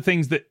one of the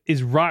things that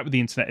is right with the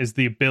internet is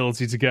the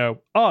ability to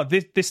go,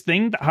 this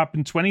thing that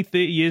happened 20,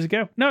 30 years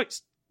ago, no,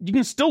 you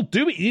can still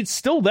do it. It's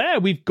still there.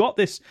 We've got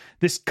this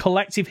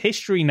collective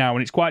history now,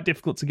 and it's quite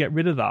difficult to get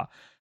rid of that.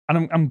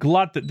 And I'm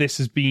glad that this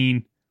has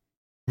been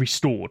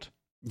restored.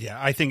 Yeah,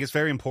 I think it's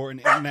very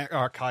important. Internet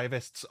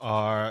archivists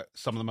are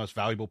some of the most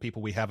valuable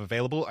people we have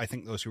available. I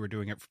think those who are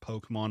doing it for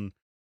Pokemon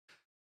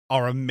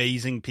are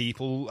amazing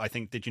people. I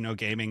think Did You Know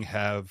Gaming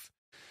have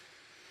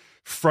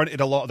fronted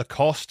a lot of the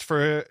cost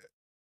for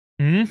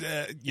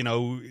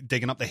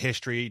digging up the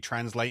history,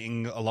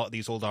 translating a lot of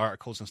these old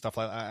articles and stuff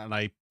like that, and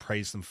I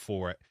praise them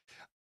for it.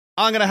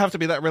 I'm going to have to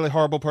be that really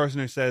horrible person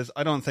who says,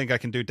 I don't think I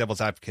can do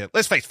devil's advocate.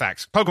 Let's face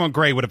facts. Pokemon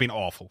Gray would have been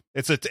awful.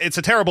 It's a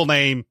terrible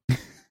name.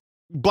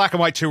 Black and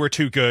White 2 were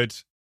too good.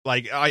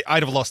 Like,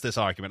 I'd have lost this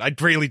argument. I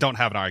really don't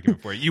have an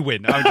argument for it. You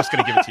win. I'm just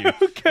going to give it to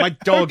you. Okay, my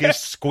dog is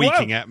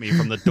squeaking at me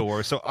from the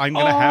door, so I'm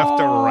going to have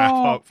to wrap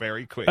up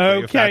very quickly,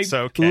 if that's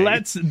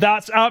okay.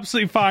 That's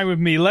absolutely fine with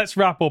me. Let's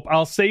wrap up.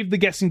 I'll save the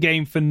guessing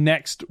game for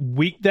next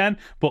week then,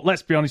 but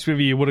let's be honest with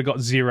you would have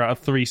got 0 out of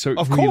 3, so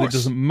it really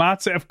doesn't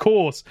matter. Of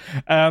course.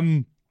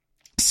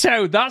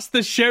 So that's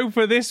the show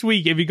for this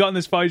week. If you've gotten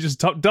this far, you're just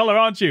top dollar,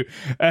 aren't you?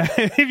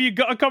 If you've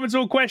got a comment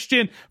or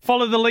question,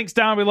 follow the links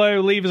down below.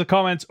 Leave us a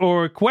comment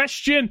or a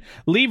question.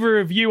 Leave a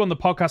review on the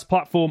podcast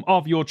platform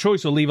of your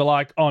choice or leave a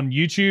like on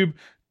YouTube.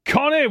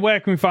 Connor,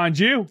 where can we find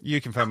you? You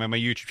can find me on my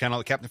YouTube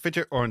channel at Captain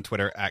Fidget or on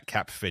Twitter at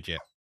CapFidget.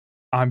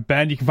 I'm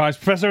Ben. You can find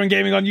Professor Owen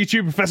Gaming on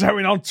YouTube, Professor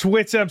Owen on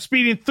Twitter. I'm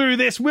speeding through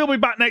this. We'll be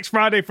back next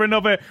Friday for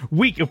another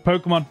week of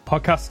Pokemon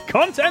podcast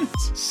content.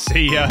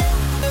 See ya.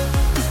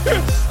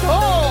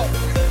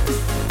 Oh!